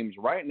those teams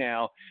right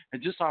now,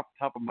 and just off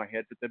the top of my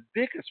head. But the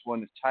biggest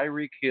one is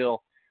Tyreek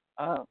Hill.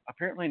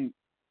 Apparently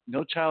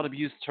no child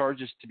abuse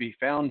charges to be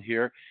found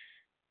here.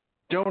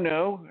 Don't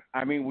know.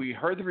 I mean, we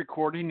heard the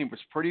recording. It was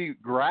pretty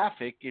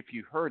graphic if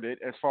you heard it,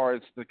 as far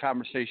as the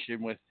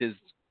conversation with his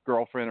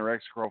girlfriend or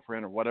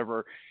ex-girlfriend or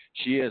whatever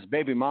she is,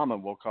 baby mama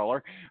we'll call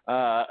her.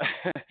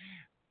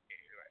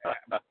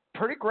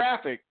 Pretty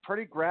graphic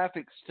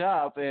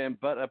stuff,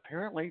 but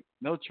apparently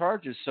no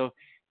charges. So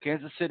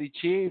Kansas City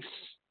Chiefs,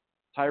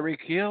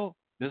 Tyreek Hill,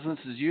 business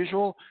as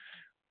usual.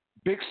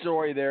 Big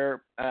story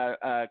there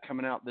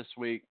coming out this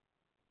week.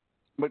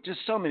 But just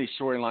so many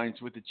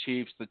storylines with the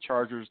Chiefs, the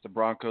Chargers, the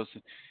Broncos,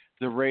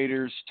 the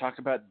Raiders. Talk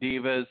about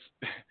divas.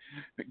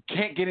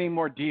 Can't get any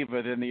more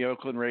diva than the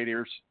Oakland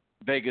Raiders,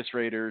 Vegas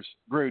Raiders,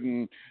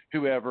 Gruden,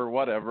 whoever,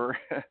 whatever.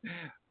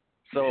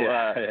 So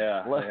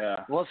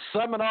let's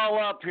sum it all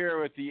up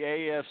here with the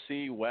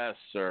AFC West,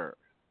 sir.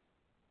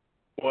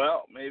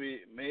 Well,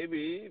 maybe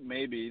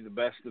the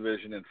best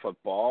division in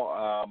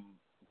football.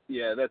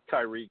 That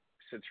Tyreek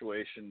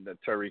situation, that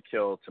Tyreek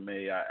Hill, to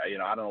me, I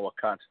don't know what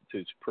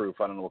constitutes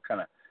proof. I don't know what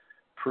kind of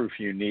proof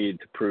you need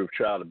to prove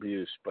child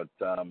abuse. But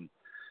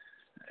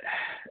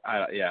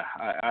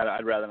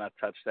I'd rather not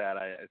touch that.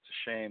 It's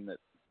a shame that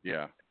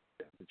the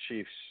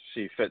Chiefs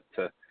see fit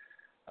to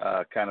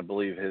kind of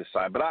believe his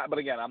side. But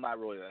again, I'm not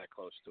really that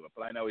close to it.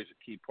 But I know he's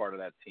a key part of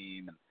that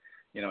team.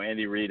 And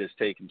Andy Reid has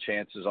taken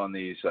chances on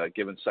these,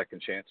 given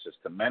second chances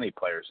to many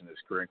players in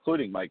his career,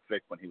 including Mike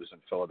Vick when he was in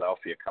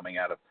Philadelphia, coming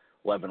out of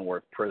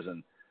Leavenworth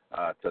Prison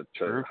to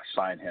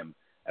sign him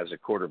as a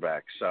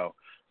quarterback. So,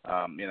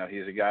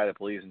 he's a guy that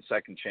believes in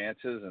second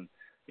chances, and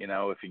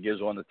if he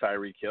gives one to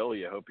Tyreek Hill,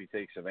 you hope he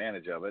takes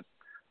advantage of it.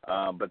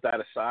 But that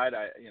aside,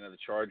 the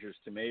Chargers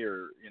to me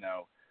are,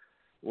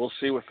 we'll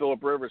see what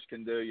Phillip Rivers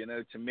can do.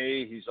 To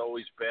me, he's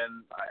always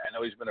been, I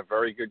know he's been a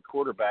very good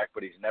quarterback,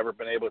 but he's never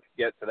been able to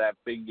get to that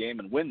big game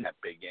and win that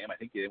big game. I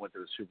think he went to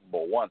the Super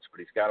Bowl once, but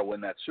he's got to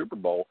win that Super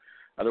Bowl.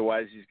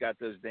 Otherwise, he's got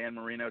those Dan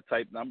Marino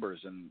type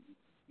numbers, and,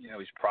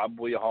 he's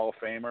probably a Hall of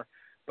Famer,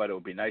 but it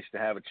would be nice to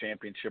have a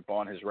championship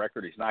on his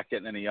record. He's not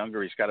getting any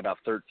younger. He's got about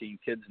 13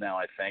 kids now,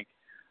 I think.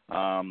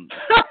 I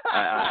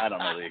don't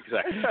know the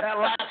exact. That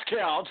last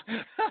count.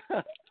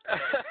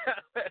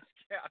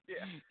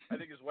 Yeah. I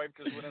think his wife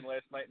just went in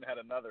last night and had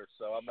another,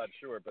 so I'm not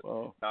sure. But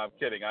no, I'm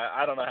kidding.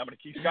 I don't know how many.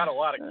 He's got a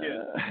lot of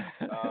kids,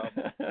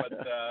 but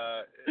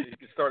he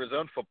can start his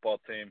own football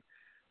team.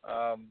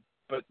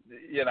 But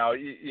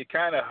you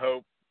kind of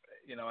hope.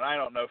 And I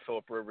don't know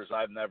Phillip Rivers.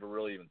 I've never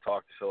really even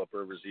talked to Phillip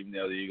Rivers, even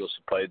though the Eagles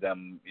have played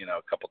them,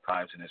 a couple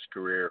times in his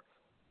career.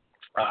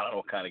 I don't know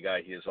what kind of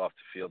guy he is off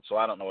the field, so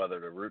I don't know whether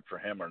to root for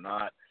him or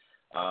not.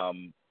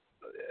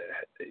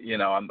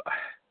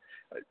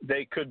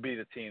 They could be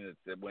the team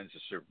that wins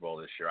the Super Bowl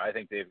this year. I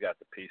think they've got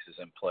the pieces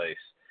in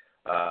place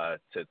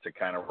to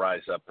kind of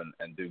rise up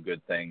and do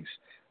good things.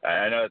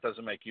 I know it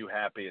doesn't make you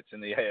happy. It's in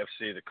the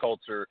AFC. The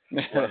Colts are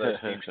one of those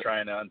teams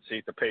trying to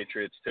unseat the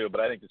Patriots too, but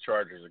I think the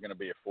Chargers are going to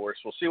be a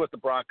force. We'll see what the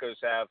Broncos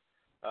have,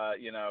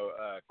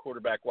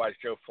 quarterback-wise,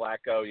 Joe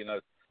Flacco.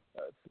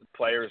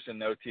 Players in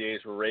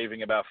OTAs were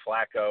raving about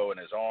Flacco and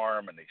his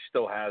arm, and he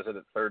still has it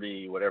at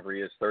 30, whatever he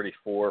is,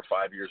 34,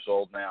 5 years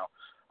old now.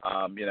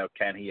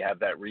 Can he have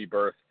that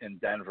rebirth in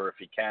Denver? If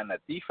he can,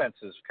 that defense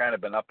has kind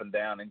of been up and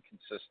down,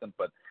 inconsistent,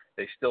 but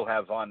they still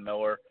have Von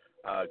Miller,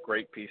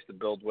 great piece to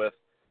build with.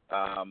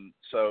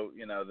 So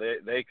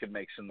they could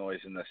make some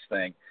noise in this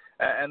thing.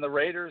 And the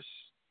Raiders,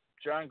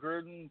 John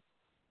Gruden,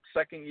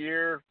 second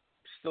year,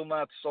 still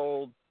not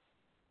sold.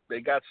 They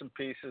got some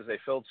pieces. They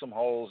filled some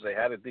holes. They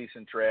had a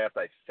decent draft,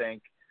 I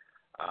think.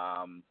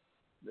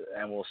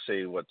 And we'll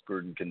see what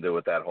Gruden can do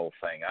with that whole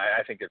thing.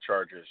 I think the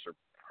Chargers are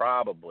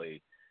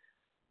probably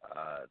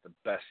the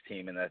best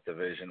team in that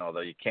division,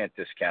 although you can't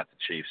discount the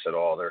Chiefs at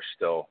all. They're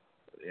still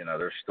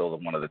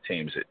one of the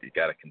teams that you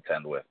got to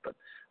contend with. But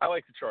I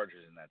like the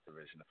Chargers in that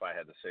division. If I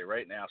had to say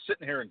right now,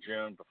 sitting here in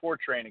June, before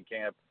training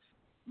camp,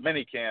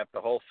 mini camp, the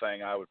whole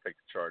thing, I would pick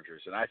the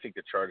Chargers. And I think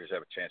the Chargers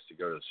have a chance to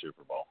go to the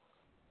Super Bowl.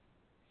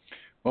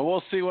 Well,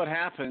 we'll see what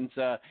happens.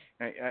 I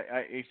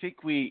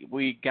think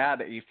we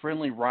got a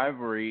friendly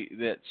rivalry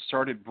that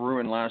started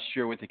brewing last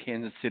year with the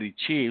Kansas City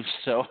Chiefs.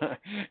 So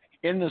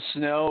in the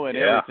snow and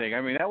everything.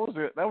 I mean, that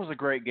was a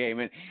great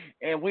game,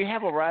 and we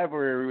have a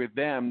rivalry with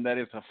them that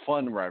is a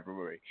fun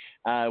rivalry.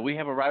 We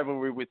have a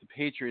rivalry with the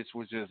Patriots,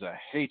 which is a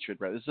hatred.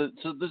 Right? So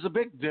there's a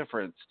big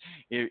difference,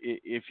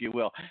 if you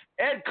will.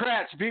 Ed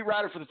Kracz, beat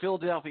writer for the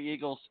Philadelphia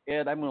Eagles.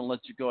 Ed, I'm going to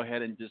let you go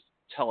ahead and just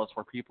tell us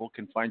where people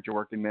can find your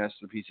working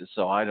masterpieces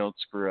so I don't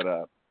screw it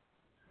up.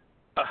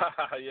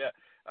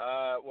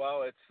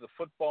 Well, it's the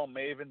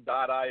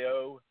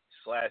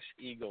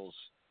footballmaven.io/Eagles.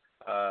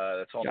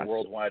 That's on the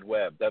World Wide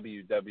Web,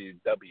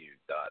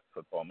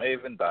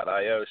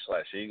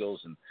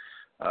 www.footballmaven.io/Eagles. And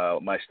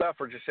my stuff,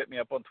 or just hit me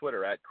up on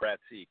Twitter at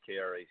Kratze,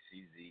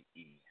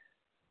 Kratze.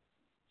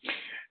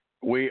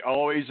 We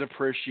always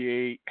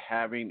appreciate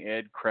having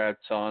Ed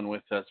Kracz on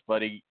with us,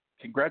 buddy.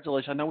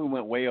 Congratulations. I know we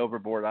went way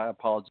overboard. I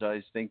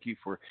apologize. Thank you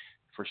for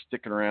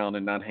sticking around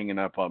and not hanging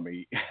up on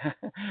me.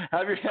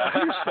 have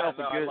yourself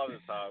a good. I love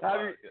this time.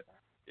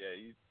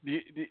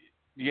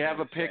 Do you have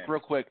a pick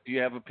real quick? Do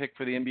you have a pick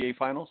for the NBA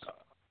Finals?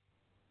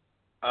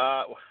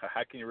 How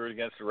can you root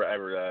against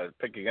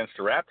pick against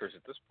the Raptors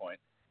at this point?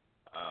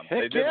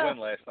 They did win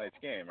last night's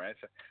game, right?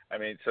 So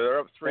they're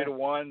up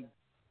 3-1.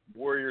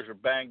 Warriors are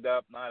banged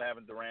up. Not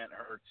having Durant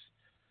hurts.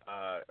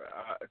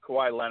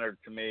 Kawhi Leonard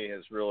to me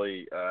is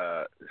really,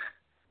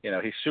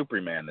 he's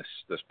Superman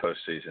this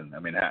postseason. I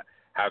mean,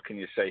 how can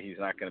you say he's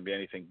not going to be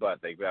anything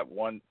but? They've got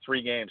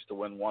 3 games to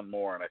win one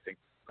more, and I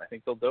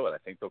think they'll do it. I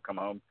think they'll come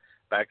home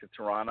back to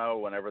Toronto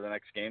whenever the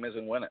next game is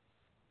and win it.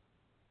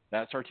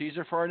 That's our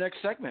teaser for our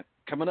next segment.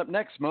 Coming up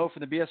next, Mo,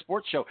 for the BS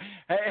Sports Show.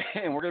 Hey,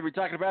 and we're going to be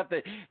talking about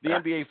the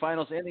NBA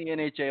Finals and the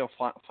NHL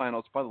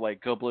Finals. By the way,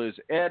 go Blues.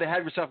 Ed,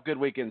 have yourself a good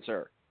weekend,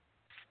 sir.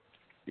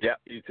 Yeah,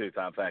 you too,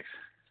 Tom. Thanks.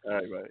 All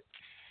right, buddy.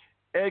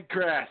 Ed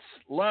Kracz,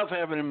 love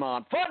having him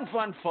on.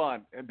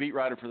 Fun. A beat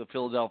writer for the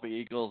Philadelphia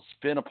Eagles.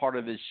 Been a part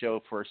of this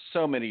show for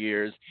so many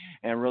years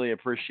and really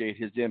appreciate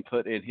his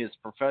input and his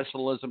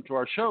professionalism to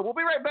our show. We'll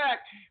be right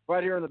back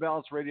right here on the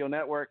Balance Radio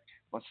Network.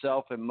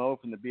 myself and Mo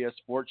from the BS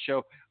Sports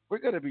Show. We're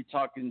going to be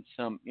talking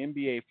some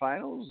NBA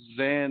Finals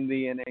and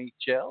the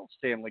NHL,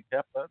 Stanley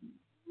Cup,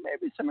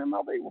 maybe some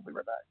MLB. We'll be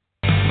right back.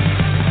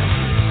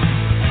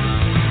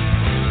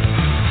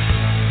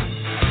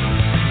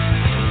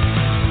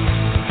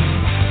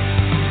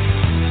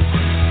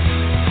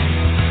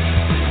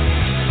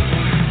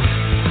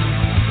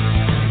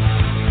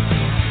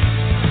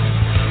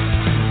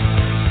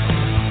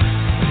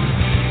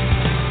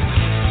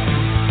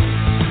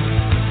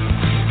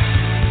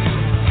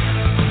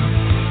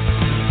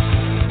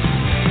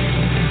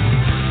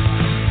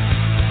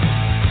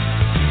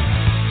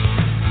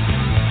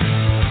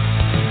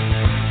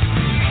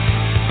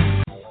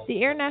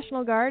 The Air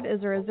National Guard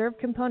is a reserve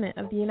component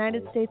of the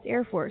United States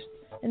Air Force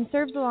and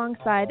serves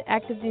alongside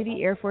active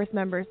duty Air Force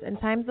members in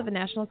times of a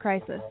national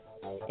crisis.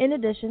 In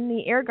addition,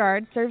 the Air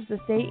Guard serves the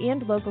state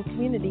and local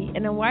community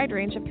in a wide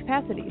range of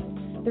capacities.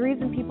 The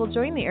reason people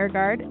join the Air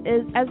Guard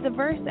is as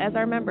diverse as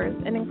our members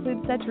and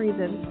includes such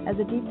reasons as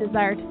a deep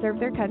desire to serve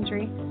their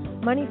country,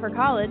 money for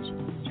college,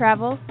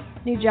 travel,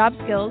 new job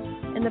skills,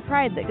 and the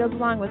pride that goes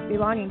along with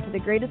belonging to the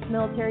greatest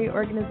military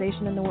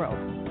organization in the world.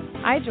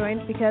 I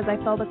joined because I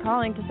felt a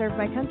calling to serve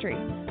my country,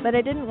 but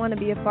I didn't want to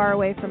be far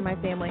away from my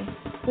family,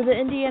 so the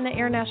Indiana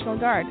Air National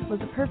Guard was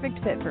a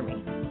perfect fit for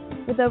me.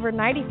 With over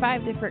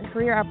 95 different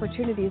career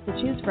opportunities to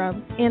choose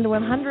from and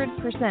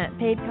 100%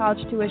 paid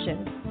college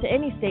tuition to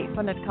any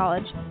state-funded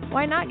college,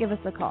 why not give us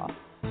a call?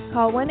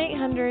 Call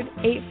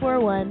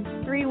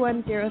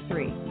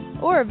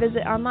 1-800-841-3103 or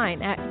visit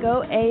online at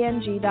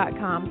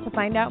goang.com to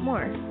find out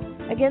more.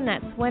 Again,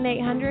 that's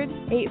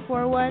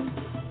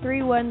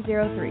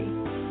 1-800-841-3103.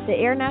 The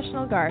Air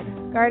National Guard,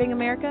 guarding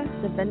America,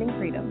 defending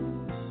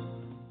freedom.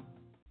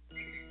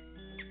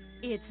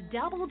 It's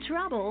double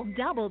trouble,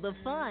 double the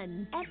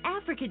fun at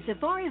African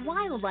Safari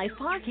Wildlife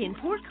Park in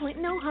Port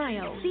Clinton,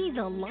 Ohio. See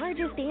the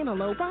largest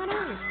antelope on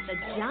Earth, the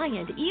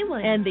giant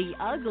eland, and the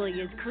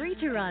ugliest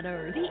creature on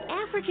Earth, the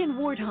African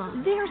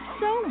warthog. There's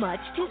so much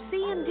to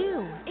see and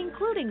do,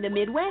 including the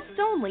Midwest's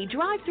only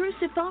drive-through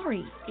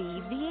safari.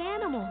 Feed the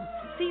animals,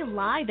 see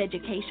live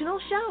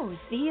educational shows,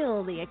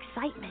 feel the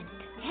excitement.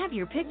 Have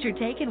your picture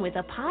taken with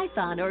a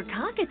python or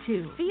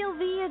cockatoo. Feel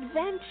the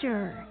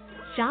adventure.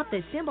 Shop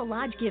the Symbol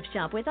Lodge gift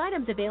shop with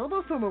items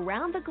available from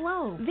around the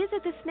globe.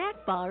 Visit the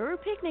snack bar or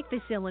picnic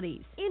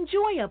facilities.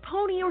 Enjoy a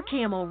pony or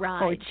camel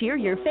ride. Or cheer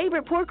your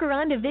favorite porker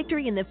on to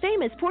victory in the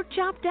famous Pork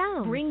Chop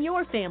Down. Bring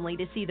your family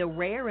to see the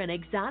rare and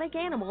exotic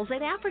animals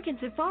at African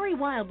Safari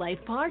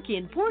Wildlife Park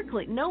in Port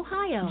Clinton,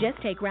 Ohio.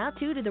 Just take Route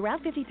 2 to the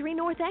Route 53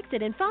 North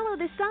exit and follow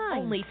the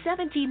sign. Only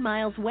 17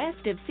 miles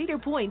west of Cedar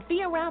Point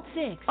via Route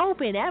 6.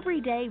 Open every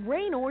day,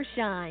 rain or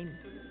shine.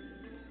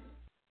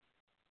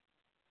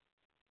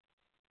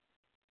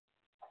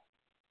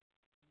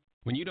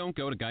 When you don't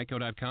go to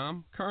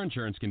geico.com, car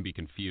insurance can be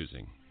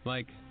confusing.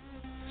 Like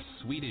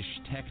Swedish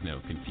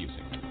techno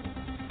confusing.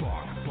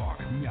 Bark,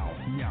 bark, meow,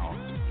 meow.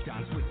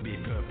 Dance with me,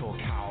 purple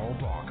cow.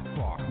 Bark,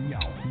 bark,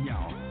 meow,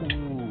 meow.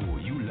 Ooh,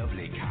 you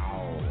lovely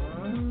cow.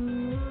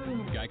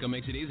 Geico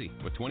makes it easy.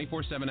 With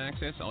 24/7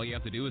 access, all you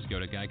have to do is go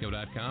to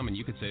geico.com and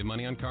you could save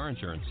money on car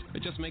insurance.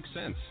 It just makes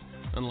sense.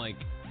 Unlike,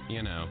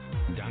 you know.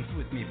 Dance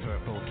with me,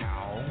 purple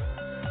cow.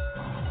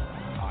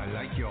 I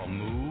like your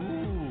move.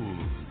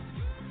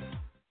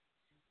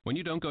 When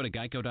you don't go to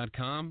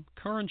geico.com,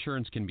 car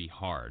insurance can be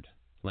hard.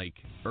 Like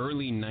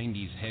early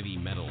 90s heavy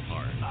metal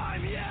hard.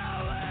 I'm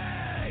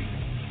yelling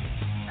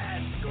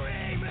and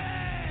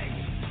screaming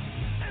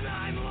and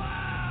I'm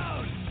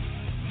loud.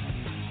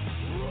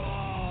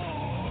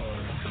 Roar.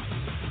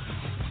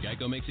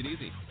 Geico makes it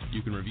easy.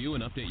 You can review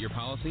and update your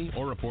policy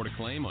or report a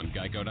claim on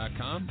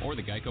geico.com or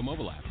the Geico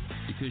mobile app.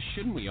 Because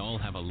shouldn't we all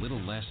have a little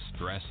less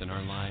stress in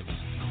our lives?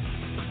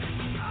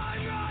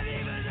 I'm not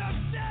even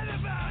upset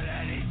about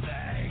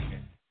anything.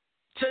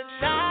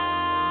 Tonight,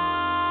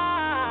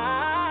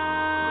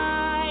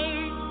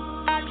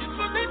 I just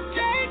wanna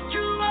take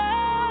you away.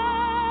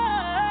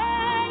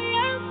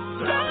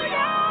 Throw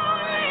your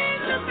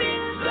hands up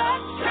in the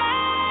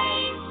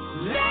train.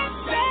 Let's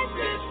set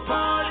this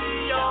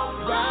party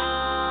alright.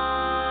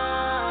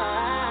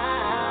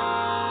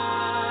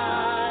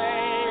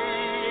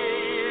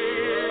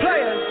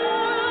 Players,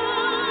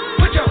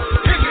 put your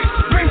pinky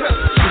rings up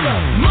to the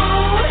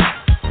moon.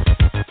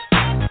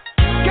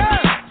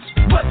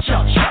 Girls, what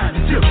y'all trying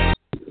to do?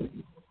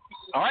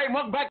 All right,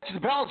 welcome back to the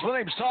Balance. My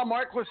name's Tom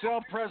Marquis,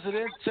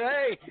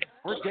 Presidente.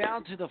 We're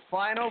down to the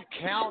final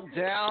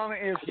countdown,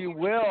 if you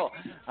will.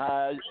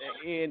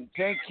 And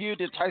thank you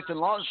to Tyson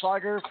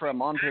Lautenschlager from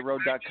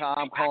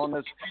OnPayRoad.com calling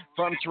us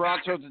from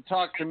Toronto to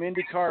talk some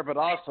Indy Car, but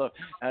also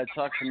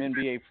talk some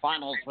NBA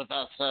Finals with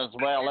us as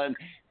well. And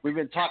we've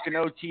been talking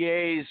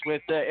OTAs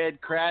with Ed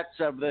Kracz,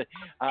 of the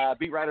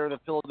beat writer of the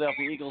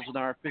Philadelphia Eagles and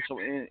our official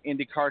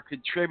Indy Car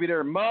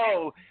contributor.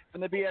 Mo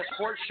from the BS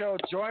Sports Show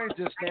joins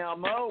us now.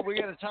 Mo, we're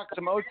going to talk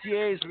some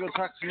OTAs. We're going to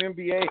talk some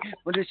NBA.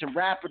 We'll do some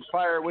rapid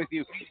fire with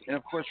you. And,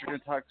 of course, we're going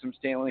to talk some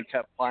Stanley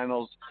Cup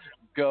Finals.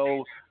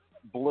 Go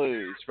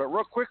Blues. But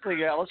real quickly,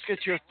 let's get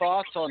your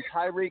thoughts on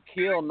Tyreek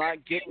Hill not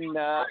getting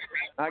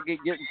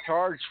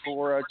charged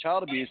for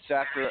child abuse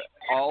after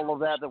all of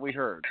that we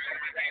heard.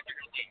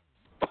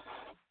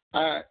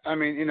 I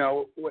mean, you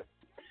know,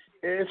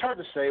 it's hard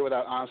to say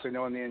without honestly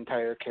knowing the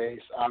entire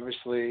case.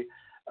 Obviously,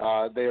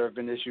 there have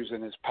been issues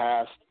in his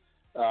past,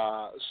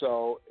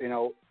 so you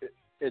know,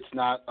 it's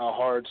not a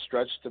hard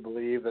stretch to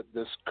believe that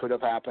this could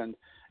have happened.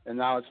 And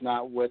now it's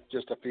not with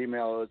just a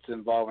female; it's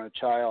involving a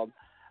child.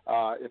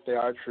 If they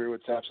are true,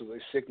 it's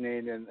absolutely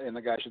sickening, and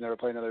the guy should never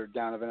play another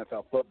down of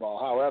NFL football.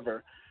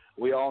 However,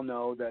 we all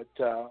know that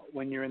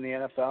when you're in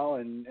the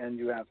NFL and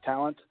you have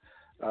talent,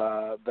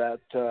 that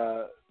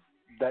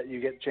you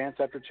get chance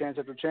after chance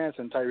after chance,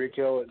 and Tyreek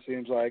Hill, it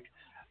seems like,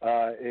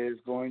 is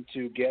going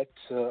to get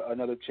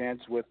another chance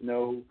with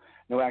no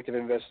active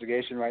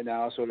investigation right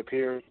now. So it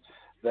appears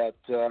that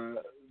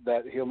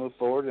that he'll move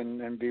forward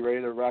and be ready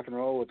to rock and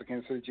roll with the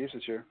Kansas City Chiefs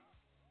this year.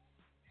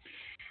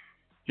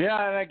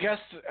 Yeah, and I guess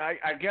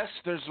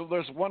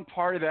there's one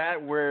part of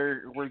that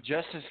where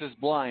justice is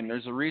blind.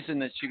 There's a reason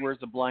that she wears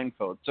a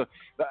blindfold. So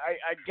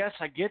I guess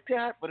I get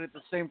that, but at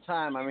the same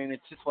time, I mean,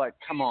 it's just like,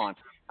 come on.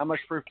 How much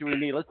proof do we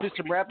need? Let's do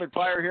some rapid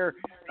fire here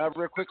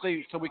real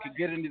quickly so we can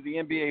get into the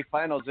NBA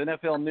Finals.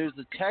 NFL news: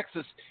 the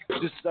Texas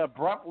just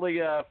abruptly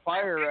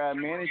fire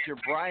manager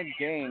Brian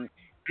Gaine.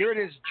 Here it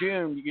is,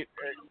 June.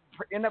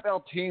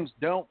 NFL teams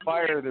don't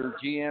fire their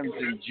GMs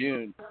in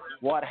June.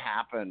 What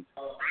happened?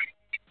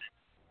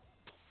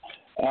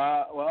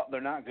 Well, they're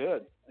not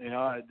good. You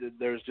know,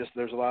 there's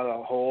a lot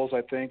of holes,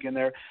 I think, in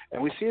there.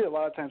 And we see it a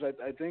lot of times.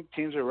 I think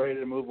teams are ready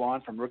to move on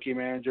from rookie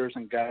managers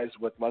and guys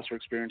with lesser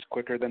experience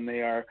quicker than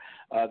they are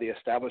the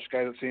established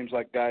guys. It seems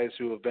like guys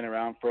who have been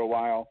around for a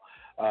while,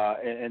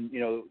 and you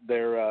know,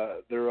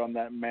 they're on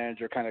that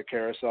manager kind of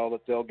carousel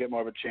that they'll get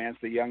more of a chance.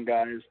 The young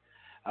guys,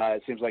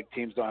 it seems like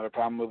teams don't have a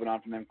problem moving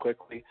on from them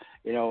quickly.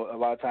 You know, a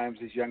lot of times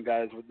these young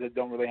guys that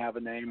don't really have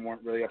a name,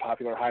 weren't really a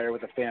popular hire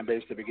with a fan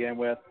base to begin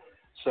with.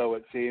 So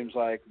it seems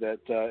like that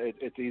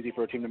it's easy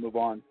for a team to move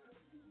on.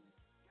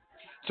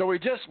 So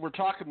we're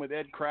talking with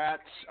Ed Kracz,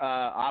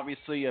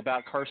 obviously,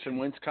 about Carson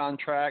Wentz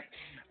contract.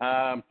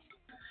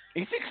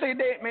 He thinks they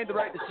made the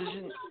right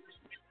decision.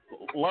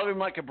 Love him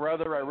like a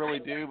brother, I really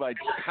do. But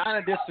I kind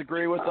of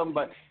disagree with them.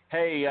 But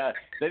hey,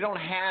 they don't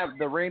have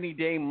the rainy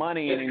day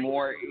money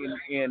anymore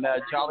in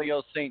Jolly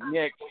Old St.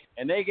 Nick,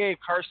 and they gave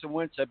Carson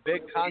Wentz a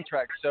big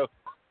contract. So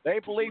they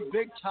believe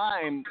big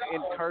time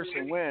in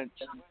Carson Wentz.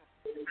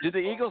 Did the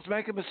Eagles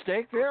make a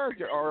mistake there,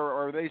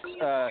 or are they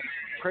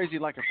crazy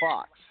like a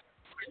fox?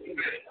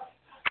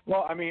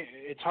 Well, I mean,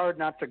 it's hard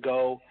not to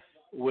go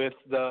with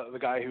the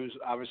guy who's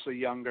obviously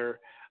younger.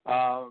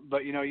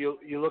 But, you know,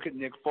 you look at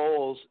Nick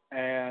Foles,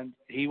 and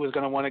he was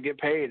going to want to get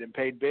paid and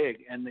paid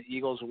big, and the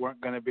Eagles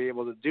weren't going to be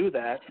able to do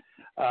that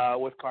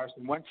with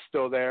Carson Wentz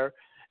still there.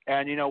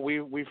 And, you know,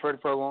 we've heard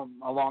for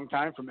a long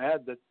time from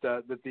Ed that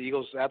the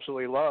Eagles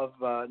absolutely love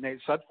Nate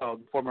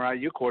Sudfeld, former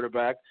IU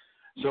quarterback.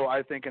 So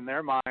I think in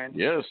their mind,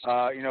 yes,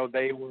 you know,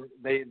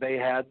 they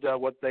had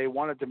what they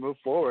wanted to move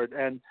forward.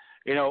 And,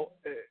 you know,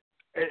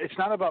 it's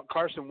not about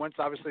Carson Wentz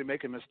obviously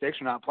making mistakes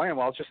or not playing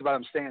well. It's just about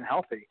him staying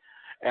healthy.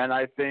 And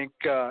I think,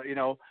 you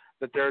know,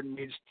 that there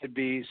needs to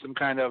be some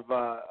kind of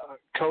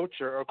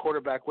coach or a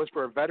quarterback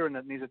whisperer, a veteran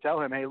that needs to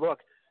tell him, hey, look,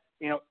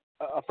 you know,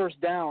 a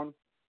first down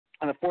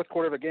in the fourth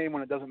quarter of a game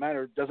when it doesn't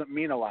matter doesn't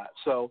mean a lot.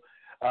 So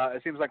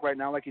it seems like right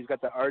now, like he's got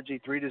the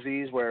RG3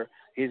 disease where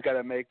he's got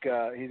to make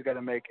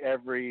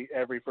every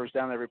first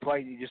down, every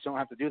play. You just don't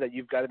have to do that.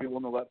 You've got to be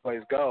willing to let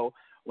plays go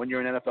when you're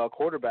an NFL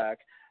quarterback.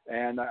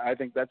 And I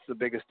think that's the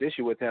biggest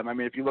issue with him. I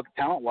mean, if you look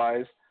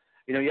talent-wise,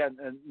 you know, yeah,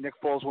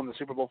 Nick Foles won the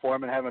Super Bowl for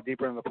him and had him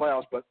deeper in the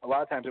playoffs, but a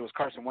lot of times it was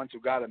Carson Wentz who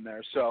got him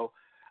there. So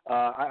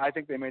I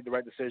think they made the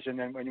right decision.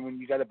 And when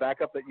you got a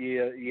backup that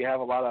you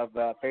have a lot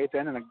of faith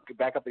in and a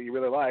backup that you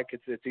really like,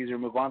 it's easier to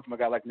move on from a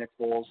guy like Nick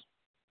Foles.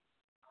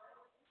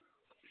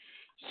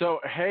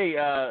 So, hey,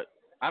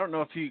 I don't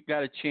know if you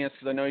got a chance,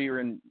 because I know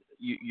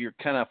you're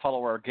kind of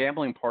follow our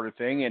gambling part of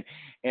thing,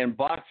 and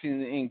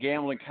boxing and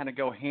gambling kind of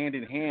go hand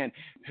in hand.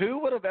 Who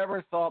would have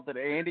ever thought that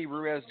Andy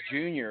Ruiz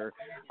Jr.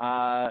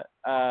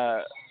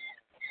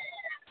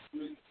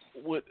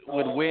 would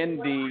win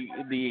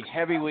the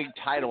heavyweight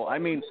title? I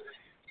mean,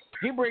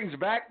 he brings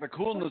back the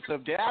coolness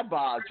of dad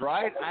bods,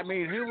 right? I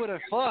mean, who would have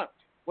thought?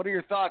 What are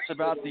your thoughts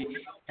about the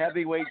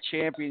heavyweight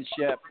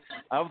championship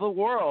of the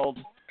world?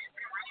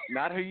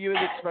 Not who you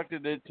had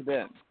expected it to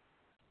be.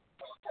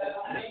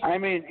 I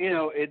mean, you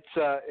know, it's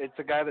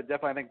a guy that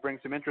definitely, I think,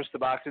 brings some interest to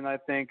boxing. I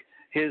think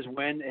his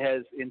win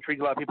has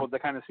intrigued a lot of people to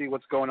kind of see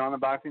what's going on in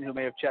boxing who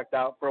may have checked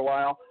out for a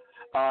while.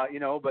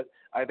 You know, but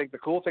I think the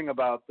cool thing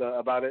about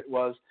it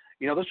was,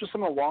 you know, this was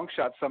some of the long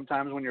shots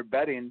sometimes when you're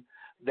betting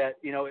that,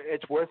 you know,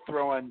 it's worth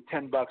throwing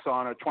 $10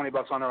 on or $20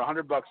 on or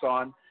 $100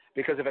 on,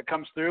 because if it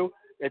comes through,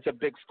 it's a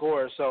big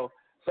score. So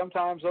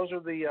sometimes those are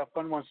the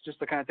fun ones just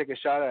to kind of take a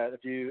shot at.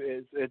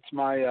 It's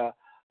my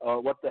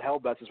what the hell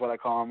bets is what I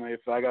call them.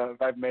 If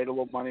I've made a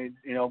little money,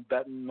 you know,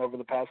 betting over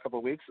the past couple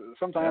of weeks,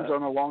 sometimes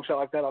on a long shot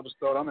like that, I'll just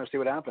throw it on there, see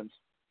what happens.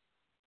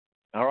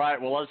 All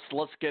right, well,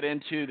 let's get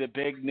into the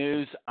big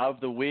news of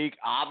the week.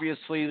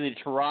 Obviously, the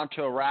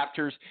Toronto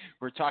Raptors.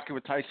 We're talking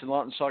with Tyson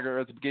Lautenschlager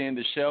at the beginning of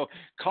the show.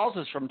 Calls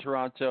us from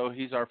Toronto.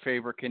 He's our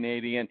favorite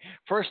Canadian.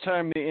 First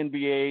time the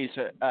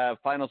NBA's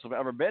finals have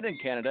ever been in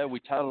Canada. We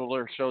titled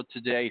our show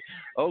today,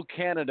 "Oh,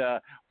 Canada,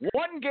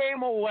 one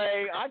game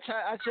away." I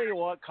tell you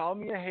what, call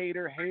me a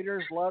hater.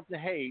 Haters love to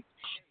hate.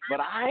 But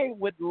I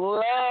would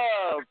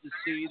love to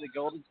see the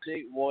Golden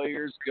State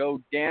Warriors go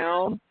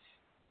down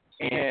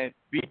and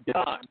be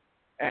done.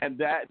 And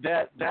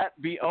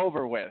that be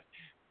over with.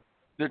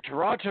 The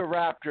Toronto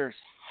Raptors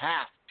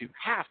have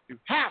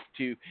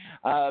to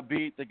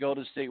beat the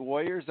Golden State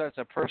Warriors. That's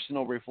a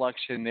personal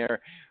reflection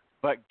there.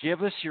 But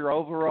give us your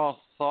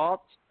overall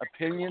thoughts,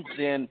 opinions,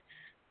 and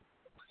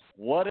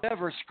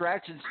whatever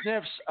scratch and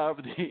sniffs of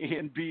the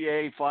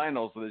NBA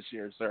Finals this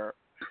year, sir.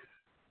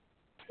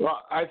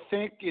 Well, I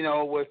think,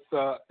 with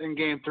in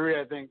Game 3,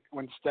 I think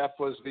when Steph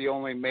was the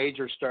only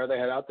major star they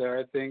had out there,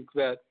 I think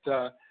that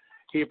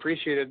he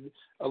appreciated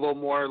a little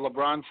more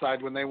LeBron's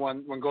side when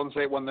Golden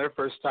State won their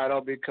first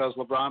title, because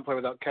LeBron played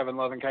without Kevin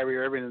Love and Kyrie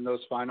Irving in those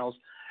finals,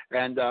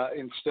 and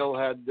still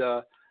had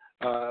the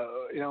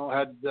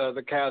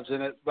Cavs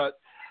in it. But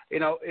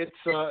it's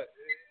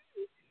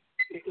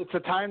a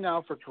time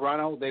now for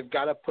Toronto. They've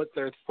got to put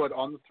their foot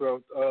on the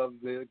throat of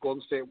the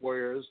Golden State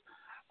Warriors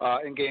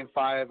in Game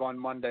 5 on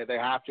Monday. They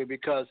have to,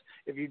 because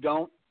if you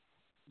don't,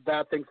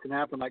 bad things can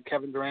happen, like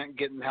Kevin Durant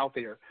getting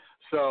healthier.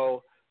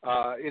 So.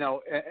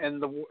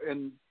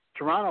 And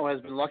Toronto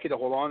has been lucky to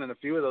hold on in a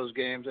few of those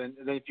games, and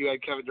then if you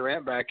add Kevin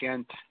Durant back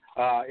in,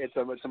 it's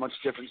a much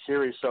different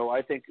series. So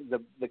I think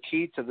the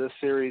key to this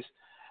series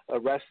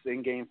rests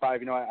in Game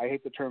 5. I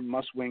hate the term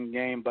must-win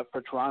game, but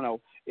for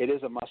Toronto, it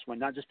is a must-win,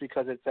 not just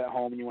because it's at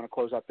home and you want to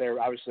close out there.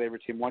 Obviously, every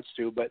team wants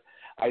to, but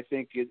I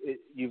think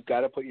you've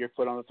got to put your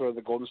foot on the throat of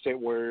the Golden State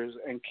Warriors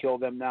and kill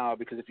them now,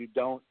 because if you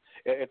don't,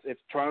 if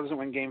Toronto doesn't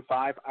win Game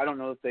 5, I don't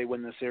know if they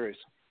win the series.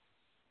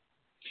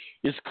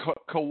 Is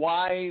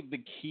Kawhi the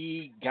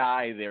key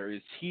guy there?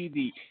 Is he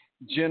the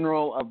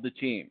general of the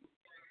team?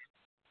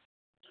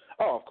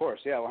 Oh, of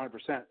course, yeah,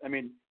 100%. I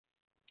mean,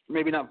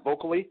 maybe not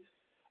vocally,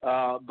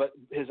 but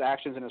his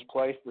actions and his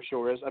play for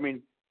sure is. I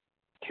mean,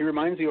 he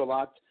reminds you a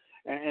lot.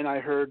 And I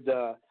heard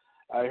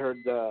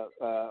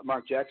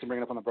Mark Jackson bring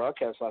it up on the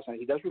broadcast last night.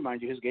 He does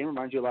remind you. His game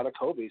reminds you a lot of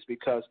Kobe's,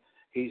 because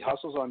he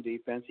hustles on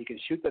defense. He can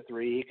shoot the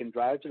three. He can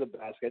drive to the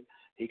basket.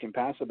 He can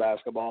pass the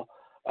basketball.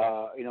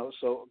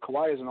 So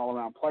Kawhi is an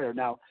all-around player.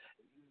 Now,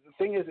 the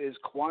thing is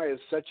Kawhi is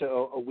such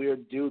a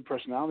weird dude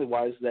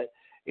personality-wise that,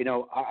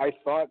 I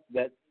thought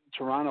that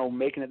Toronto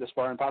making it this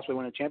far and possibly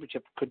winning a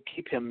championship could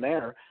keep him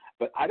there,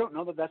 but I don't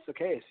know that that's the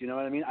case. You know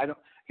what I mean?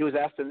 He was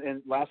asked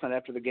in last night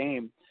after the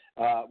game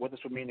what this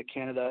would mean to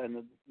Canada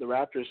and the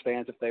Raptors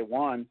fans if they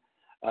won,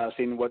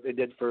 seeing what they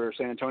did for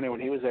San Antonio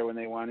when he was there when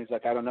they won. He's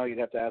like, I don't know. You'd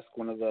have to ask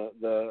one of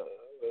the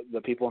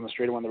people on the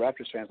street or one of the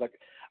Raptors fans. Like,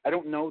 I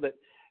don't know that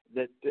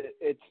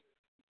it's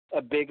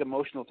a big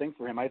emotional thing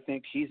for him. I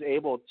think he's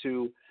able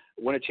to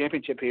win a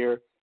championship here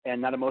and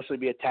not emotionally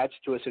be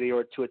attached to a city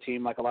or to a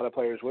team like a lot of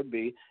players would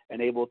be,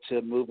 and able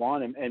to move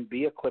on and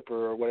be a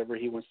Clipper or whatever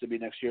he wants to be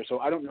next year. So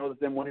I don't know that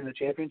them winning the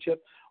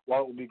championship,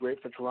 while it will be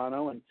great for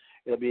Toronto and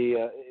it'll be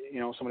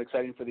somewhat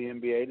exciting for the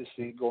NBA to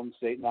see Golden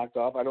State knocked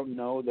off, I don't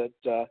know that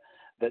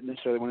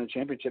necessarily winning a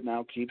championship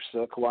now keeps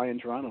Kawhi in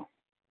Toronto.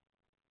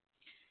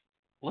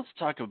 Let's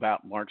talk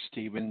about Mark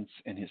Stevens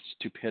and his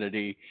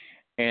stupidity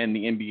and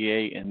the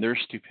NBA and their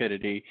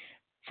stupidity.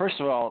 First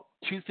of all,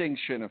 two things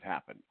shouldn't have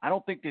happened. I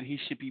don't think that he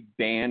should be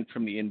banned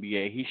from the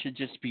NBA. He should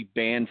just be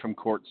banned from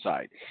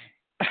courtside.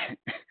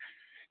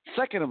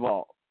 Second of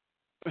all,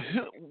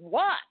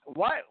 what?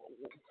 Why?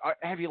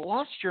 Have you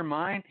lost your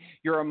mind?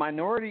 You're a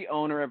minority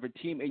owner of a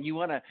team, and you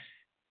want to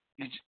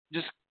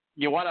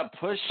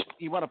push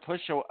a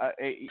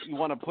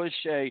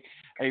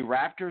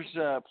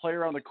Raptors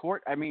player on the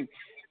court. I mean,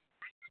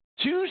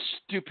 two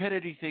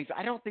stupidity things.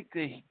 I don't think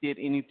they did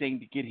anything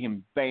to get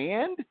him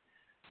banned,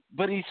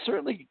 but he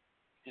certainly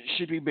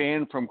should be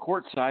banned from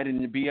courtside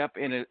and to be up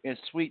in a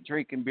sweet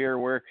drinking beer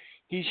where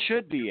he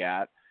should be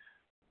at.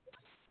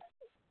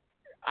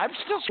 I'm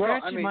still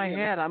scratching my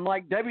head. I'm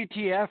like,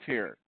 WTF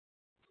here.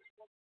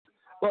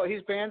 Well,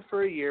 he's banned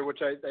for a year,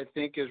 which I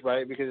think is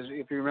right, because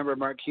if you remember,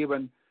 Mark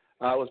Cuban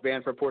was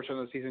banned for a portion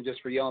of the season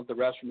just for yelling at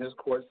the refs from his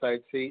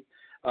courtside seat.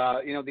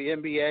 The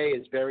NBA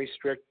is very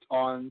strict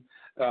on,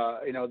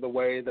 the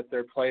way that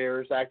their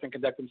players act and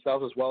conduct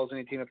themselves, as well as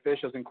any team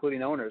officials,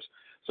 including owners.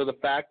 So the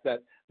fact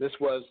that this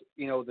was,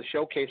 the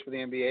showcase for the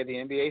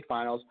NBA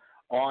Finals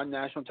on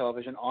national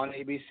television, on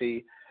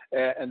ABC,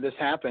 and this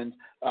happened,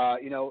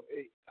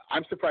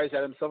 I'm surprised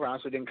Adam Silver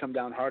honestly didn't come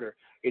down harder.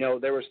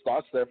 There was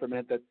thoughts there for a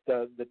minute that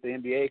the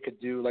NBA could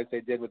do like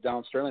they did with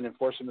Donald Sterling and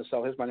force him to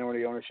sell his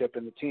minority ownership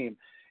in the team.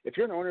 If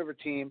you're an owner of a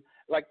team,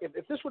 like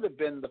if this would have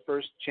been the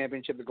first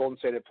championship that Golden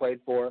State had played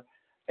for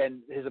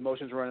and his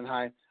emotions were running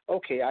high,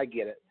 okay, I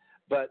get it.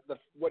 But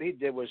what he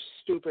did was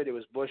stupid. It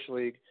was Bush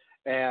League.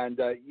 And,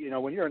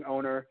 when you're an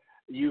owner,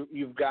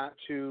 you've got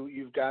to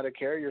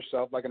carry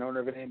yourself like an owner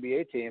of an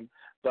NBA team.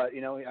 But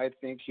I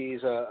think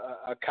he's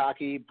a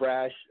cocky,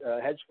 brash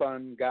hedge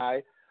fund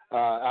guy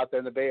out there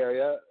in the Bay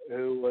Area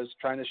who was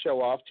trying to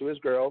show off to his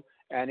girl,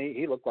 and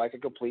he looked like a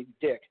complete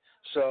dick.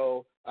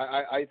 So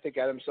I think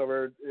Adam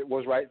Silver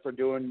was right for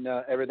doing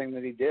everything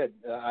that he did.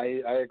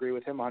 I agree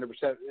with him 100%.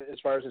 As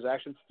far as his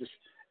actions, just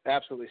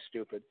absolutely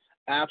stupid.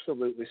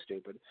 Absolutely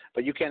stupid.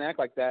 But you can't act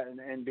like that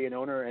and be an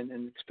owner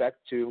and expect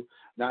to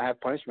not have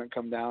punishment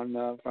come down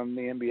from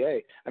the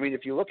NBA. I mean,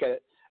 if you look at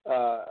it,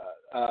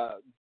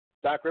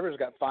 Doc Rivers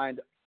got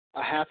fined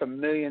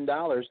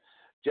 $500,000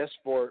 just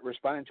for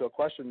responding to a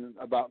question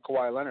about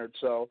Kawhi Leonard.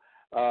 So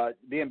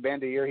being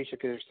banned a year, he should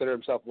consider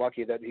himself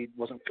lucky that he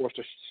wasn't forced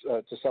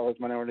to sell his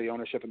minority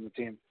ownership in the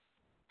team.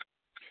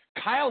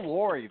 Kyle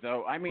Lowry,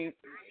 though, I mean,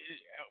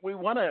 we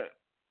want to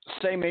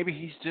say maybe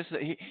he's just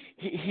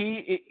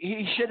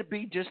he should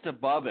be just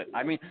above it.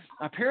 I mean,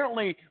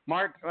 apparently,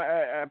 Mark,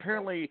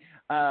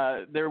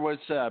 there was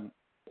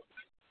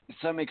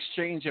some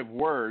exchange of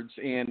words,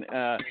 and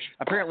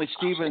apparently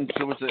Stevens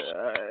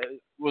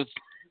was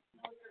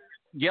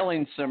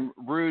yelling some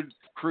rude,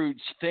 crude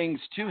things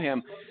to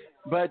him,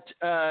 but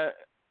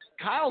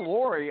Kyle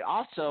Lowry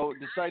also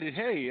decided,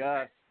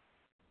 hey,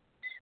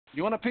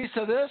 you want a piece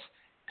of this?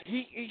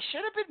 He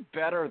should have been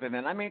better than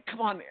that. I mean, come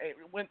on.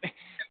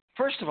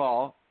 First of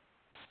all,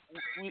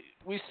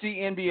 we see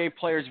NBA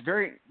players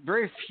very,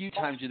 very few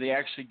times do they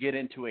actually get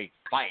into a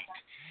fight.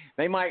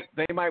 They might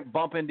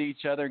bump into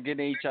each other,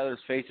 get in each other's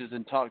faces,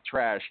 and talk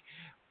trash.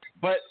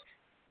 But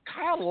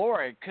Kyle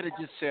Lowry could have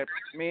just said,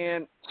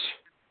 "Man,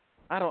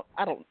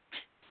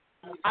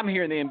 I'm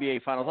here in the NBA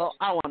Finals.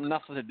 I don't want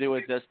nothing to do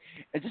with this,"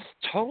 and just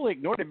totally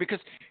ignored it. Because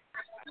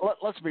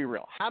let's be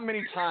real. How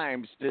many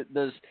times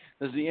does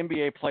the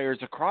NBA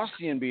players across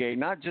the NBA,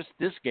 not just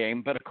this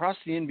game, but across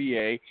the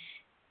NBA,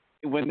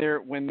 when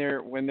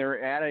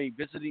they're at a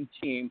visiting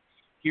team,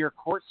 hear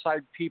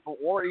courtside people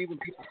or even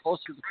people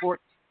close to the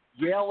court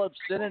yell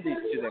obscenities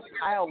to them?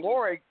 Kyle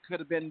Lowry could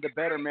have been the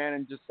better man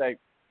and just say,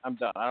 "I'm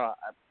done.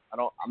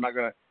 I'm not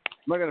gonna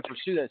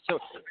pursue that." So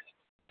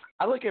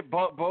I look at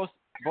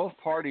both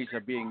parties are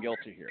being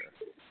guilty here.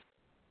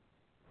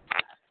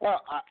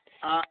 Well,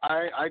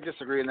 I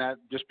disagree in that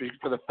just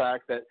for the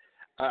fact that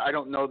I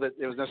don't know that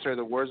it was necessarily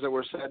the words that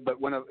were said,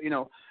 but when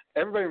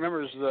everybody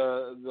remembers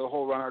the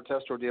whole Ron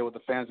Artest ordeal with the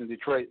fans in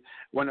Detroit.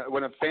 When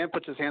a fan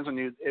puts his hands on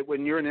you,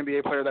 when you're an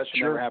NBA player, that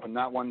should never happen.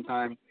 Not one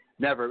time,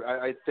 never.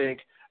 I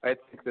think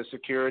the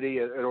security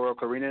at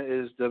Oracle Arena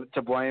is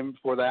to blame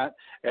for that,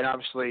 and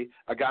obviously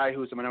a guy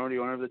who's a minority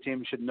owner of the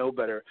team should know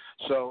better.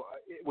 So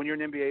when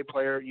you're an NBA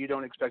player, you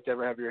don't expect to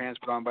ever have your hands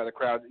put on by the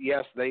crowd.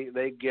 Yes,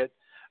 they get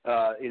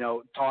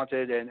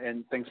taunted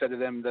and things said to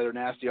them that are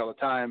nasty all the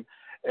time.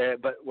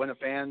 But when a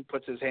fan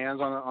puts his hands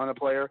on a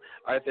player,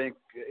 I think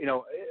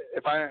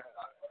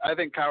I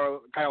think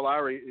Kyle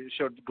Lowry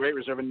showed great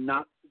reserve and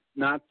not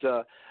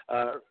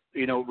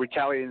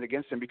retaliating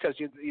against him, because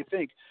you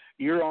think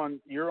you're on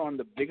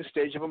the biggest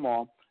stage of them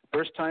all,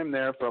 first time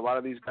there for a lot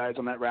of these guys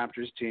on that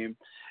Raptors team,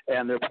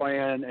 and they're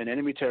playing in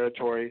enemy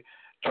territory,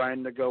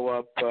 trying to go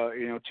up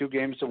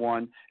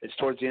 2-1. It's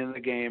towards the end of the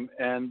game,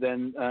 and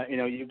then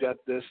you've got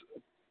this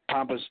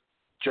pompous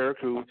jerk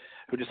who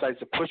decides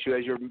to push you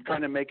as you're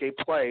trying to make a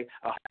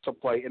hustle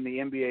play in the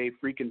NBA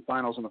freaking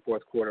finals in the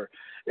fourth quarter.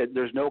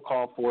 There's no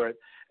call for it,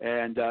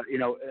 and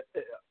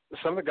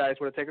some of the guys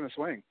would have taken a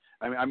swing.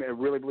 I mean, I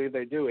really believe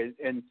they do,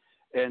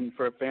 and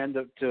for a fan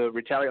to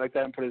retaliate like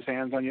that and put his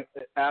hands on you,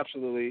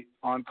 absolutely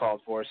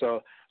uncalled for.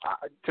 So,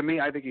 to me,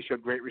 I think he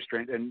showed great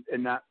restraint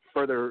and not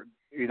further,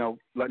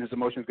 letting his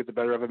emotions get the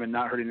better of him and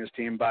not hurting his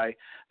team by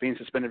being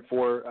suspended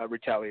for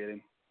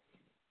retaliating.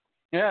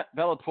 Yeah,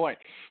 valid point.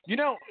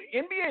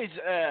 NBA is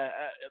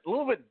a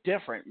little bit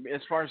different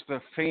as far as the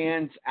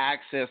fans'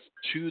 access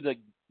to the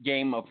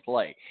game of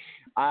play.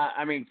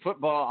 I mean,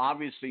 football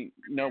obviously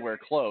nowhere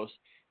close.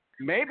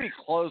 Maybe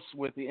close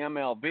with the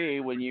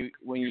MLB when you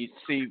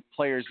see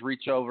players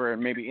reach over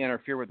and maybe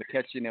interfere with the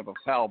catching of a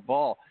foul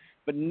ball,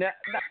 but not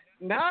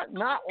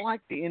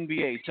like the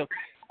NBA. So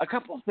a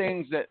couple of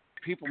things that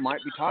people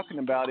might be talking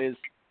about is,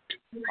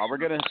 are we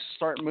going to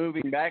start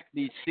moving back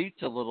these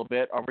seats a little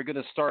bit? Are we going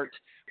to start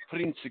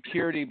putting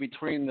security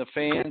between the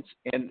fans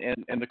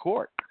and the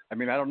court? I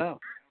mean, I don't know.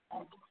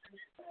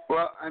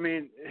 Well, I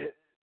mean,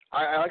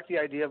 I like the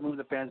idea of moving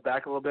the fans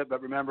back a little bit,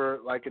 but remember,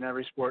 like in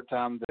every sport,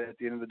 Tom, that at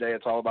the end of the day,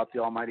 it's all about the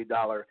almighty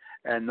dollar.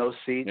 And those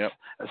seats,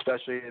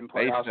 especially in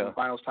playoffs and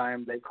finals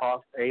time, they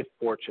cost a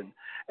fortune.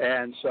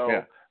 And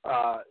so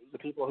the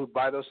people who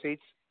buy those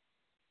seats,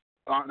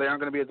 they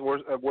aren't going to be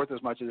worth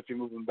as much as if you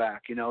move them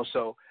back,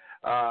 So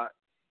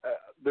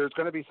there's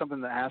going to be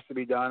something that has to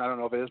be done. I don't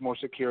know if it is more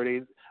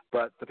security,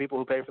 but the people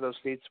who pay for those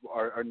seats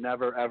are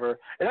never, ever.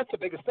 And that's the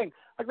biggest thing.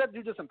 Like, that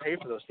dude doesn't pay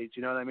for those seats,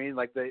 you know what I mean?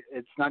 Like,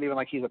 it's not even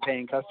like he's a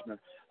paying customer.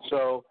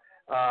 So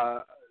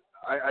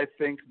I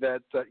think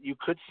that you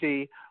could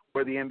see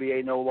where the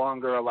NBA no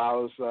longer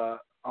allows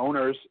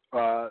owners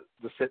to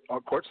sit on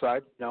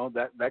courtside.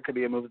 That could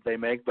be a move that they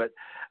make. But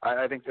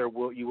I think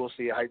you will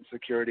see a heightened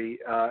security.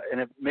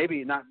 And it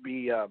maybe not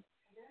be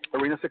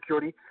arena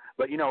security.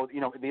 But the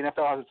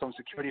NFL has its own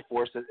security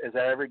force that is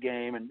at every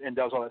game and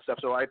does all that stuff.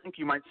 So I think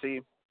you might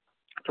see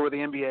to where the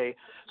NBA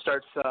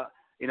starts,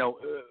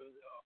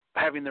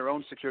 having their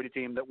own security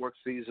team that works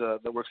these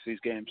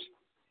games.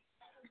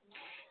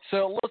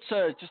 So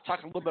let's just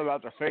talk a little bit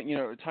about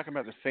talking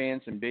about the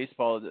fans in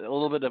baseball. A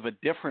little bit of a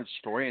different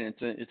story, and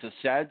it's a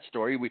sad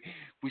story. We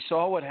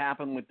saw what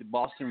happened with the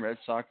Boston Red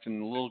Sox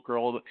and the little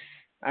girl.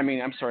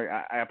 I'm sorry,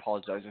 I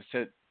apologize. I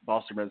said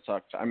Boston Red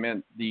Sox. I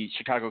meant the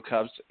Chicago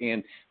Cubs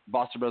and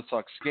Boston Red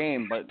Sox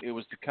game, but it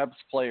was the Cubs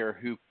player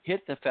who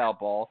hit the foul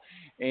ball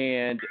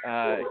and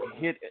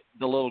hit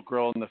the little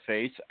girl in the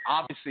face.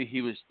 Obviously,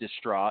 he was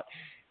distraught.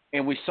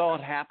 And we saw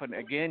it happen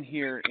again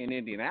here in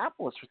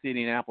Indianapolis with the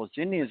Indianapolis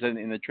Indians and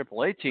in the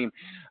AAA team.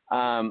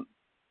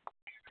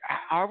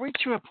 Are we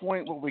to a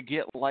point where we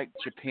get like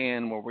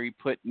Japan, where we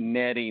put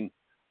netting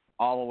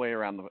all the way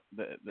around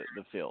the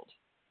field?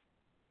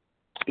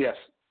 Yes,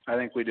 I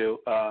think we do.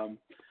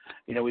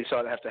 We saw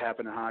it have to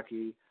happen in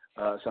hockey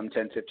some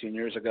 10, 15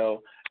 years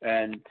ago.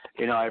 And,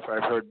 I've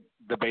heard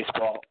the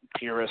baseball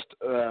purist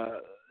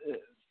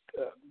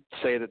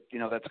say that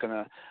that's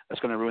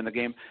gonna ruin the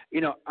game.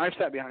 I've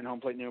sat behind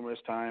home plate numerous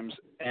times,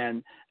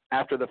 and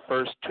after the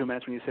first 2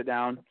 minutes when you sit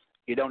down,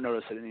 you don't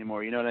notice it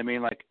anymore. You know what I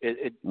mean? Like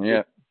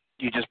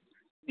you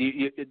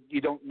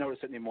don't notice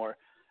it anymore.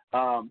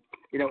 And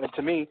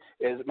to me,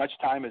 as much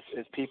time as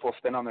people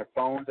spend on their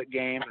phones at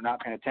games or not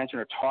paying attention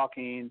or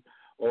talking,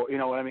 or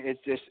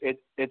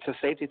it's a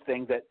safety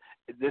thing that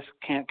this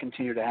can't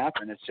continue to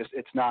happen.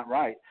 It's not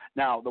right.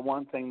 Now, the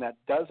one thing that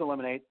does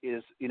eliminate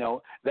is,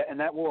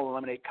 that will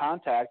eliminate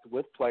contact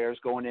with players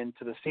going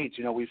into the seats.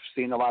 We've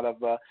seen a lot of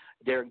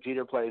Derek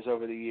Jeter plays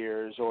over the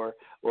years, or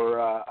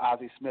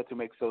Ozzie Smith, who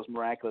makes those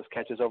miraculous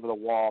catches over the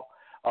wall,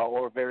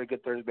 or very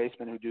good third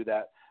basemen who do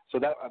that. So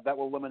that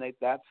will eliminate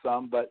that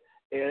some, but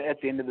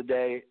at the end of the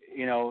day,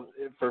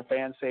 for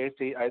fan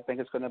safety, I think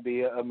it's going to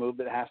be a move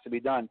that has to be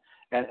done.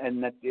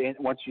 And that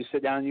once you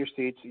sit down in your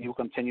seats, you'll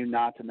continue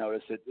not to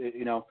notice it.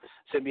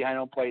 Sitting behind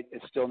home plate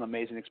is still an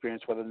amazing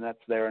experience, whether that's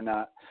there or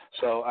not.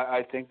 So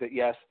I think that,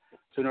 yes,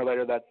 sooner or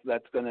later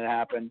that's going to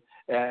happen,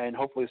 and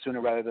hopefully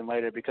sooner rather than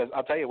later. Because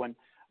I'll tell you,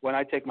 when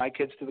I take my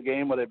kids to the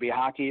game, whether it be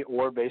hockey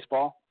or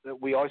baseball,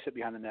 we always sit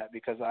behind the net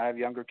because I have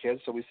younger kids,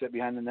 so we sit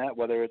behind the net,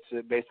 whether it's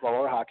baseball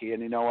or hockey.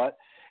 And you know what?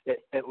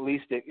 At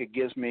least it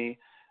gives me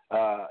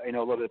a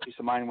little bit of peace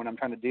of mind when I'm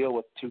trying to deal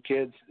with two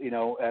kids,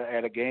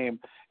 at a game.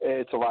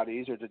 It's a lot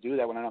easier to do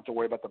that when I don't have to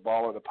worry about the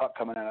ball or the puck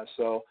coming at us.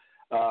 So,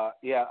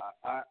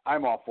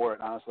 I'm all for it,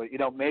 honestly.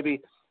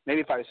 Maybe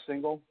if I was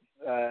single,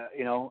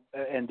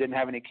 and didn't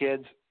have any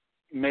kids,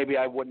 maybe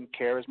I wouldn't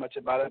care as much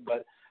about it.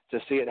 But to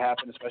see it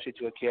happen, especially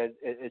to a kid,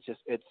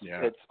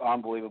 it's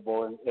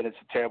unbelievable, and it's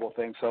a terrible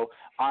thing. So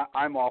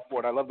I'm all for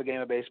it. I love the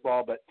game of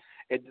baseball, but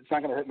it's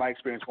not going to hurt my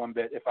experience one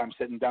bit if I'm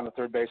sitting down the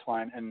third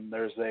baseline and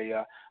there's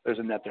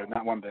a net there,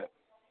 not one bit.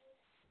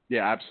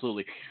 Yeah,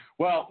 absolutely.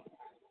 Well,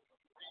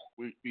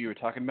 we were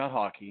talking about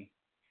hockey,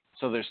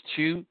 so there's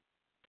two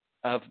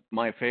of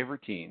my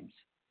favorite teams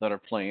that are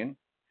playing.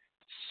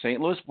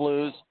 St. Louis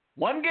Blues.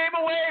 One game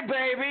away,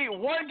 baby.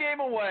 One game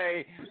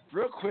away.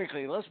 Real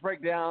quickly, let's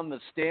break down the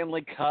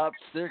Stanley Cups.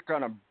 They're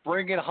going to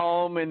bring it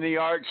home in the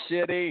Arch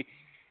City.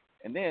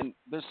 And then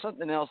there's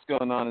something else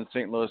going on in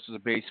St. Louis as a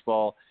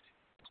baseball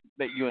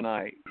that you and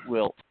I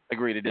will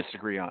agree to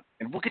disagree on.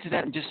 And we'll get to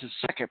that in just a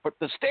second. But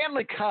the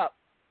Stanley Cup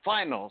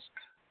Finals,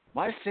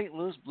 my St.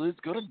 Louis Blues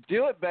going to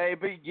do it,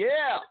 baby.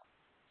 Yeah.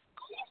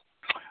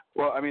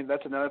 Well,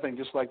 that's another thing,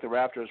 just like the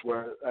Raptors,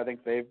 where I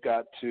think they've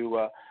got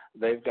to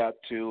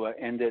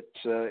end it,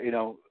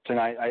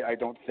 tonight. I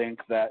don't think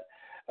that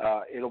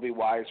it'll be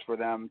wise for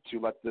them to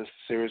let this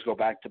series go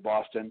back to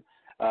Boston.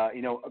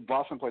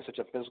 Boston plays such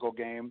a physical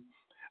game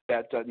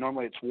that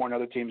normally it's worn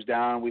other teams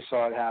down. We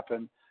saw it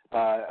happen,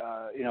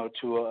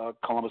 to a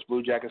Columbus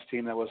Blue Jackets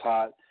team that was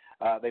hot.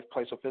 They've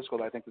played so physical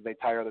that I think that they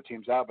tire other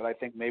teams out. But I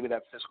think maybe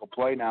that physical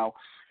play now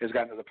has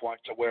gotten to the point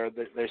to where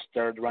they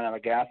started to run out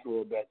of gas a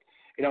little bit.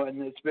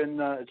 And it's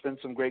been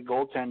some great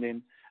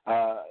goaltending,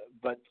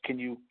 but can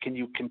you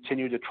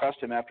continue to trust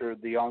him after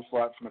the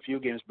onslaught from a few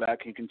games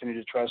back? Can you continue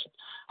to trust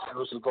St.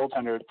 Louis'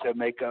 goaltender to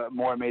make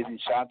more amazing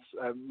shots,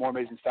 more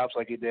amazing stops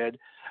like he did,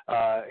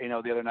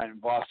 the other night in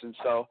Boston?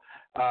 So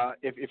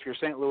if you're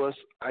St. Louis,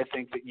 I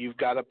think that you've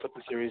got to put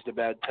the series to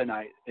bed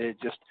tonight.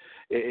 It's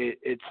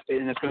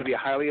going to be a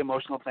highly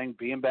emotional thing,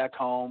 being back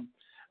home,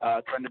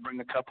 trying to bring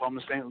the cup home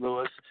to St.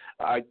 Louis.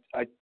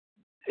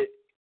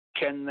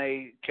 Can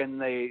they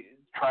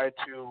try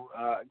to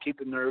keep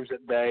the nerves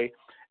at bay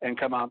and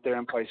come out there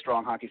and play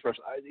strong hockey first?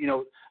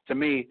 To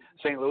me,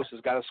 St. Louis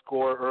has got to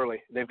score early.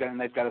 They've got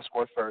to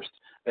score first.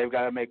 They've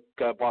got to make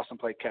Boston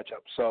play catch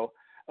up. So,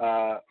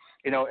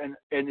 and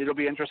it'll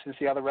be interesting to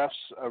see how the refs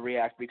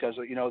react, because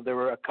there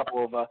were a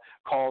couple of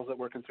calls that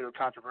were considered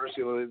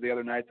controversial the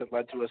other night that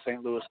led to a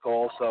St. Louis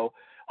goal. So,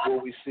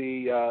 will we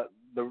see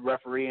the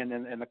referee and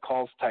the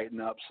calls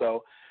tighten up?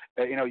 So,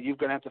 you're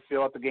going to have to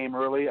fill out the game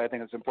early. I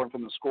think it's important for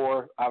them to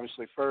score,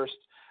 obviously, first.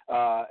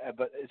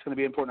 But it's going to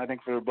be important, I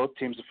think, for both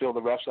teams to feel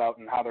the refs out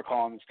and how they're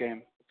calling this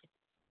game.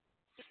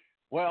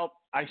 Well,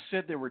 I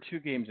said there were 2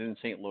 games in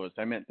St. Louis.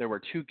 I meant there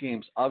were 2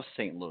 games of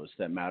St. Louis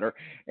that matter.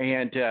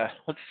 And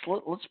let's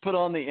put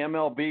on the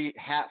MLB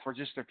hat for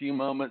just a few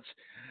moments.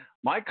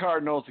 My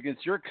Cardinals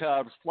against your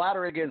Cubs,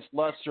 Flatter against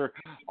Lester,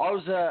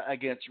 Oza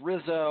against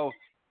Rizzo.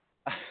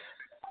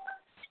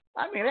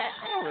 I mean, I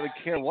don't really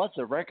care what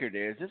the record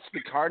is. It's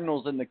the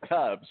Cardinals and the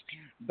Cubs.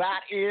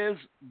 That is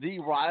the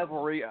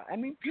rivalry. I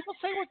mean, people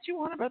say what you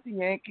want about the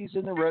Yankees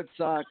and the Red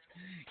Sox.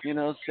 You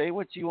know, say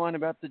what you want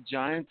about the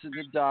Giants and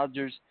the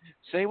Dodgers.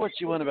 Say what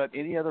you want about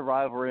any other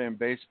rivalry in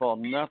baseball.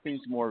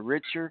 Nothing's more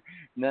richer,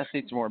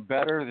 nothing's more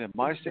better than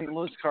my St.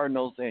 Louis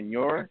Cardinals and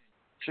your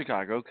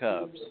Chicago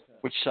Cubs,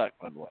 which suck,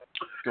 by the way.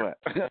 Go ahead.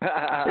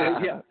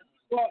 Yeah.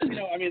 Well, you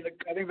know, I mean,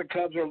 I think the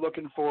Cubs are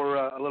looking for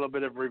a little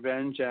bit of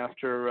revenge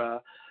after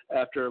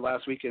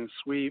last weekend's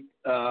sweep.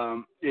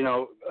 You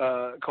know,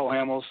 Cole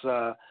Hamels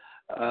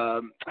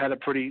had a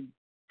pretty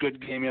good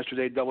game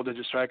yesterday,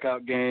 double-digit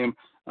strikeout game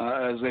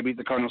as they beat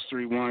the Cardinals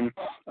 3-1.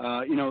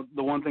 You know,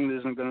 the one thing that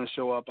isn't going to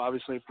show up,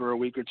 obviously, for a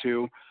week or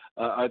two,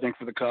 I think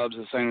for the Cubs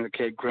is signing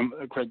Craig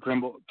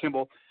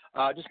Kimbrell,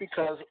 just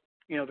because,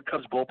 you know, the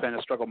Cubs bullpen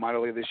has struggled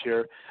mightily this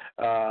year.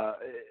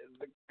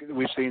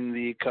 We've seen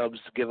the Cubs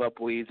give up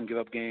leads and give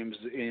up games,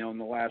 you know, in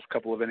the last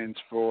couple of innings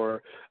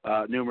for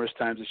numerous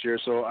times this year.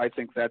 So I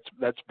think that's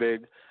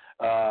big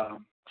for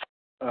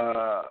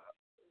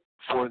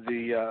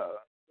the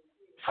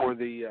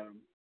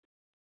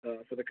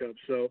Cubs.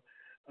 So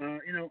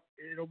you know,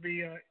 it'll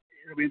be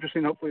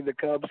interesting. Hopefully, the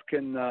Cubs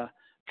can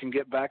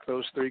get back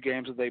those 3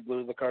 games that they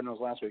blew the Cardinals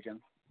last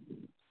weekend.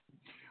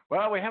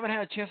 Well, we haven't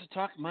had a chance to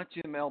talk much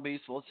MLB,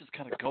 so let's just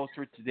kind of go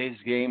through today's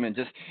game and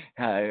just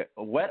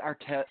whet our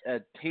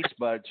taste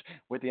buds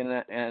with the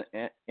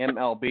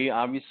MLB,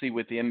 obviously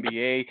with the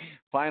NBA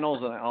finals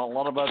and a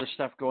lot of other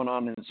stuff going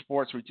on in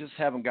sports. We just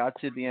haven't got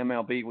to the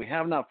MLB. We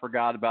have not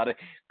forgot about it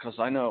because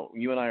I know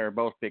you and I are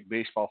both big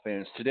baseball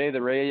fans. Today,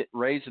 the Rays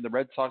and the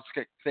Red Sox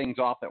kick things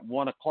off at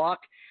 1 o'clock.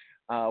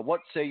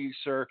 What say you,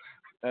 sir,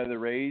 the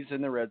Rays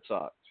and the Red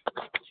Sox?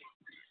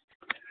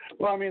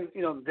 Well, I mean,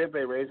 you know, the Tampa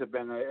Bay Rays have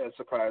been a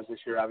surprise this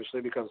year,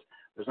 obviously, because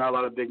there's not a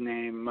lot of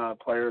big-name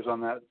players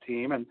on that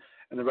team. And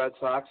the Red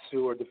Sox,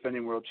 who are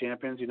defending world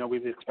champions, you know,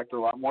 we've expected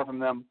a lot more from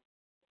them.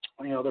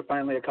 You know, they're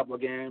finally a couple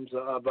of games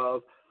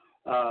above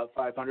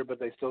 500, but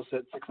they still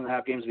sit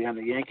 6.5 games behind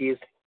the Yankees.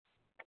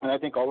 And I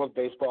think all of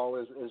baseball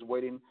is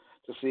waiting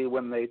to see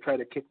when they try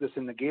to kick this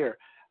into gear.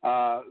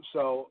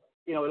 So,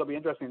 you know, it'll be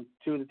interesting.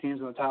 2 of the teams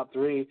in the top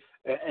 3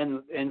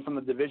 and from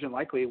the division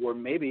likely where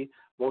maybe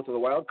both of the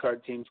wild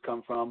card teams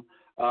come from.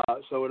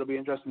 So it'll be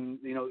interesting,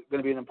 you know, going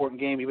to be an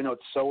important game, even though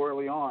it's so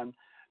early on.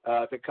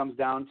 If it comes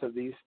down to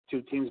these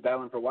 2 teams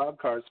battling for wild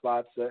card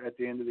spots at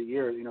the end of the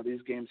year, you know,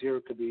 these games here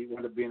could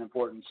end up being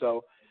important.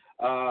 So,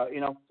 you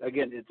know,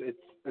 again,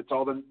 it's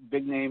all the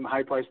big name,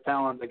 high priced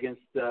talent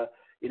against,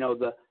 you know,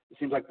 it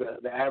seems like the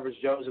average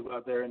Joes who go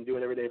out there and do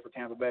it every day for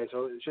Tampa Bay.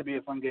 So it should be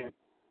a fun game.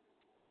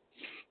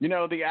 You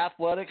know, the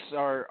Athletics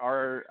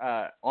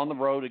are on the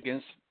road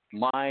against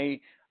my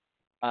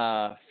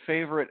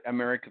favorite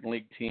American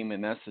League team,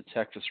 and that's the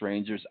Texas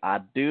Rangers.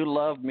 I do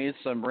love me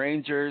some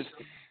Rangers.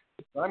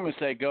 I'm going to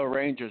say go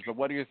Rangers, but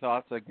what are your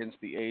thoughts against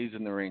the A's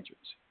and the Rangers?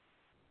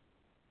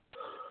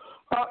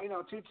 You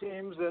know, 2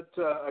 teams that,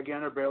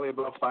 again, are barely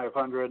above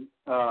 500.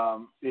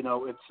 You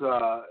know,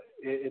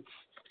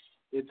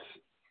 it's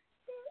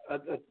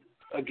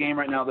a game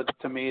right now that,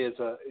 to me, is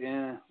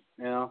you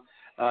know,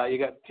 you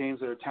got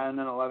teams that are 10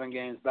 and 11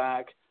 games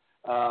back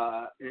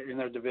in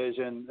their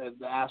division.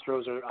 The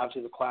Astros are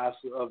obviously the class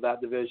of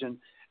that division,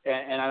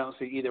 and I don't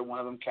see either one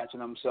of them catching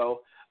them.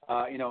 So,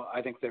 you know,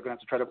 I think they're going to have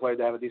to try to play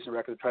to have a decent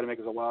record to try to make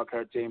it as a wild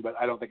card team, but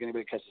I don't think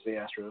anybody catches the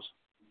Astros.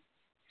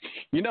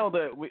 You know,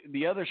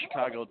 the other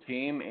Chicago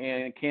team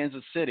and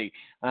Kansas City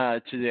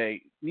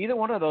today, neither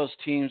one of those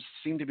teams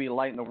seem to be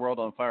lighting the world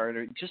on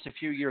fire. Just a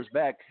few years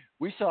back,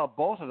 we saw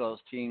both of those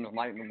teams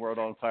lighting the world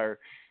on fire.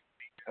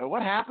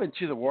 What happened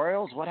to the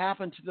Royals? What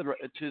happened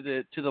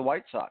to the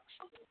White Sox?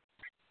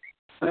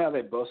 Yeah,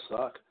 they both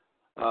suck.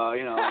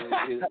 You know,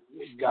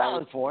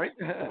 valid point.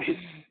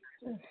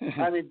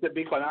 I mean, to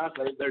be quite honest,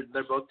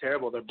 they're both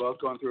terrible. They're both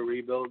going through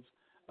rebuilds.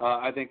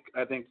 I think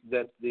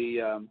that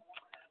the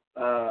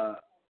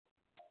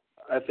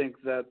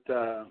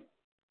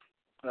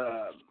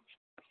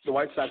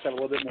White Sox have a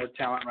little bit more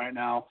talent right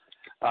now,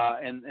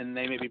 and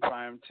they may be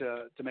primed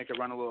to make a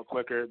run a little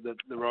quicker.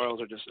 The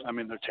Royals are just, I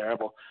mean, they're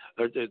terrible.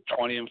 They're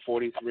 20-43,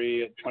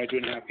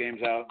 22.5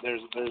 games out.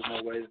 There's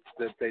no way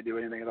that they do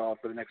anything at all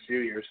for the next few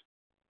years.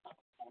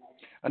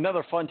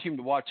 Another fun team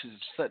to watch is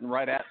sitting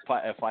right at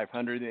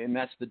 500, and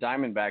that's the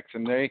Diamondbacks,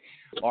 and they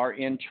are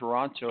in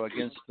Toronto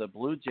against the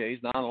Blue Jays.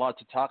 Not a lot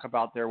to talk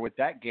about there with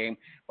that game,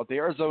 but the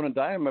Arizona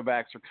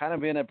Diamondbacks are kind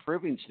of in a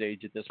proving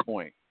stage at this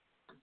point.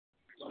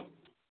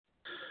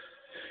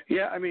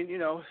 Yeah, I mean, you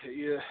know,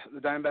 the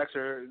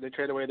Diamondbacks they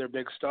trade away their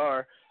big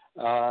star,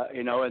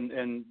 you know,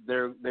 and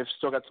they've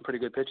still got some pretty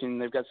good pitching.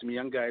 They've got some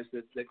young guys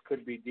that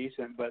could be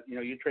decent, but you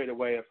know, you trade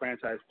away a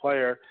franchise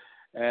player,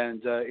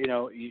 and you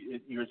know,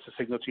 it's a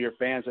signal to your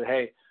fans that,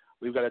 hey,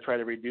 we've got to try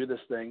to redo this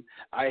thing.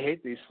 I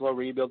hate these slow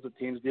rebuilds that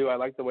teams do. I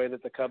like the way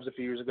that the Cubs a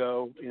few years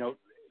ago,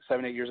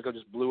 7, 8 years ago,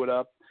 just blew it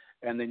up,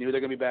 and they knew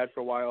they're going to be bad for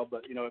a while,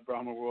 but, it brought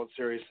them a World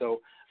Series.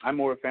 So I'm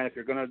more a fan. If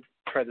you're going to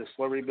try this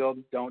slow rebuild,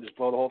 don't just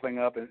blow the whole thing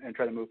up and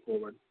try to move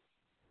forward.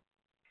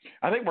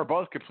 I think we're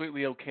both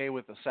completely okay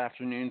with this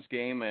afternoon's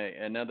game,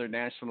 another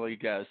National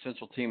League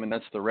Central team, and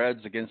that's the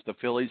Reds against the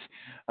Phillies.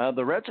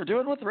 The Reds are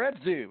doing what the Reds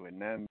do,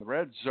 and then the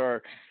Reds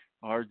are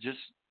just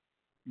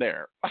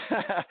there.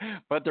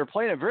 But they're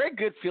playing a very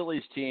good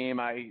Phillies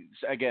team. I,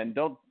 again,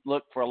 don't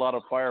look for a lot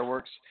of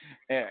fireworks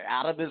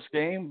out of this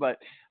game, but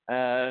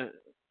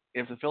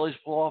if the Phillies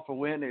pull off a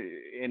win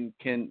and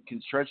can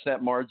stretch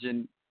that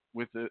margin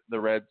with the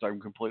Reds, I'm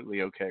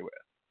completely okay with.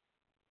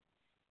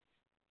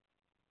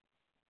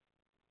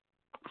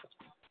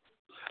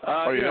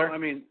 Are you there?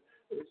 Can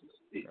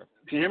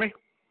you hear me?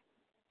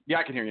 Yeah,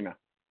 I can hear you now.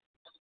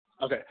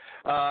 Okay.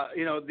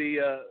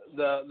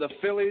 The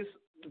Phillies,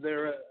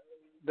 they're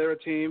a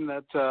team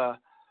that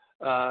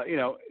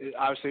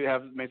obviously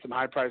have made some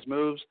high price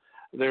moves.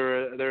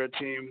 They're a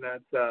team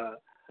that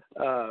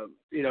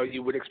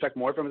you would expect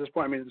more from at this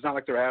point. I mean, it's not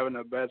like they're having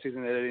a bad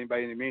season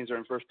by any means. They're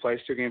in first place,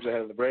 2 games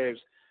ahead of the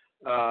Braves.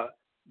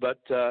 But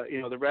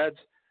the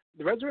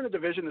Reds are in a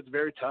division that's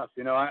very tough.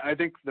 I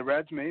think the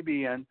Reds may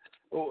be in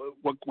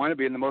what want to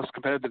be in the most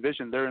competitive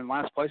division. They're in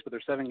last place, but they're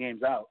 7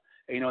 games out.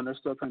 And they're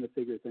still trying to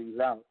figure things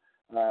out.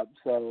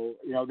 So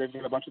they've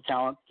got a bunch of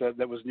talent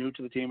that was new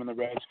to the team in the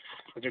Reds,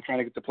 but they're trying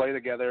to get to play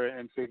together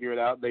and figure it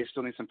out. They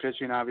still need some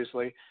pitching,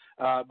 obviously,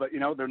 but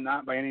they're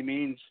not by any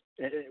means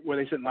where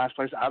they sit in last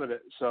place out of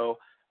it. So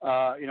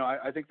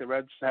I think the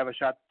Reds have a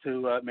shot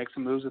to make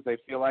some moves if they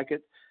feel like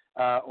it,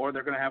 or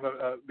they're going to have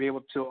be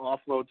able to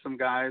offload some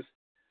guys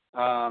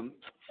that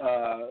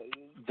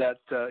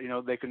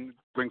they can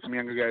bring some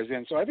younger guys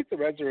in. So I think the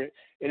Reds are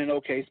in an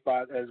okay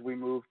spot as we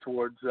move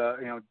towards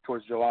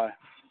July.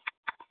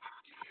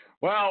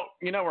 Well,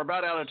 we're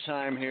about out of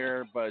time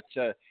here, but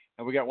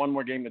we got one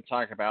more game to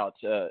talk about.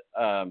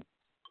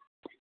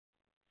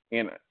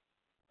 And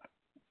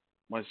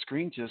my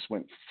screen just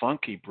went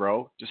funky,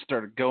 bro. Just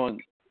started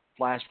going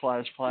flash,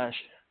 flash, flash.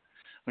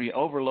 We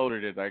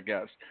overloaded it, I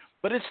guess.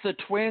 But it's the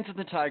Twins and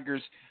the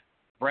Tigers.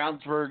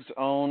 Brownsburg's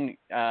own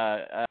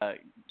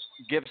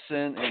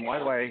Gibson, and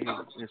why do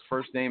his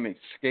first name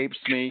escapes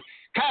me?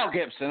 Kyle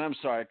Gibson, I'm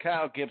sorry.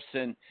 Kyle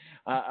Gibson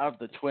of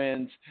the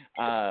Twins.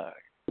 When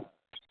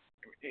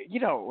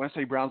I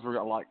say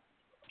Brownsburg,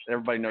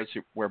 everybody knows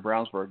where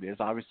Brownsburg is.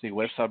 Obviously,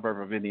 west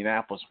suburb of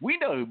Indianapolis. We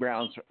know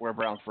where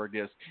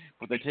Brownsburg is,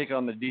 but they take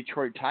on the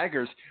Detroit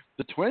Tigers.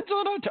 The Twins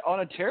on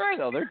a tear,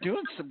 though. They're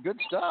doing some good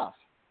stuff.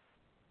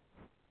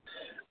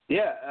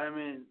 Yeah, I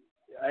mean,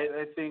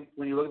 I think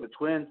when you look at the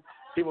Twins,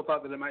 people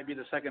thought that it might be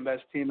the second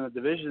best team in the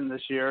division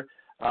this year,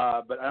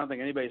 but I don't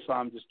think anybody saw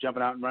them just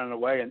jumping out and running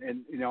away.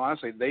 And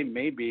honestly, they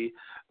may be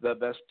the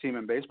best team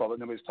in baseball that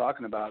nobody's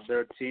talking about.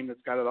 They're a team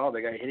that's got it all.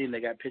 They got hitting, they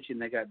got pitching,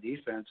 they got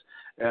defense,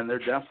 and they're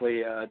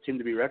definitely a team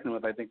to be reckoned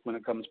with, I think, when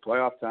it comes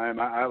playoff time.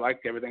 I like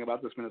everything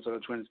about this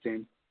Minnesota Twins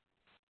team.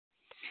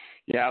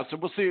 Yeah, so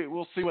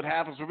we'll see what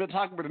happens. We've been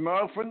talking with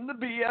Mo from the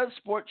BS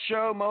Sports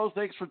Show. Mo,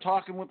 thanks for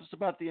talking with us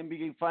about the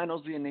NBA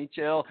Finals, the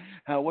NHL.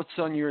 What's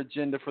on your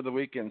agenda for the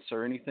weekend,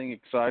 sir? Anything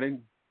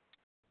exciting?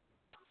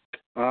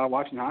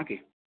 Watching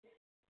hockey.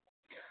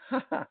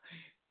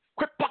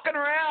 Quit pucking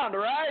around,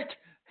 all right?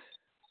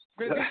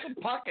 We're going to do some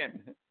pucking.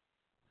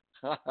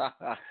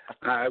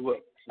 I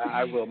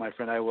will, my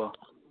friend, I will.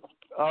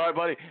 All right,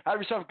 buddy. Have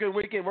yourself a good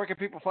weekend. Where can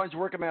people find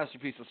your work and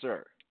masterpieces,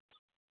 sir?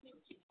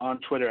 On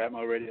Twitter at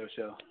Mo Radio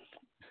Show.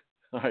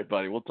 All right,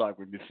 buddy. We'll talk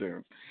with you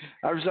soon.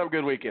 Have yourself a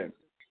good weekend.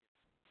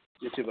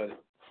 You too, buddy.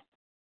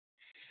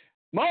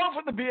 Mo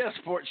from the BS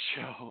Sports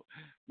Show.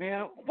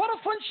 Man, what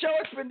a fun show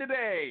it's been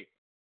today.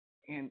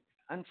 And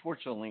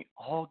unfortunately,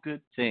 all good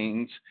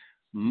things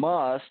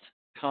must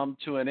come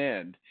to an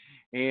end.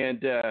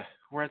 And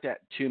we're at that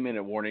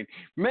 2-minute warning.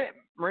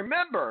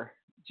 Remember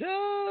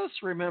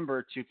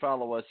to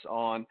follow us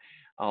on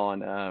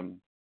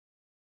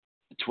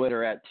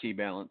Twitter at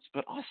T-Balance.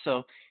 But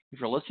also,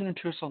 if you're listening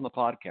to us on the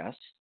podcast,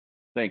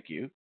 thank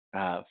you,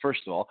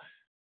 first of all.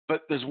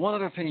 But there's one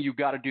other thing you've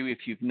got to do if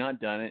you've not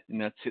done it, and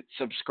that's hit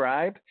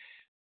subscribe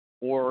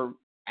or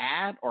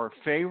add or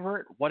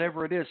favorite,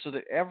 whatever it is, so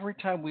that every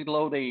time we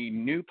load a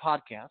new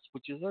podcast,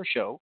 which is our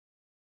show,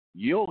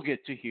 you'll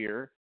get to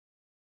hear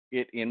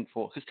it in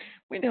full. Because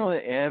we know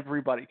that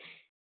everybody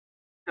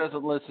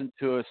doesn't listen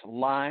to us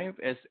live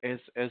as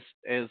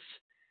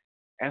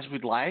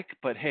we'd like,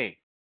 but hey,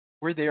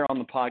 we're there on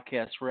the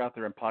podcast. We're out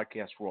there in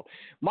podcast world.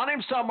 My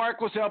name's Tom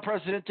Marquis, El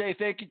Presidente.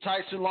 Thank you,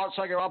 Tyson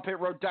Lautenschlager,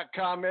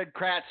 onpitroad.com, Ed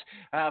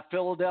Kracz,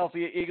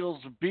 Philadelphia Eagles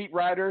beat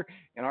writer,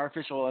 and our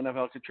official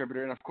NFL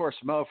contributor, and of course,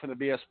 Mo from the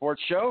BS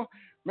Sports Show.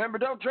 Remember,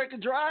 don't drink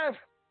and drive.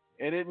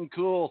 It isn't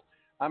cool.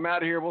 I'm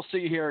out of here. We'll see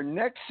you here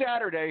next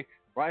Saturday,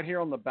 right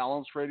here on the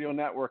Balance Radio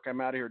Network. I'm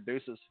out of here.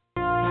 Deuces.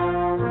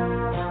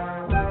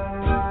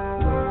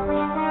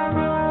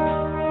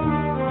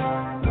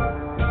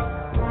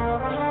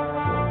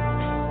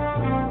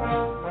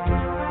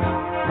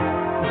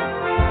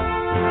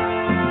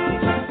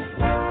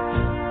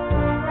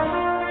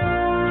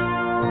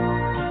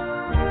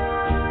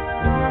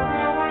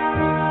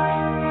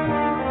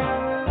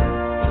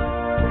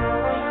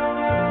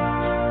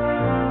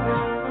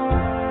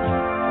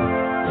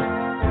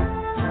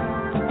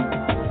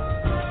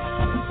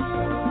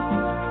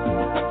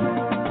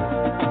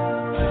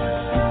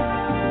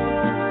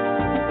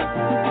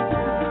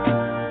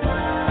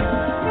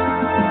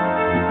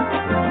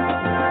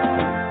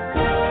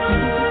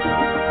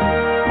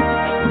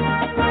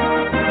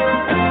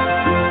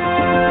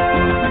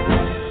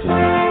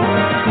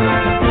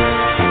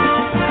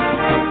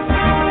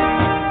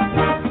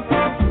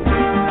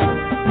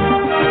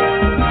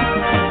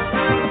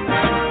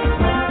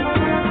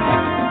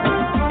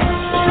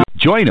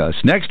 Join us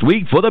next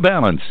week for The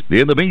Balance.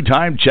 In the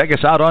meantime, check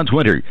us out on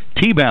Twitter,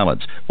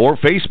 T-Balance, or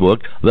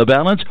Facebook, The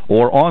Balance,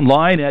 or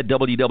online at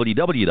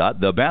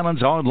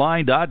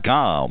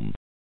www.thebalanceonline.com.